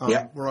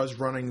 where I was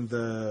running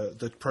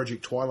the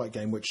Project Twilight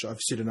game, which I've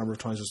said a number of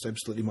times is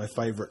absolutely my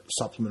favourite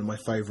supplement, my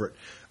favourite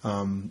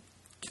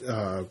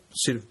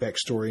set of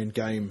backstory and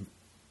game,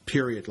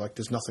 period. Like,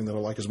 there's nothing that I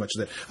like as much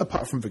as that,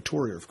 apart from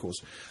Victoria, of course.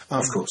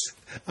 Of course.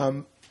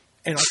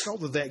 And I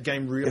felt that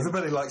game really...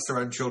 Everybody likes their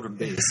own children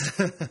best.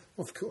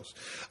 Of course.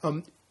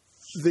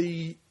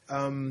 The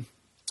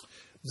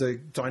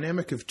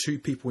dynamic of 2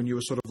 people when you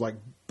were sort of like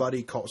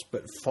buddy cops,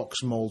 but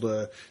Fox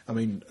Mulder,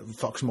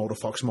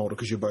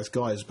 because you're both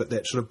guys, but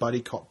that sort of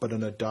buddy cop, but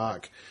in a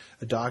darker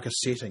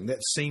setting,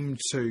 that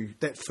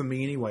for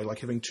me anyway, like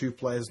having 2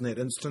 players in that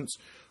instance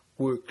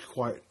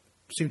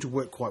seemed to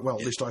work quite well.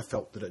 At least I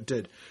felt that it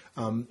did.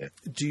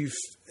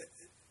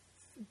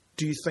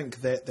 Do you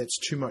think that that's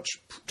too much?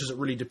 Does it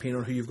really depend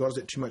on who you've got? Is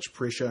it too much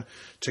pressure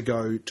to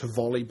go to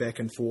volley back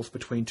and forth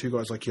between 2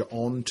 guys, like you're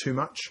on too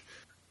much?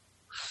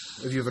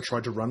 Have you ever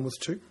tried to run with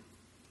 2?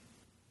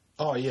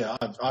 Oh yeah,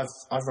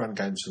 I've run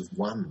games with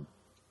 1.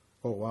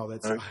 Oh wow,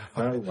 that's no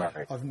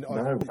worry.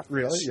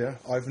 Really? Yeah,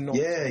 I've not.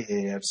 Yeah,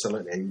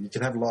 absolutely. You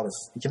can have a lot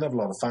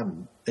of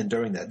fun in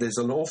doing that. There's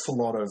an awful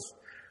lot of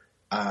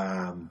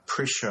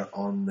pressure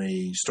on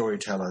the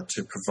storyteller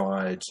to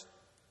provide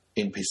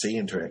NPC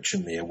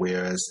interaction there,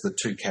 whereas the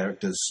 2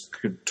 characters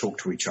could talk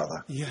to each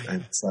other. Yeah.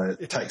 And so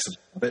it takes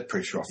a bit of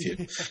pressure off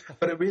you.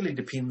 But it really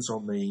depends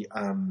on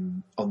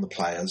the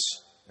players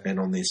and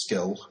on their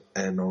skill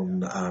and on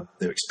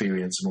their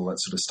experience and all that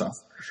sort of stuff.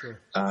 Sure.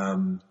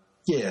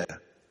 Yeah.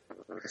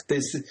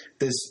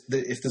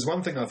 If there's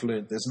one thing I've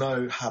learned, there's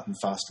no hard and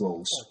fast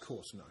rules. Oh, of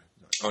course, no.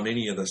 On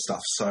any of this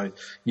stuff. So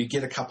you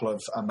get a couple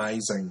of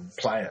amazing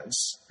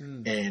players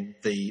and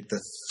the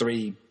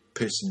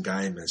 3-person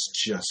game is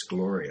just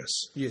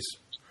glorious. Yes.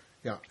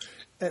 Yeah.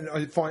 And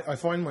I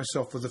find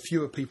myself, with the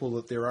fewer people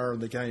that there are in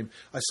the game,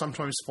 I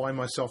sometimes find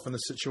myself in a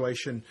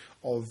situation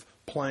of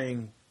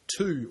playing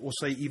 2 or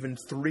say even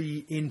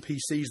 3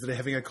 NPCs that are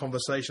having a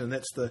conversation. And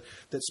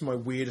that's my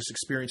weirdest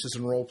experiences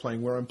in role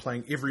playing, where I'm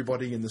playing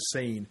everybody in the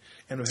scene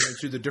and I'm having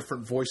to do the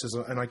different voices.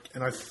 And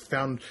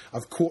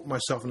I've caught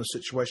myself in a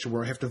situation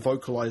where I have to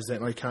vocalize that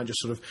and I can't just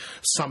sort of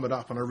sum it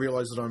up. And I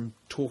realize that I'm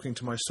talking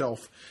to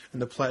myself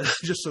and the players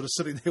are just sort of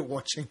sitting there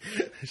watching,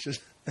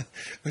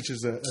 which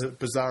is a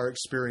bizarre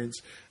experience,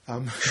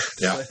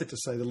 to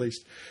say the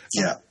least.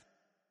 Yeah.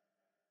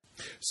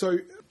 So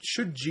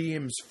should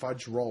GMs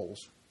fudge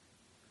roles?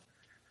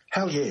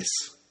 Hell yes.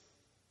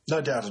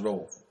 No doubt at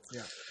all.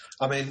 Yeah.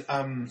 I mean,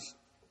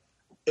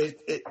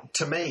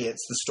 to me,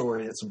 it's the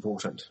story that's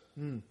important.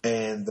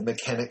 And the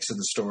mechanics of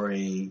the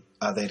story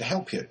are there to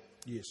help you.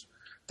 Yes.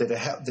 They're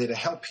to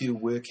help you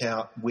work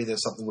out whether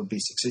something would be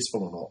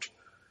successful or not,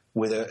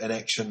 whether an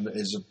action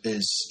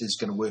is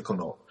going to work or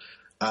not.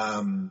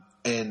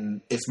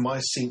 And if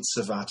my sense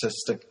of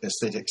artistic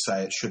aesthetic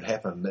say it should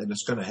happen, then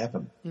it's going to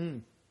happen.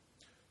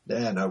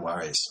 Yeah, no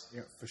worries.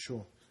 Yeah, for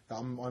sure.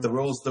 The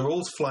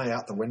rules fly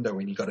out the window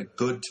when you've got a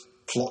good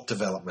plot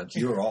development,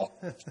 you're off.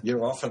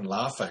 You're off and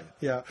laughing.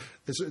 Yeah,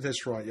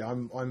 that's right. Yeah,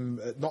 I'm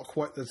not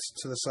quite to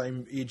the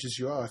same edge as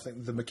you are. I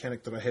think the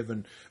mechanic that I have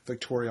in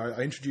Victoria,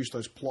 I introduced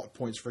those plot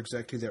points for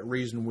exactly that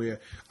reason, where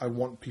I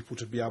want people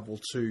to be able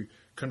to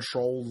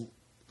control,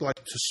 like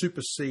to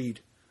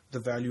supersede the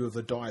value of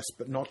the dice,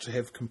 but not to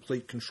have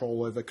complete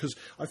control over. Because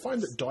I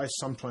find that dice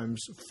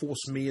sometimes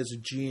force me as a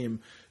GM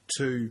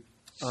to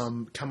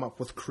come up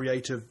with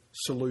creative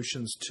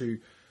solutions to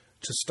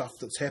stuff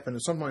that's happened,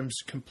 and sometimes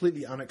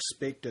completely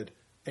unexpected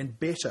and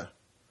better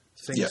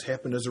things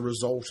happen as a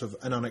result of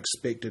an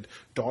unexpected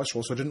dice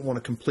roll. So I didn't want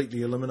to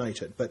completely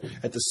eliminate it, but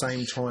at the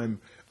same time,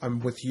 I'm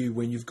with you.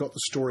 When you've got the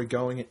story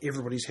going and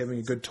everybody's having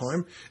a good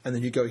time, and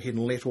then you go ahead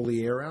and let all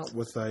the air out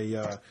with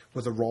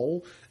a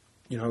roll,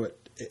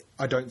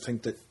 I don't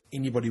think that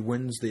anybody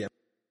wins there.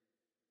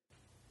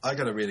 I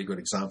got a really good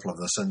example of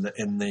this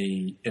in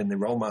the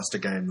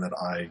Rollmaster game that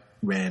I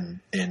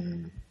ran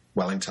in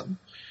Wellington.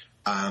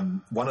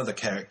 One of the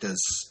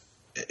characters,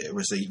 it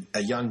was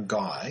a young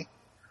guy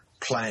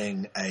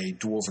playing a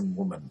dwarven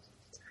woman.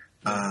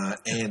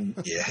 And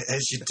yeah,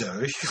 as you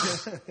do.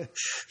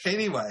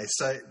 Anyway,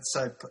 so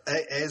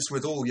as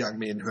with all young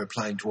men who are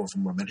playing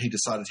dwarven women, he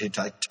decided he'd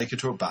take her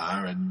to a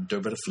bar and do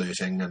a bit of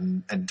flirting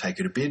and take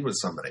her to bed with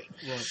somebody.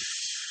 Right.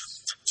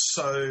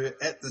 So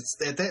at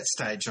that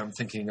stage, I'm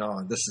thinking,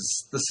 this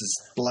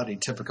is bloody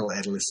typical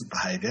adolescent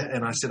behaviour.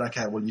 And I said,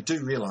 okay, well, you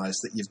do realise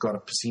that you've got a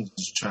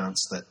percentage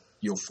chance that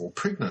you'll fall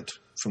pregnant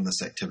from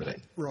this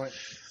activity. Right.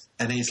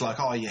 And he's like,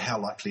 oh, yeah,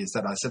 how likely is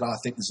that? I said, I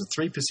think there's a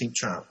 3%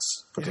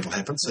 chance that it'll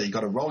happen. So you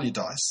got to roll your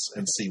dice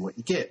and see what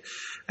you get.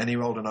 And he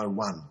rolled an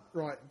 01.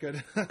 Right,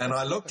 good. And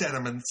I looked at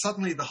him and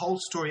suddenly the whole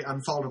story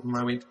unfolded and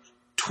I went,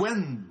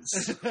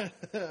 twins!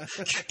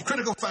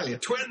 Critical failure,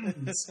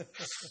 twins!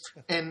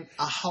 And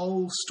a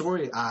whole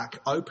story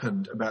arc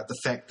opened about the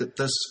fact that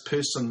this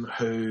person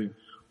who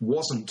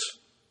wasn't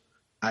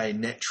a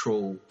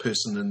natural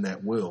person in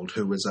that world,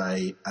 who was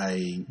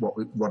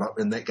what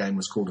in that game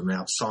was called an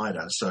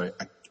outsider, so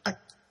a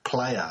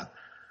player.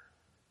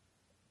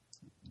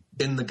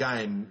 In the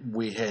game,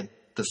 we had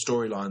the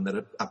storyline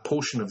that a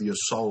portion of your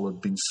soul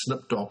had been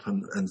snipped off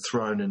and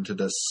thrown into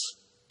this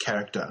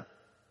character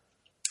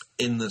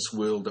in this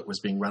world that was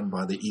being run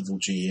by the evil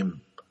GM.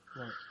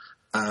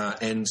 Right.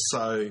 And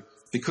so,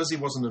 because he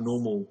wasn't a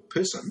normal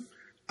person,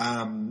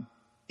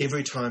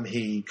 every time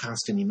he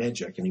cast any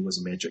magic, and he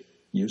was a magic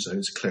user, he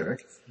was a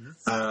cleric,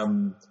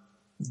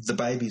 the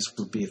babies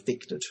would be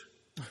affected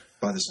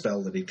by the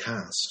spell that he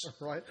cast.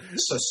 Right.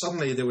 So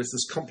suddenly there was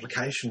this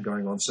complication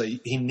going on. So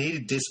he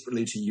needed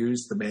desperately to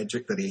use the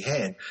magic that he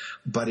had,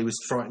 but he was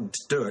frightened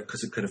to do it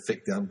because it could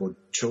affect the unborn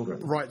children.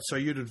 Right, so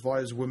you'd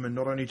advise women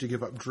not only to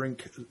give up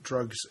drink,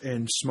 drugs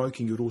and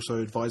smoking, you'd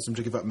also advise them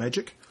to give up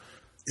magic?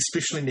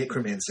 Especially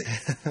necromancy.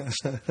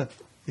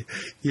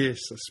 Yes,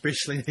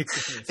 especially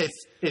necromancy.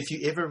 If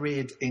you ever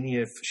read any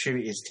of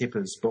Sherry S.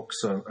 Tepper's books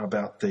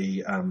about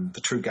the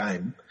true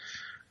game,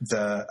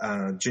 the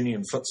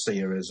Ginian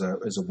Footseer is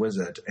a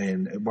wizard,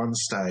 and at one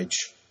stage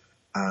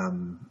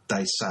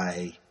they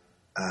say,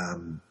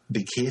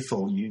 be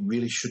careful, you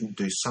really shouldn't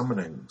do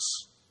summonings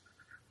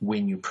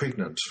when you're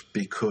pregnant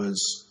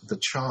because the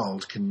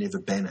child can never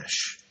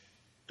banish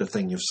the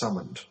thing you've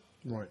summoned.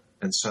 Right.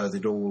 And so the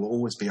door will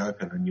always be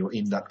open and you'll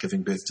end up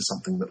giving birth to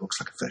something that looks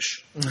like a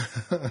fish.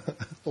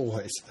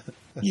 Always.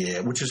 Yeah,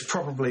 which is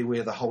probably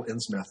where the whole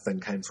Innsmouth thing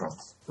came from.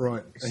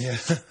 Right, yeah.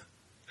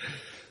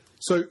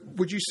 So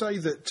would you say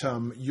that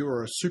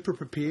you're a super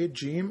prepared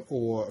GM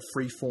or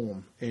free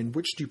form? And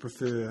which do you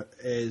prefer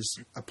as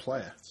a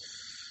player?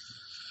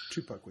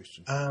 Two-part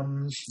question.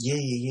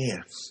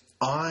 Yeah.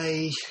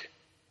 I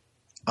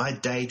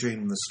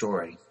daydream the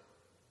story.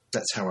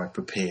 That's how I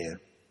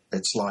prepare.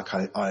 It's like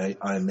I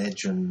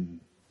imagine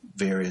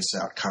various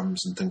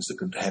outcomes and things that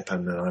could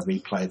happen, and I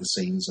replay the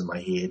scenes in my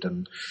head.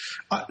 And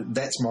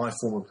that's my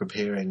form of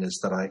preparing, is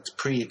that I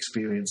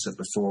pre-experience it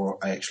before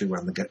I actually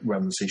run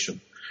the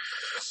session.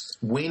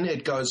 When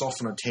it goes off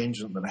on a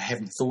tangent that I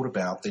haven't thought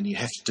about, then you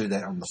have to do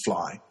that on the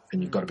fly,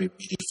 and you've got to be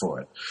ready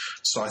for it.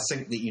 So I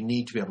think that you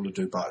need to be able to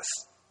do both.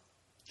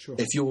 Sure.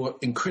 If you're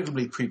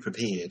incredibly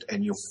pre-prepared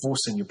and you're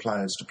forcing your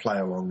players to play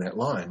along that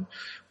line,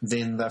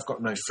 then they've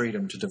got no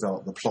freedom to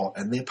develop the plot,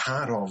 and they're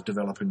part of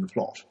developing the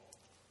plot.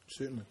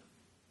 Certainly.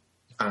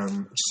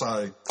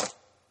 So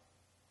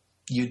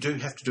you do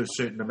have to do a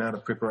certain amount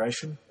of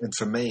preparation. And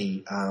for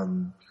me,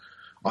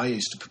 I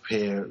used to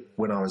prepare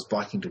when I was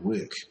biking to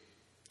work.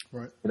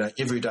 Right.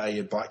 Every day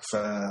I'd bike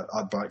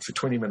for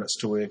 20 minutes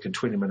to work and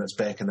 20 minutes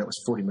back, and that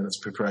was 40 minutes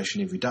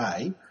preparation every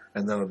day.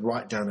 And then I'd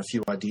write down a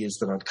few ideas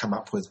that I'd come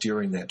up with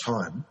during that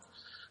time.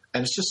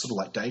 And it's just sort of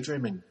like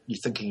daydreaming. You're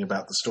thinking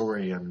about the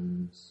story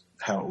and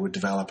how it would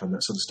develop and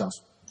that sort of stuff.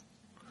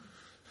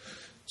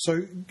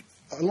 So,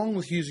 along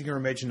with using your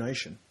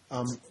imagination,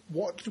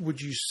 what would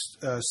you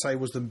say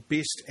was the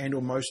best and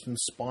or most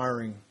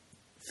inspiring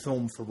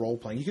film for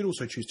role-playing? You could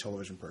also choose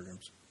television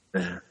programs.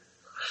 Yeah.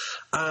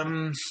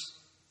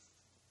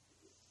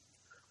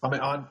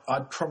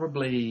 I'd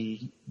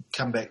probably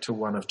come back to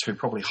one of two,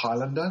 probably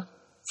Highlander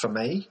for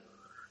me.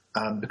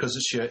 because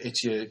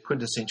it's your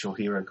quintessential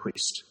hero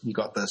quest. You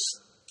got this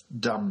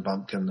dumb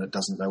bumpkin that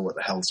doesn't know what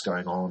the hell's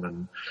going on,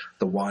 and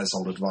the wise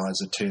old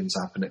advisor turns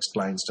up and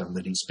explains to him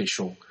that he's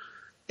special,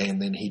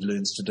 and then he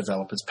learns to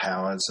develop his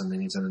powers, and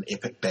then he's in an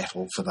epic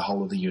battle for the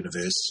whole of the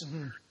universe.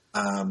 Mm-hmm.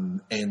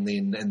 And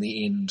then in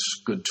the end,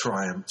 good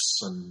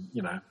triumphs, and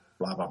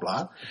blah blah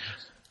blah.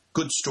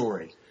 Good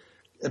story,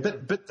 a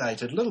bit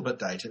dated, a little bit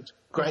dated.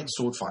 Great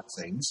sword fight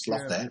scenes,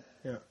 love that.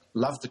 Yeah.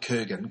 Love the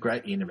Kurgan,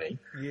 great enemy.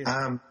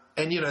 Yeah.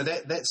 And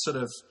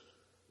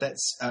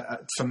that's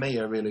for me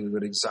a really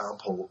good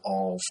example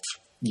of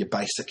your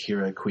basic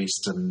hero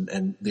quest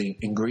and the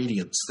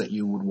ingredients that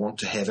you would want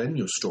to have in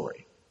your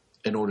story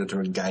in order to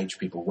engage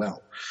people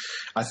well.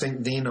 I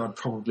think then I'd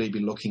probably be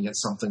looking at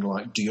something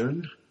like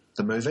Dune,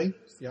 the movie,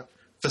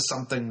 for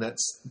something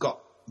that's got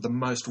the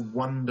most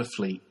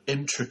wonderfully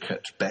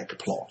intricate back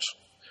plot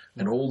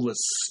and all this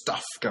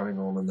stuff going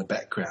on in the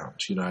background.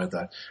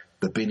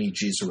 The Bene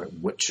Gesserit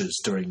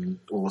witches doing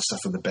all the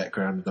stuff in the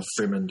background, the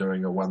Fremen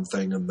doing one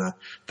thing, and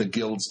the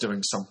guilds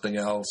doing something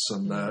else,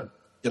 and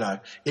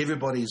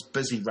everybody's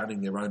busy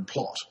running their own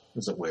plot,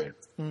 as it were.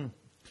 Mm.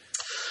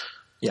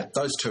 Yeah,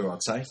 those two,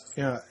 I'd say.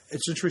 Yeah,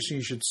 it's interesting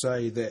you should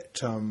say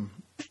that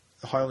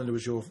Highlander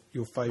was your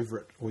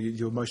favourite or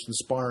your most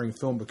inspiring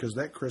film, because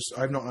that, Chris,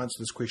 I've not answered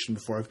this question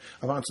before.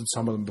 I've answered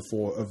some of them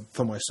before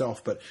for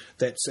myself, but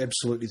that's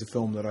absolutely the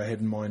film that I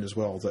had in mind as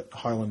well, that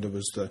Highlander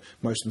was the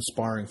most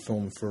inspiring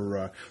film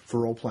for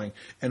role-playing.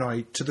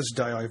 And to this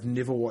day, I've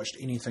never watched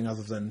anything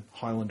other than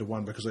Highlander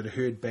 1, because I'd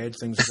heard bad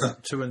things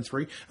about 2 and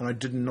 3, and I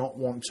did not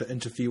want to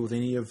interfere with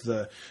any of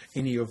the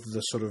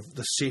sort of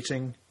the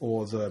setting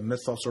or the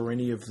mythos or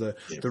any of the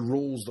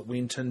rules that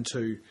went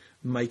into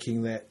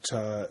making that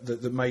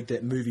that made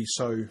that movie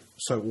so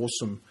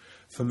awesome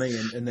for me,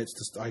 and that's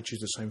just, I choose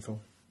the same film.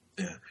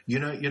 Yeah, you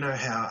know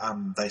how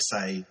they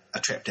say a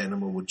trapped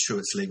animal would chew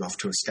its leg off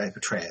to escape a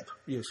trap.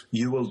 Yes,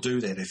 you will do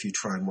that if you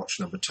try and watch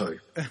number 2.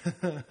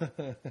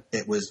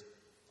 It was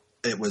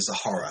a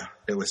horror.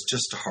 It was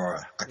just a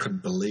horror. I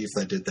couldn't believe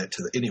they did that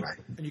to the anyway.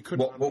 And you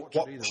couldn't what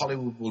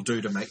Hollywood will do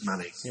to make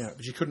money. Yeah,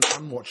 but you couldn't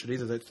unwatch it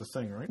either. That's the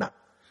thing, right? No.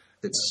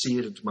 It's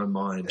seared into my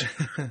mind.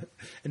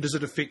 And does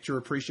it affect your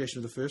appreciation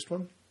of the first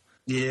one?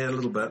 Yeah, a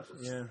little bit.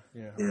 Yeah.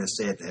 Yeah,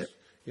 sad that.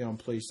 Yeah, I'm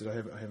pleased that I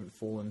haven't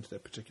fallen into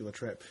that particular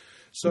trap.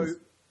 So,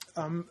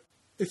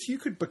 if you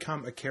could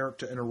become a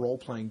character in a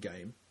role-playing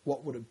game,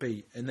 what would it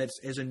be? And that's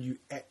as in you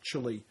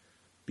actually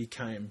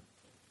became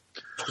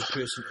the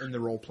person in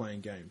the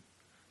role-playing game.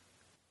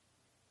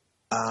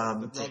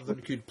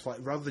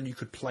 Rather than you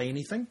could play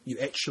anything, you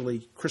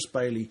actually, Chris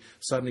Bailey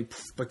suddenly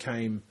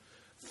became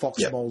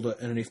Fox Mulder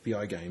in an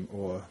FBI game,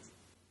 or...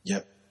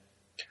 Yep.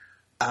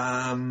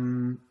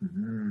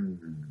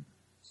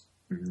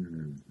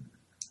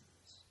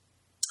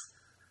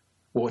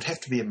 Well, it'd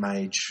have to be a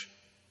mage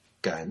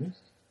game,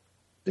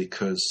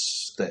 because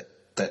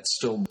that's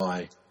still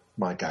my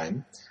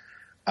game.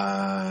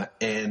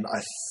 And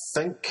I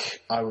think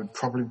I would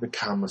probably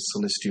become a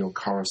celestial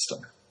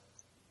chorister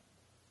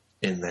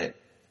in that.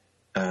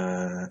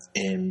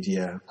 And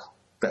yeah,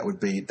 that would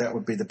be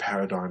the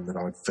paradigm that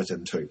I would fit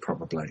into,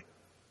 probably.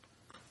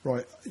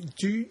 Right.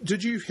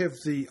 Did you have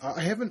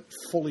I haven't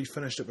fully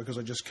finished it because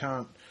I just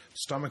can't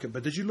stomach it,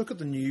 but did you look at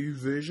the new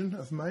version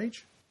of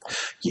Mage?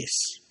 Yes.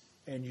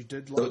 And you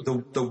did like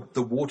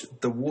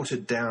the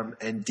watered down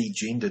and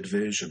degendered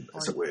version,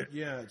 as it were.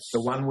 Yeah.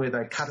 The one where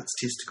they cut its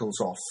testicles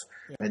off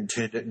and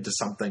turned it into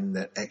something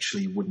that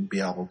actually wouldn't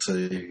be able to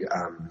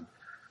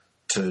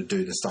do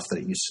the stuff that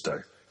it used to do.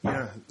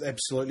 Yeah,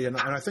 absolutely. And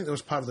I think that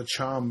was part of the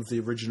charm of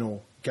the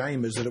original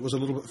game, is that it was a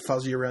little bit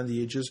fuzzy around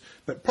the edges,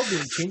 but probably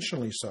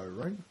intentionally so,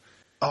 right?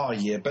 Oh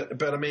yeah,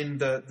 but I mean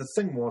the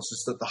thing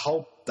is that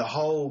the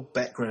whole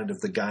background of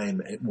the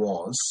game, it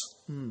was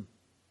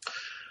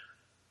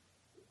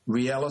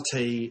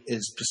reality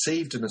is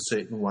perceived in a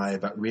certain way,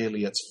 but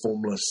really it's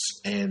formless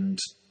and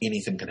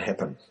anything can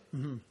happen.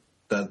 Mm-hmm.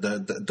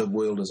 The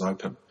world is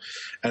open.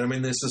 And I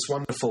mean, there's this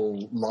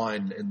wonderful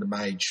line in the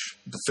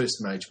first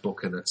Mage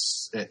book, and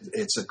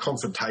it's a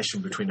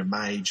confrontation between a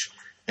mage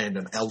and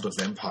an elder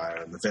vampire.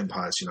 And the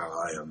vampire's,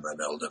 I am an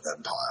elder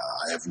vampire.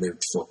 I have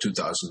lived for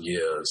 2,000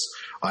 years.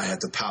 I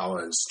have the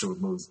powers to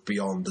move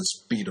beyond the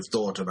speed of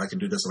thought, and I can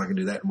do this and I can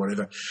do that and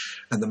whatever.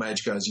 And the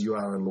mage goes, "You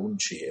are a lawn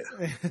chair."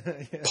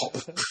 Pop.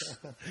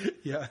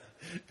 Yeah.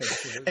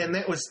 Absolutely. And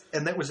that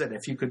was it.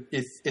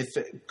 If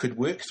it could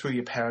work through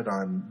your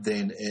paradigm,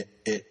 then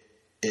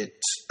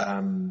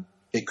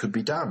it could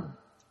be done.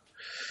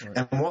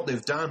 Right. And what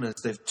they've done is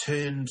they've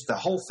turned the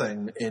whole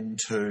thing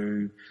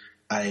into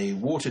a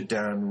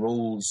watered-down,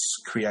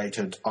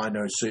 rules-created, I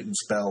know certain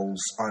spells,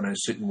 I know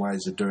certain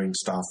ways of doing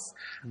stuff.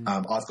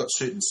 I've got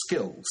certain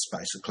skills,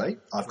 basically.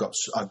 I've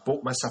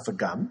bought myself a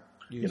gun.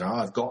 Yes.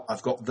 I've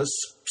got this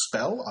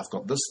spell, I've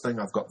got this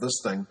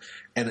thing,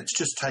 and it's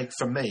just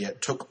for me,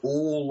 it took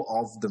all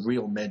of the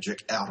real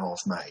magic out of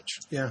Mage.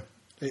 Yeah,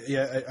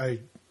 I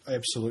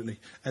absolutely.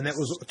 And that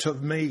was, to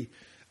me,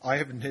 I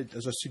haven't had,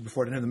 as I said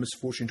before, I didn't have the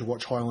misfortune to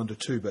watch Highlander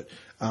 2, but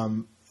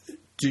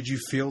Did you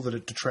feel that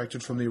it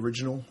detracted from the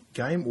original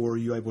game, or are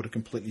you able to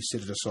completely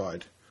set it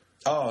aside?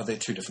 Oh, they're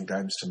two different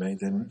games to me.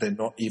 They're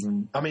not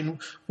even... I mean,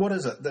 what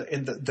is it?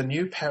 The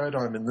new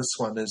paradigm in this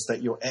one is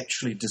that you're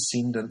actually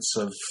descendants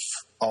of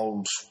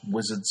old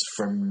wizards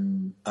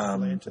from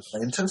Atlantis.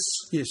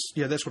 Yes,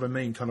 yeah, that's what I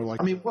mean, kind of like...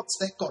 I mean, what's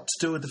that got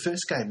to do with the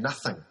first game?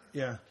 Nothing.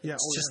 Yeah.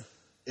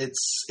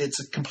 It's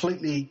a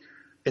completely...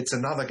 It's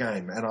another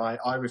game, and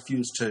I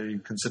refuse to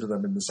consider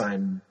them in the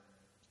same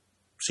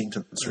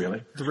sentence,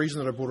 really. The reason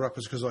that I brought it up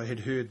is because I had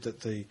heard that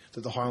the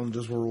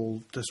Highlanders were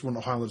all...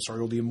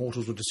 all the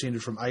Immortals were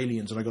descended from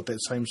aliens, and I got that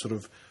same sort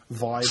of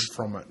vibe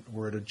from it,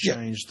 where it had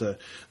changed the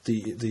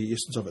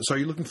essence of it. So are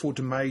you looking forward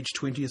to Mage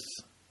 20th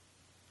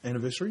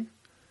anniversary?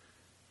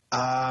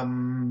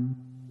 Not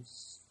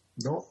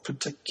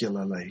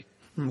particularly.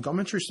 I'm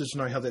interested to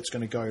know how that's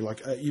going to go.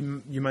 Like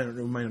you may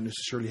not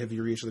necessarily have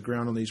your ear to the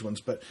ground on these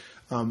ones, but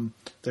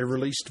they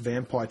released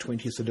Vampire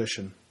 20th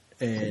edition,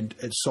 and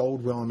it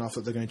sold well enough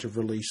that they're going to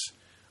release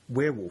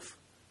Werewolf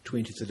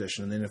 20th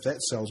edition, and then if that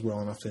sells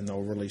well enough, then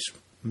they'll release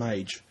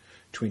Mage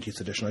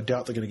 20th edition. I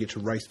doubt they're going to get to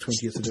Wraith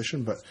 20th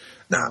edition, but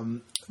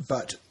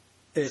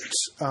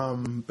it's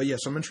but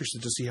yes, I'm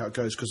interested to see how it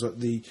goes, because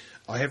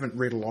I haven't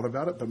read a lot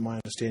about it, but my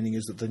understanding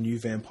is that the new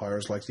vampire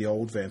is like the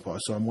old vampire.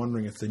 So I'm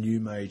wondering if the new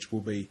mage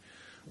will be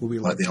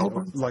like the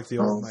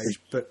old mage,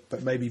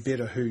 but maybe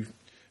better. Who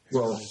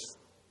knows?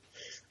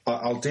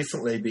 I'll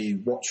definitely be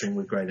watching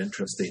with great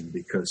interest then,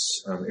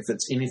 because if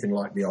it's anything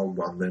like the old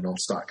one, then I'll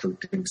start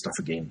collecting stuff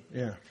again.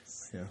 Yeah.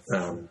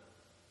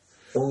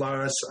 Although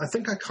I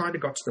think I kind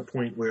of got to the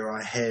point where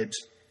I had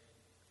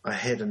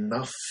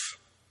enough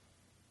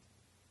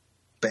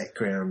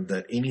background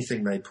that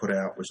anything they put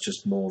out was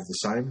just more of the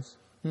same.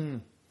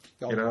 You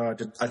know,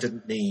 I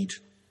didn't need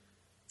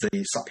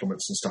the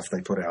supplements and stuff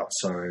they put out,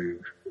 so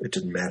it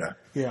didn't matter.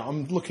 Yeah,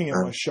 I'm looking at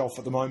my shelf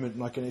at the moment,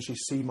 and I can actually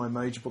see my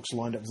mage books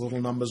lined up with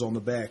little numbers on the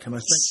back, and I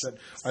think that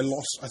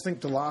I think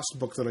the last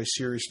book that I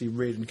seriously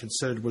read and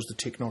considered was the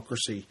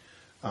Technocracy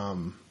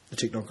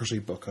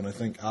book, and I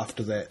think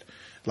after that,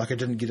 like, I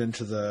didn't get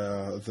into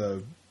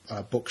the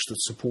books that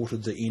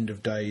supported the end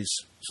of days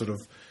sort of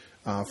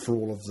for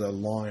all of the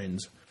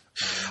lines.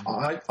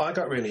 I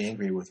got really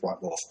angry with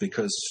White Wolf,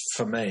 because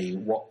for me,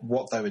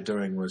 what they were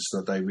doing was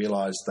that they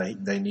realised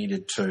they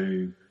needed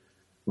to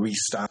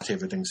restart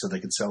everything so they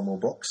could sell more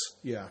books.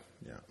 Yeah.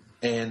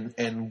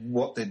 And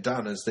what they'd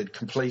done is they'd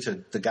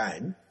completed the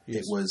game.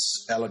 Yes. It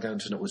was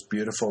elegant and it was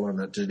beautiful and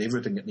it did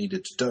everything it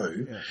needed to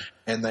do. Yeah.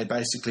 And they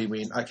basically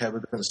went, okay, we're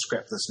going to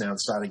scrap this now and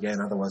start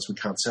again, otherwise we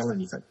can't sell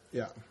anything.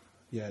 Yeah.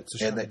 It's a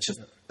shame. And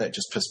that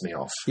just pissed me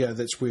off. Yeah,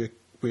 that's where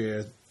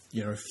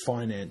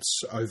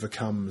finance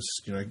overcomes,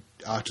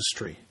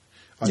 artistry,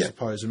 I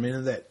suppose. I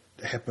mean, that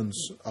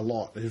happens a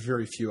lot. There's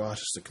very few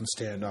artists that can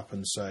stand up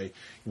and say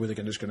whether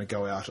they're just going to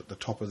go out at the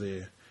top of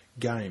their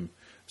game,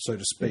 so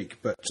to speak.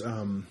 But,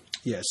 so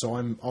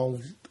I'll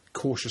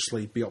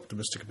cautiously be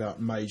optimistic about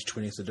Mage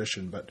 20th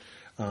edition, but,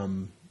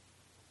 I'm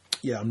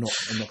not going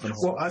to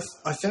hold. Well,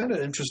 I found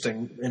it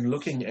interesting in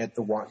looking at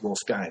the White Wolf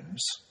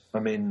games. I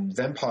mean,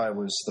 Vampire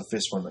was the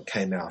first one that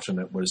came out, and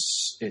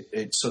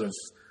it sort of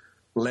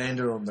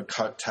landed on the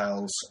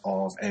coattails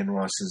of Anne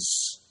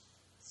Rice's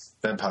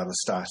Vampire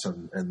Lestat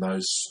and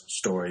those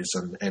stories,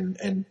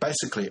 and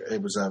basically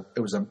it was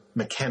a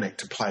mechanic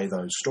to play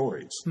those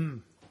stories.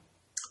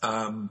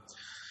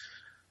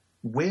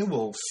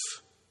 Werewolf,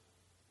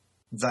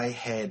 they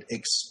had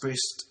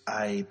expressed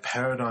a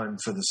paradigm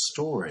for the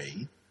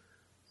story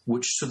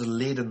which sort of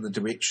led in the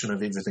direction of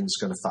everything's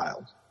going to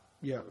fail.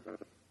 Yeah.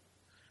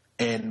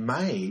 And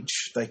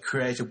Mage, they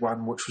created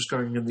one which was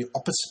going in the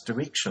opposite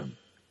direction.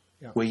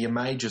 Yeah. Where your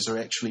mages are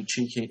actually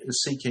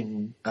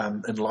seeking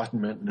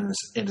enlightenment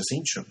and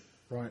ascension.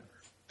 Right.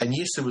 And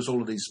yes, there was all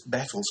of these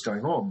battles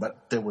going on,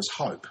 but there was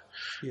hope.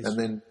 Yes.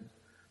 And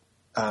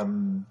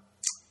then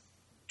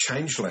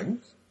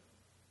Changeling,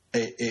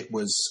 it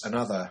was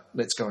another,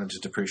 let's go into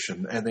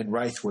depression. And then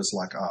Wraith was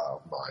like,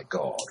 oh my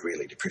God,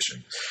 really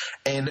depression.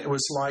 And it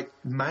was like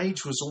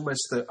Mage was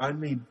almost the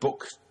only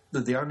book,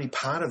 the only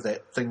part of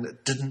that thing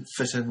that didn't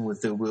fit in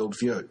with their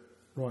worldview.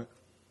 Right.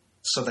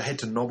 So they had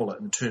to nobble it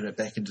and turn it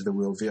back into the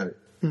worldview.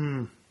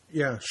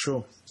 Yeah,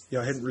 sure. Yeah,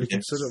 I hadn't really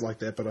considered it like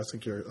that, but I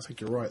think you're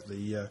right.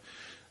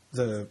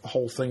 The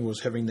whole thing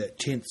was having that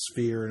 10th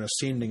sphere and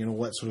ascending and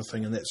all that sort of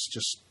thing, and that's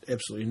just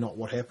absolutely not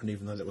what happened,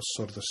 even though that was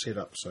sort of the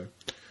setup. So,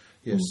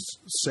 yes,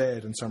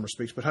 sad in some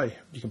respects, but hey,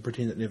 you can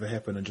pretend it never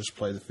happened and just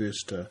play the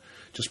first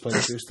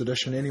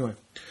edition anyway.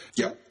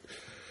 Yeah.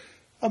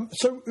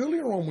 So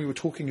earlier on, we were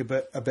talking a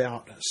bit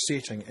about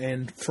setting,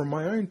 and from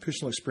my own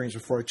personal experience,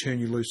 before I turn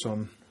you loose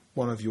on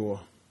one of your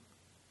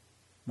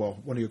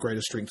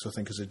greatest strengths, I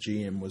think, as a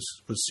GM was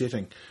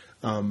setting,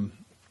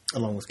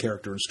 along with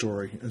character and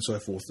story and so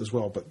forth as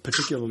well, but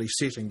particularly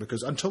setting,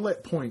 because until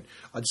that point,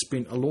 I'd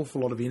spent an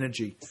awful lot of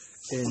energy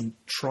in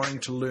trying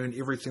to learn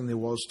everything there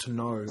was to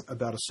know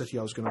about a city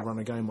I was going to run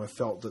a game. I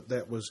felt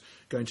that was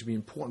going to be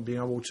important, being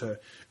able to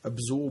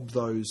absorb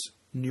those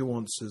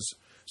nuances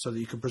so that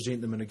you could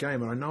present them in a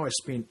game. And I know I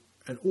spent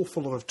an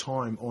awful lot of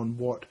time on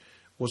what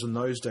was in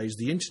those days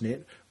the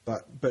internet,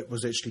 but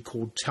was actually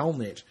called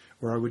Telnet,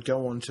 where I would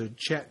go on to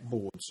chat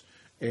boards.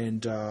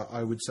 And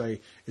I would say,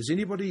 "Does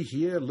anybody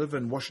here live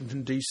in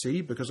Washington,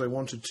 D.C.?" Because I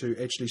wanted to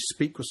actually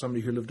speak with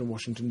somebody who lived in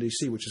Washington,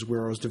 D.C., which is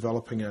where I was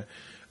developing a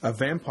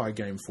vampire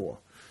game for.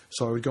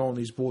 So I would go on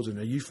these boards and,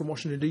 "Are you from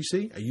Washington,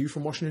 D.C.? Are you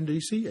from Washington,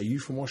 D.C.? Are you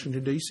from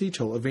Washington, D.C.?"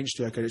 Till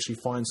eventually I could actually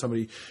find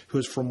somebody who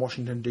was from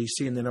Washington,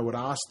 D.C., and then I would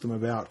ask them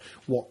about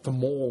what the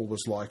mall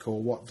was like, or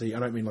what the, I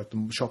don't mean like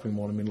the shopping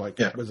mall, I mean like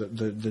was it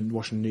the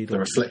Washington Needle. The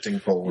reflecting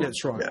pool. Yeah,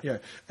 that's right, yeah.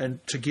 And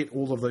to get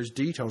all of those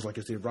details, like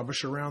is there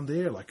rubbish around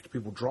there? Like do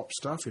people drop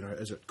stuff? You know,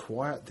 is it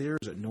quiet there?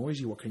 Is it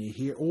noisy? What can you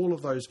hear? All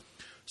of those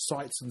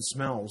sights and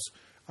smells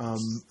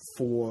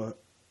for...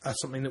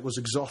 something that was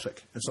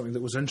exotic and something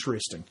that was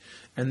interesting.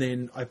 And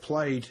then I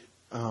played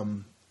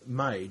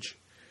Mage,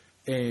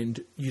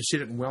 and you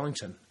said it in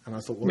Wellington, and I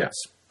thought, well,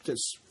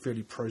 that's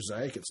fairly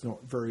prosaic. It's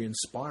not very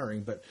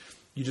inspiring, but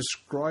you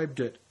described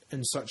it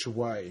in such a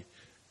way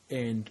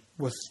and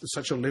with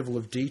such a level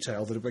of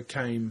detail that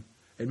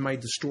it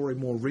made the story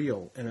more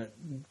real, and it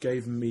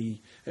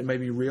made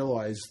me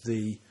realize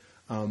the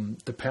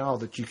power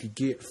that you could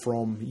get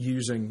from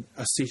using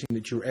a setting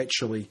that you're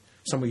actually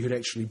somewhere who'd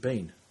actually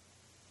been.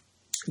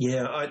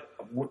 Yeah,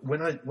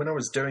 when I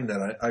was doing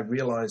that, I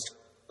realised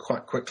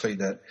quite quickly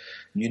that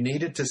you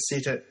needed to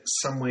set it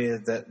somewhere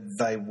that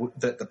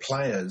that the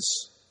players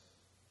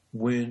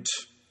weren't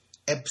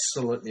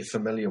absolutely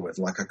familiar with.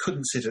 Like I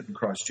couldn't set it in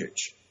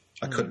Christchurch.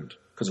 I couldn't,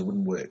 because it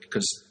wouldn't work,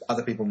 because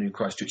other people knew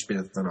Christchurch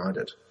better than I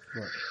did.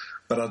 Right.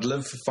 But I'd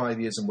lived for 5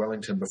 years in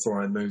Wellington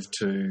before I moved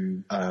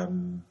to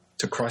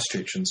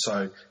Christchurch, and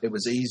so it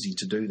was easy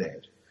to do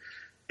that.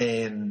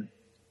 And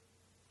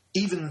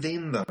even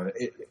then, though,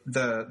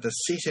 the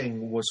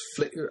setting was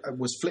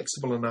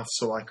flexible enough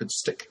so I could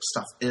stick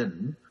stuff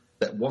in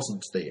that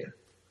wasn't there.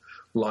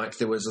 Like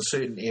there was a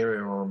certain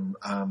area on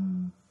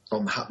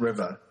the Hutt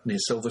River near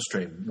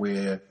Silverstream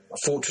where a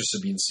fortress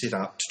had been set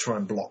up to try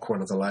and block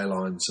one of the ley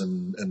lines,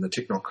 and the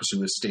technocracy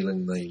was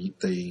stealing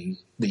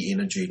the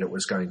energy that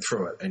was going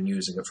through it and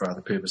using it for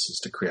other purposes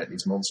to create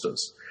these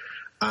monsters.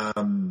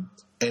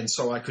 And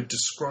so I could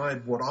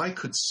describe what I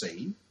could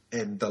see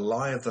and the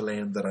lie of the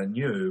land that I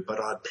knew, but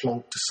I'd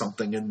plonked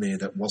something in there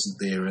that wasn't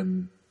there,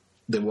 and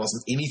there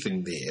wasn't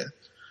anything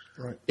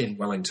there in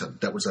Wellington.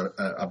 That was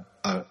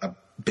a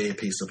bare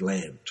piece of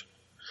land.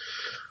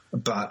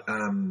 But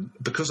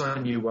because I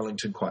knew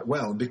Wellington quite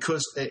well, and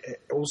because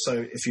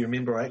also, if you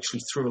remember, I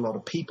actually threw a lot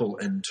of people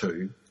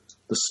into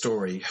the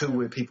story who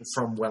were people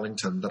from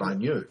Wellington that I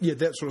knew. Yeah,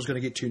 that's what I was going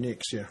to get to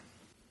next, yeah.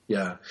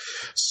 Yeah.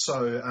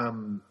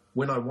 So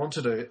when I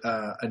wanted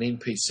an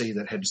NPC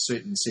that had a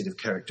certain set of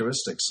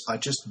characteristics, I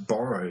just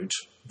borrowed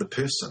the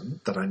person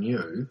that I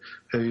knew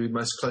who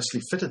most closely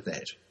fitted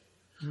that.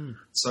 Mm.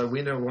 So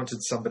when I wanted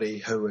somebody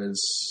who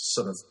was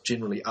sort of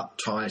generally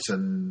uptight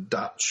and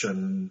Dutch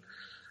and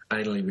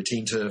anally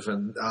retentive,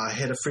 and I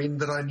had a friend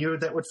that I knew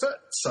that would fit,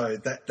 so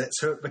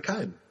that's who it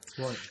became.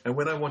 Right. And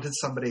when I wanted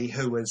somebody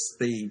who was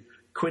the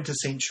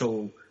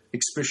quintessential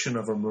expression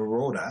of a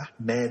marauder,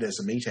 mad as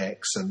a meat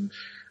axe,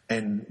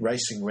 and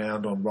racing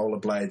around on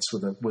rollerblades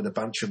with a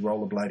bunch of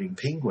rollerblading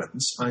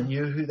penguins, I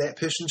knew who that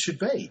person should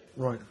be.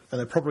 Right, and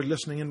they're probably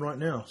listening in right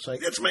now, saying,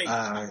 "It's me."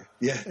 Yeah,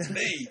 it's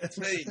me. It's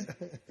me.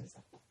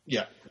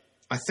 Yeah.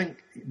 I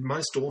think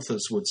most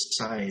authors would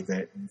say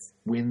that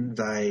when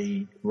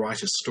they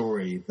write a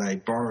story, they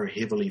borrow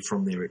heavily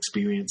from their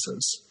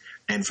experiences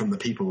and from the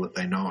people that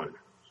they know.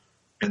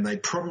 And they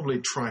probably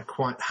try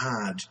quite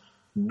hard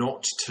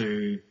not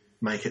to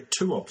make it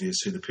too obvious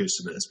who the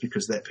person is,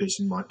 because that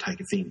person might take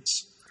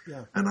offence.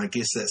 Yeah. And I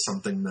guess that's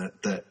something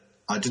that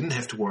I didn't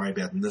have to worry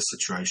about in this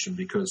situation,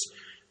 because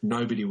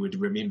nobody would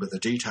remember the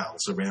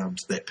details around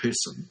that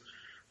person.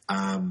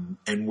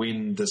 And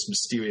when this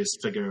mysterious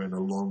figure in a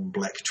long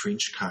black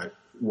trench coat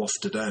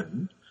wafted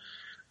in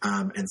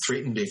and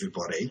threatened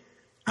everybody,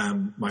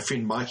 my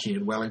friend Mikey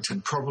in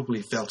Wellington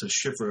probably felt a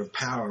shiver of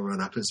power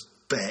run up his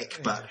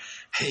back, but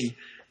he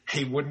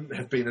wouldn't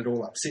have been at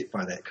all upset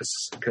by that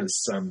because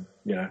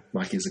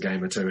Mikey's a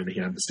gamer too and he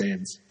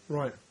understands.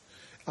 Right.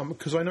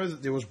 Because I know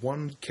that there was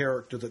one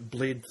character that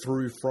bled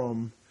through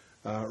from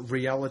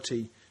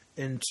reality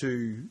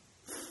into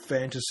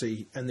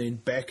fantasy and then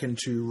back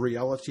into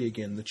reality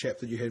again, the chap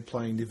that you had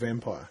playing the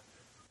vampire.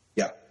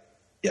 Yeah.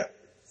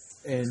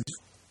 And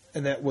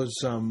that was...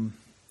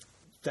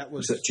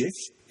 Was that Jeff?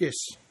 Yes.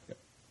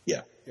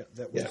 Yeah. Yeah,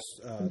 that was...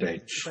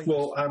 indeed.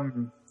 Well,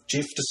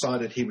 Jeff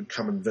decided he would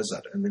come and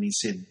visit, and then he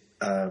said,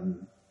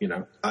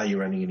 are you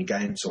running any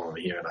games on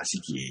here? And I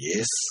said,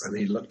 yes. And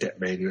he looked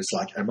at me and he was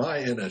like, am I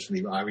in it?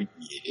 And I went,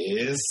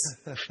 yes.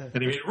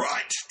 And he went,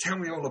 right, tell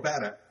me all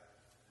about it.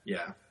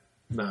 Yeah.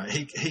 No,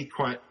 he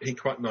quite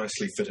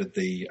nicely fitted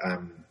the, how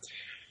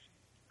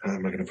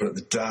am I going to put it,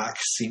 the dark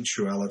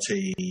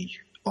sensuality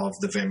of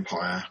the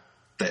vampire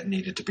that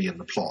needed to be in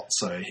the plot.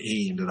 So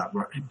he ended up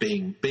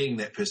being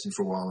that person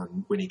for a while,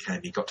 and when he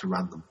came, he got to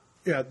run them.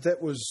 Yeah,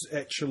 that was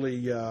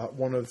actually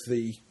one of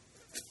the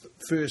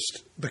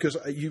first, because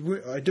I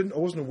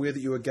wasn't aware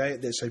that you were gay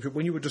at that stage, but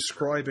when you were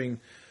describing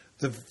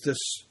this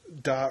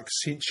dark,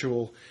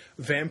 sensual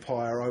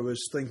vampire, I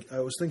was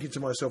thinking to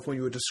myself when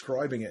you were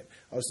describing it,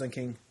 I was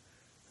thinking,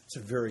 it's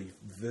a very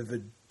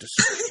vivid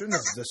description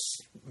of this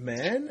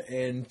man,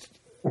 and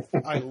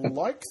I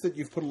like that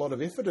you've put a lot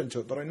of effort into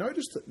it, but I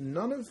noticed that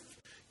none of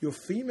your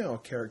female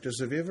characters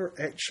have ever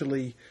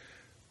actually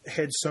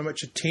had so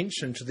much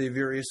attention to their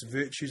various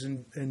virtues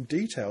and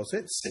details.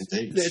 That's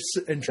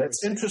interesting.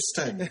 That's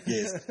interesting,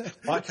 yes.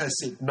 Like I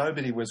said,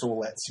 nobody was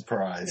all that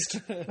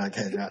surprised when I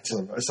came out to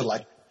them. So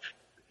like,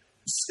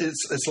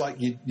 it's like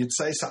you'd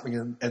say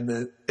something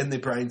and in their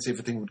brains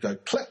everything would go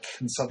click,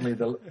 and suddenly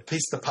the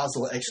piece of the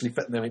puzzle actually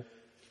fit, and they went,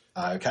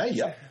 okay,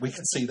 yep, we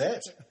can see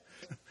that.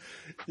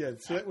 Yeah,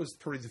 so that was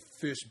probably the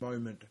first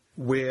moment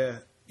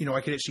where,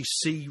 I could actually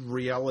see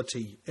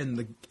reality in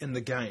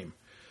the game.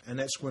 And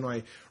that's when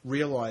I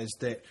realised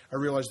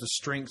the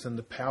strength and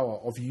the power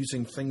of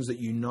using things that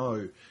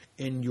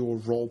in your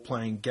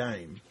role-playing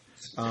game.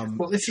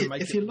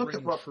 If you look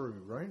at what true,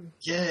 right?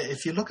 Yeah,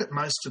 if you look at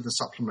most of the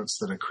supplements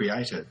that are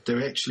created,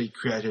 they're actually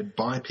created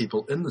by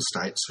people in the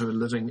States who are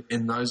living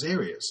in those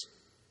areas.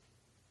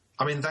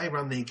 I mean, they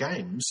run their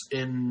games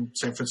in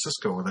San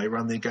Francisco, or they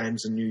run their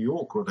games in New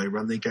York, or they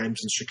run their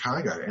games in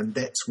Chicago, and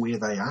that's where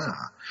they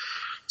are.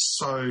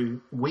 So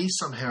we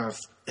somehow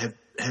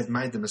have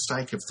made the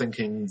mistake of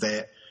thinking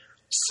that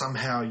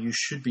somehow you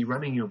should be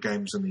running your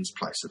games in these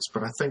places.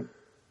 But I think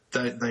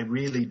they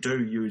really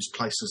do use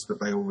places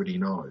that they already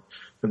know,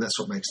 and that's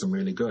what makes them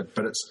really good.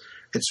 But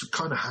it's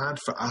kind of hard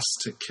for us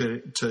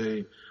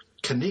to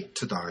connect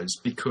to those,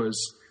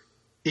 because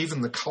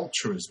even the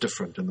culture is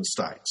different in the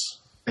States.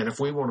 And if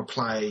we want to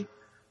play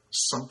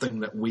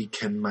something that we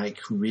can make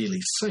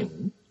really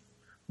sing,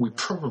 we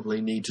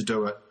probably need to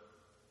do it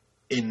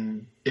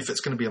if it's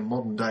going to be a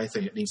modern day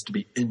thing, it needs to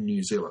be in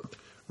New Zealand.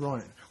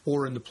 Right.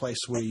 Or in the place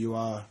where you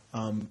are.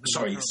 In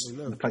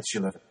the place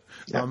you live.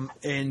 Yeah.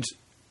 And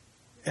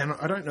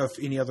I don't know if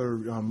any other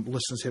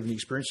listeners have any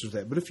experiences with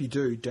that, but if you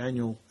do,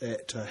 Daniel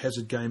at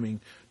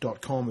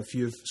hazardgaming.com, if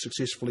you've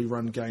successfully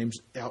run games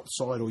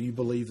outside, or you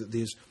believe that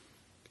there's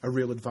a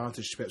real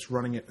advantage to perhaps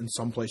running it in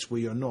some place where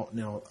you're not.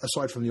 Now,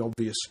 aside from the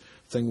obvious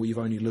thing where you've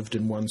only lived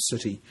in one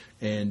city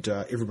and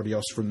everybody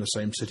else from the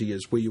same city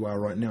is where you are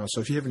right now.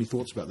 So if you have any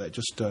thoughts about that,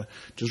 just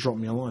drop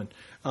me a line.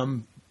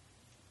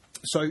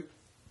 So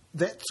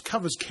that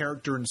covers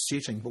character and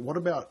setting, but what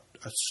about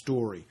a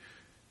story?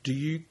 Do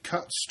you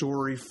cut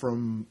story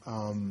from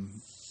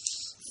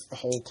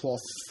whole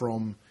cloth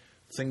from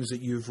things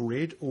that you've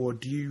read, or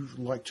do you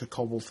like to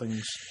cobble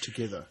things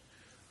together?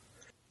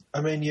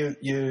 I mean,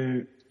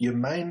 your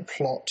main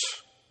plot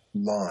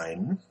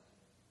line,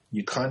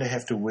 you kind of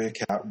have to work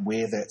out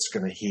where that's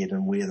going to head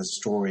and where the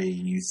story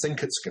you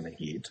think it's going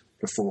to head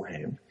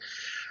beforehand.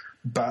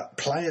 But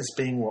players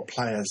being what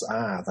players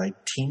are, they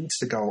tend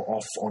to go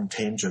off on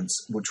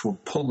tangents which will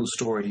pull the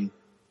story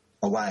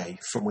away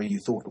from where you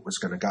thought it was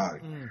going to go.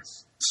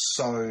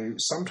 So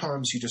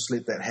sometimes you just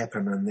let that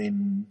happen, and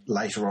then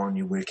later on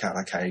you work out,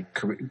 okay,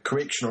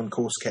 correction on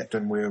course,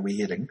 Captain, where are we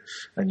heading?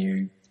 And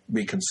you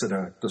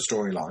reconsider the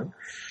storyline.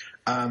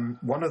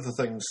 One of the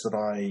things that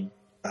I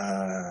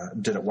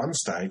did at one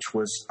stage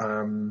was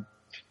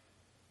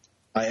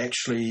I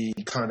actually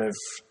kind of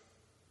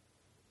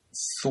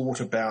thought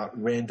about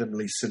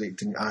randomly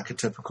selecting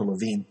archetypical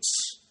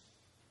events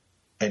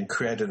and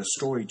created a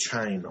story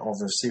chain of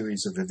a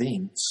series of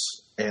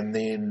events, and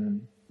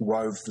then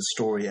wove the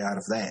story out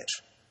of that.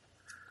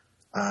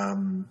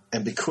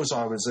 And because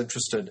I was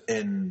interested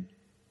in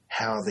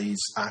how these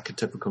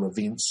archetypical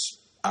events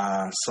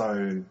are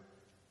so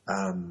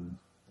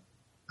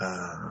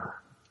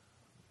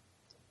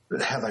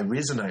how they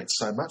resonate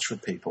so much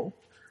with people,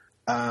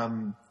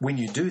 when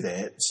you do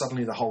that,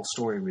 suddenly the whole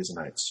story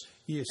resonates.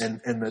 Yes.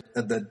 And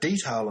the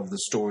detail of the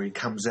story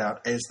comes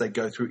out as they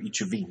go through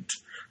each event.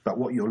 But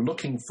what you're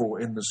looking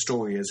for in the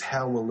story is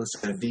how will this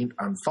event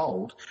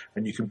unfold,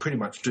 and you can pretty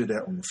much do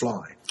that on the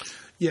fly.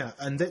 Yeah,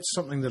 and that's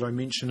something that I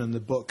mention in the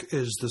book,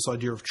 is this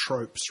idea of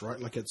tropes, right?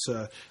 Like it's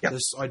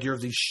this idea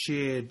of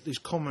these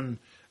common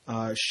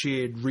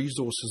shared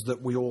resources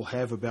that we all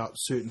have about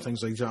certain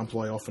things. The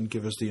example I often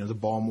give is the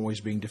bomb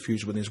always being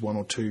defused when there's 1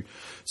 or 2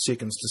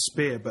 seconds to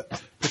spare.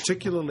 But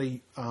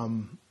particularly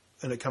when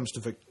it comes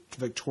to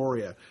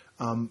Victoria,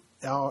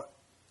 our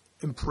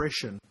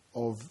impression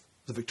of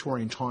the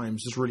Victorian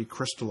times is really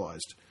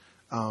crystallised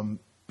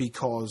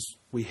because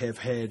we have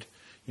had,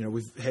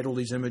 we've had all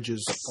these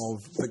images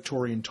of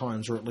Victorian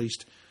times, or at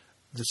least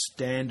the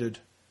standard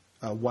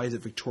way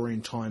that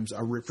Victorian times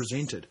are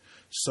represented,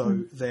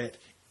 so that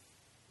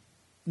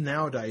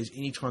nowadays,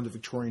 any time that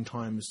Victorian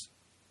times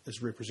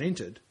is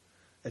represented,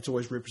 it's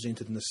always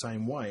represented in the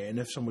same way. And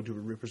if someone were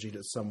to represent it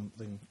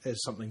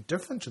as something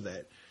different to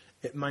that,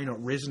 it may not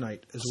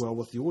resonate as well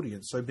with the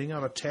audience. So being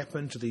able to tap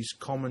into these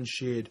common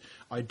shared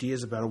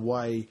ideas about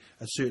a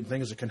certain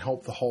thing is, it can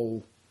help the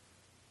whole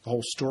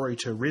story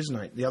to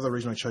resonate. The other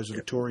reason I chose the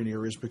Victorian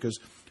era is because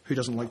who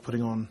doesn't like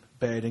putting on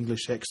bad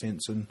English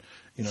accents and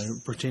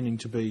pretending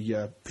to be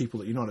people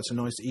that you're not? It's a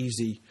nice,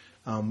 easy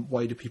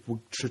way to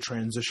people to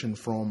transition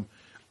from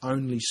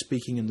only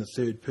speaking in the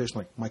third person,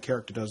 like my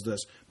character does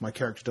this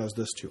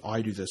to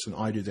I do this and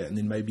I do that, and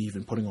then maybe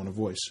even putting on a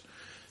voice.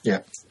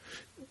 Yeah.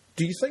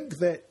 Do you think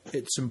that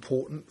it's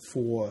important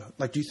do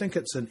you think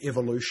it's an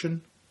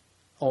evolution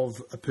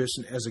of a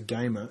person as a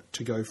gamer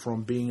to go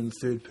from being in the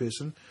third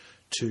person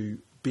to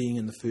being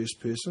in the first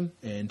person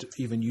and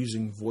even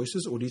using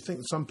voices? Or do you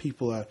think some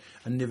people are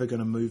never going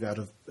to move out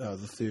of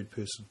the third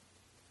person?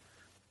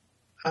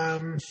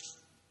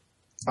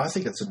 I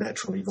think it's a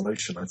natural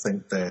evolution. I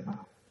think that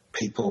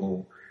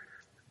people,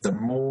 the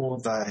more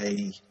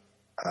they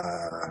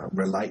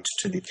relate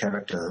to their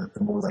character,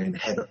 the more they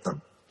inhabit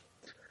them.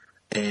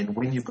 And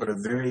when you've got a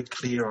very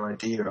clear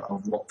idea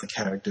of what the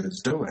character is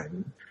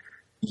doing,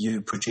 you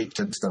project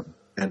into them,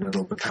 and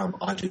it'll become,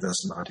 I do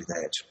this and I do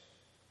that.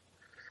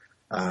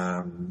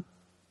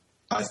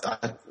 I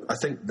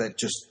think that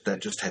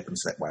just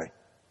happens that way.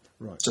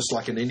 Right. Just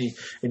like in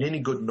any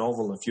good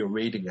novel, if you're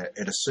reading it,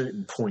 at a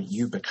certain point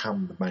you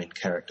become the main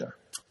character.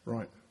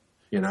 Right.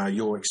 You know,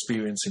 you're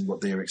experiencing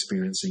what they're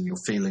experiencing, you're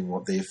feeling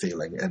what they're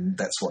feeling, and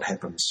that's what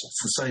happens.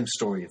 It's the same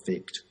story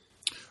effect.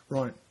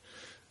 Right.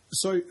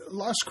 So,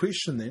 last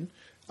question then.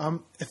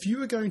 If you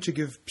were going to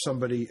give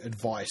somebody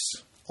advice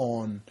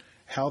on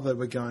how they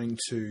were going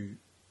to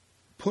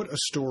put a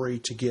story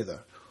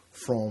together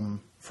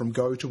from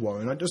go to woe,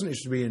 and it doesn't have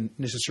to be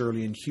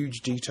necessarily in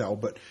huge detail,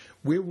 but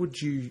where would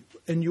you,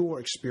 in your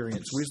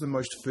experience, where's the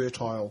most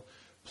fertile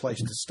place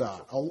to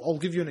start? I'll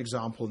give you an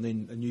example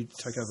and you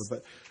take over,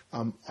 but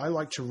I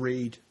like to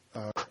read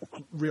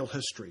real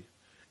history,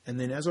 and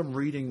then as I'm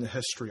reading the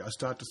history, I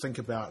start to think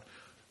about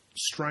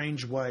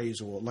strange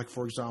ways, or like,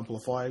 for example,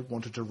 if I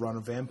wanted to run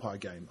a vampire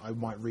game, I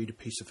might read a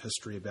piece of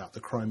history about the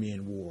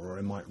Crimean War, or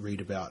I might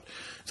read about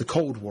the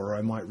Cold War, or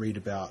I might read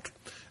about,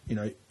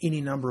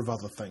 any number of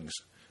other things.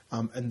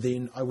 And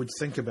then I would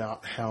think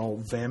about how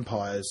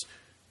vampires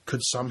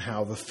could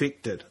somehow have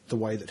affected the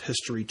way that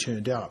history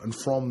turned out. And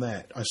from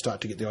that, I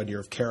start to get the idea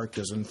of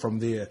characters, and from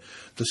there,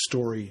 the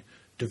story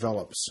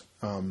develops.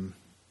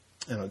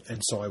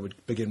 And so I would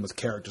begin with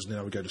characters, and then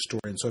I would go to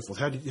story and so forth.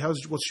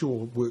 What's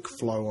your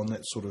workflow on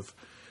that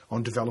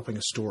on developing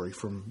a story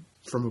from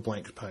a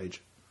blank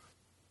page?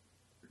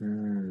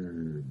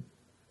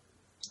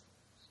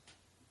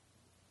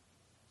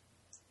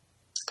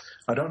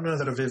 I don't know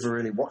that I've ever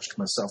really watched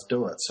myself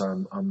do it,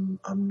 so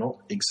I'm not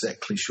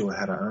exactly sure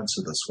how to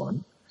answer this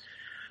one.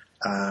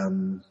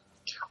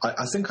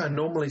 I think I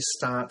normally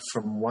start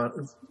from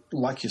one,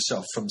 like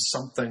yourself, from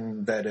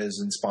something that is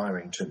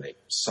inspiring to me.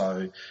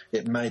 So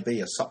it may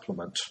be a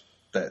supplement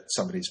that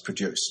somebody's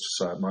produced.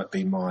 So it might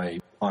be my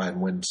Iron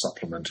Wind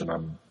supplement, and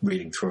I'm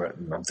reading through it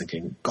and I'm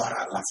thinking, God,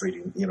 I love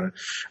reading,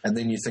 And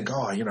then you think,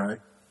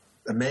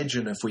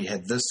 imagine if we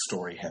had this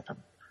story happen.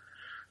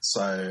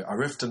 So a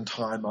rift in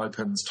time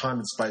opens, time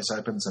and space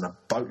opens, and a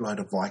boatload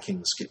of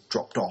Vikings get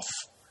dropped off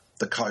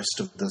the coast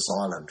of this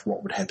island.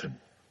 What would happen?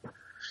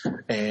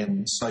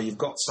 And so you've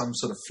got some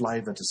sort of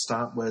flavour to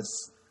start with,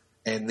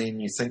 and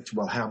then you think,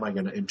 well, how am I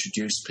going to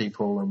introduce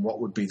people, and what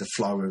would be the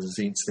flow of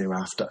events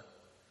thereafter?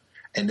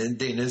 And then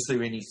is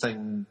there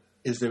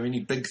any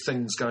big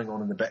things going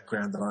on in the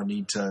background that I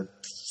need to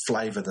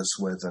flavour this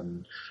with,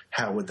 and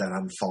how would that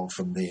unfold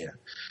from there?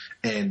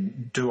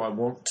 And do I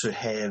want to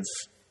have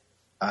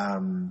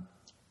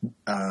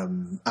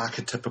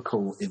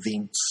archetypical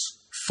events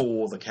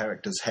for the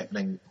characters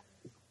happening?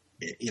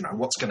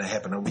 What's going to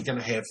happen? Are we going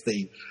to have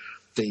the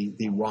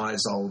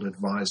wise old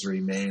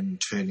advisory man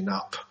turning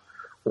up,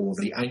 or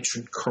the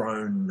ancient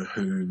crone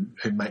who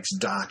makes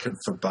dark and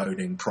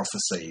foreboding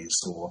prophecies,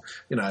 or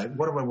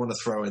what do I want to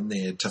throw in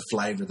there to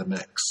flavour the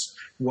mix?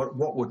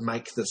 What would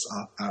make this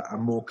a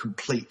more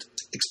complete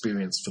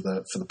experience for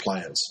the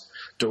players?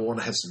 Do I want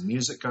to have some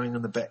music going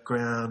in the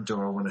background?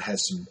 Do I want to have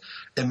some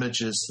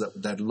images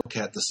that look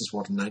at, this is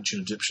what an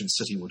ancient Egyptian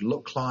city would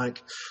look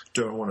like?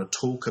 Do I want to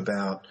talk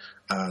about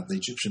the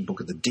Egyptian Book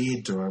of the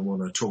Dead? Do I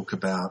want to talk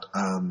about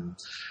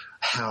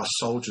how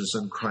soldiers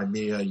in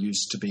Crimea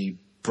used to be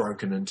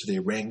broken into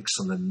their ranks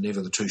and then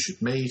never the two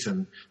should meet?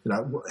 And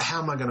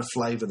how am I going to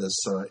flavour this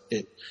so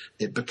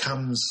it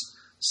becomes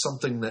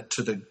something that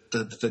to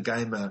the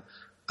gamer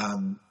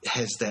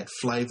has that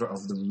flavour of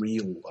the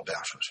real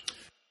about it?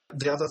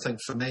 The other thing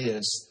for me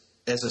is,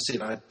 as I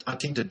said, I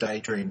tend to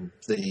daydream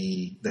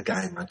the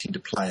game. I tend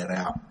to play it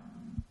out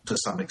to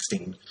some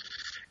extent.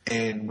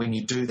 And when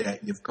you do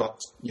that, you've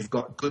got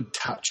good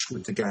touch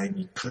with the game.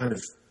 You kind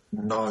of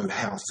know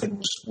how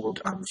things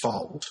would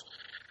unfold.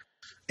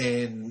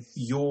 And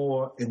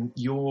your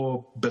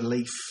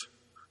belief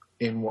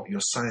in what you're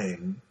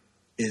saying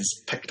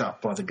is picked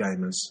up by the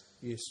gamers.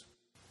 Yes.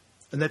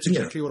 And that's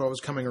exactly what I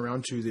was coming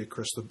around to there,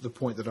 Chris, the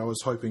point that I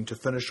was hoping to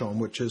finish on,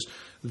 which is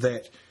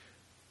that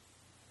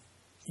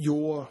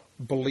your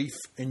belief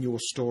in your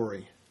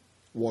story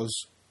was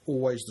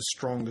always the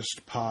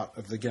strongest part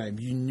of the game.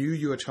 You knew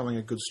you were telling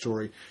a good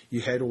story.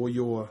 You had all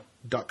your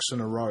ducks in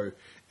a row.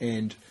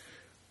 And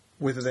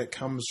whether that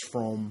comes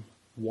from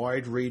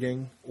wide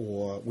reading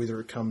or whether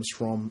it comes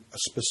from a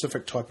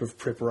specific type of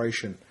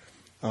preparation,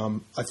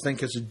 I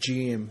think as a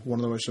GM, one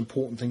of the most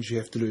important things you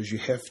have to do is you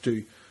have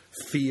to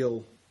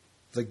feel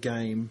the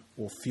game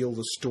or feel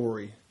the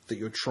story that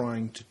you're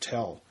trying to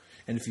tell.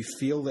 And if you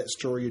feel that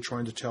story you're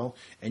trying to tell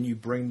and you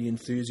bring the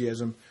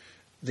enthusiasm,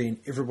 then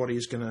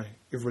everybody's going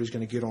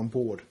to get on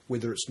board,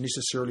 whether it's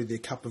necessarily their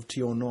cup of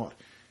tea or not.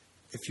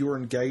 If you're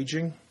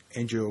engaging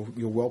and you're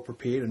well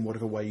prepared in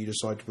whatever way you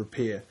decide to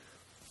prepare,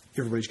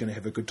 everybody's going to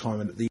have a good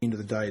time. And at the end of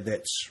the day,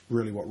 that's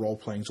really what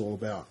role-playing is all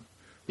about,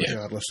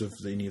 regardless of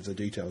any of the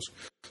details.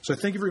 So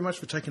thank you very much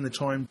for taking the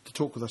time to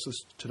talk with us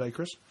today,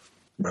 Chris.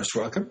 Most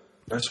welcome.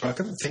 Most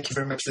welcome. Thank you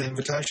very much for the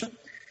invitation.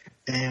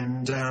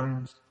 And,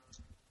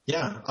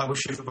 I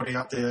wish everybody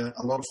out there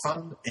a lot of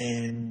fun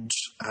and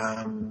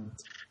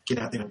get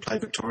out there and play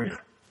Victoria.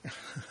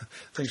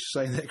 Thanks for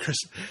saying that, Chris.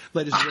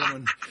 Ladies and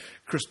gentlemen,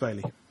 Chris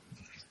Bailey.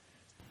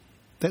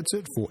 That's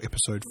it for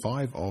episode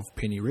 5 of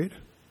Penny Red.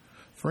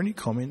 For any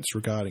comments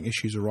regarding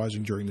issues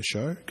arising during the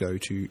show, go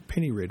to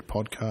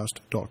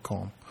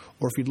pennyredpodcast.com.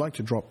 Or if you'd like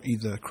to drop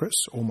either Chris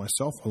or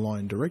myself a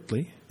line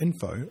directly,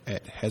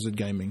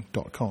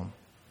 info@hazardgaming.com.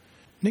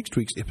 Next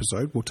week's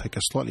episode will take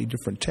a slightly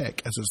different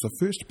tack, as it's the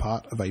first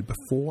part of a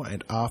before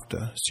and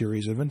after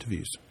series of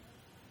interviews.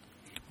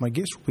 My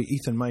guest will be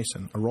Ethan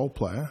Mason, a role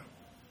player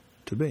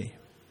to be.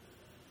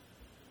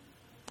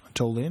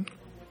 Until then,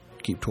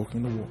 keep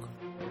talking the walk.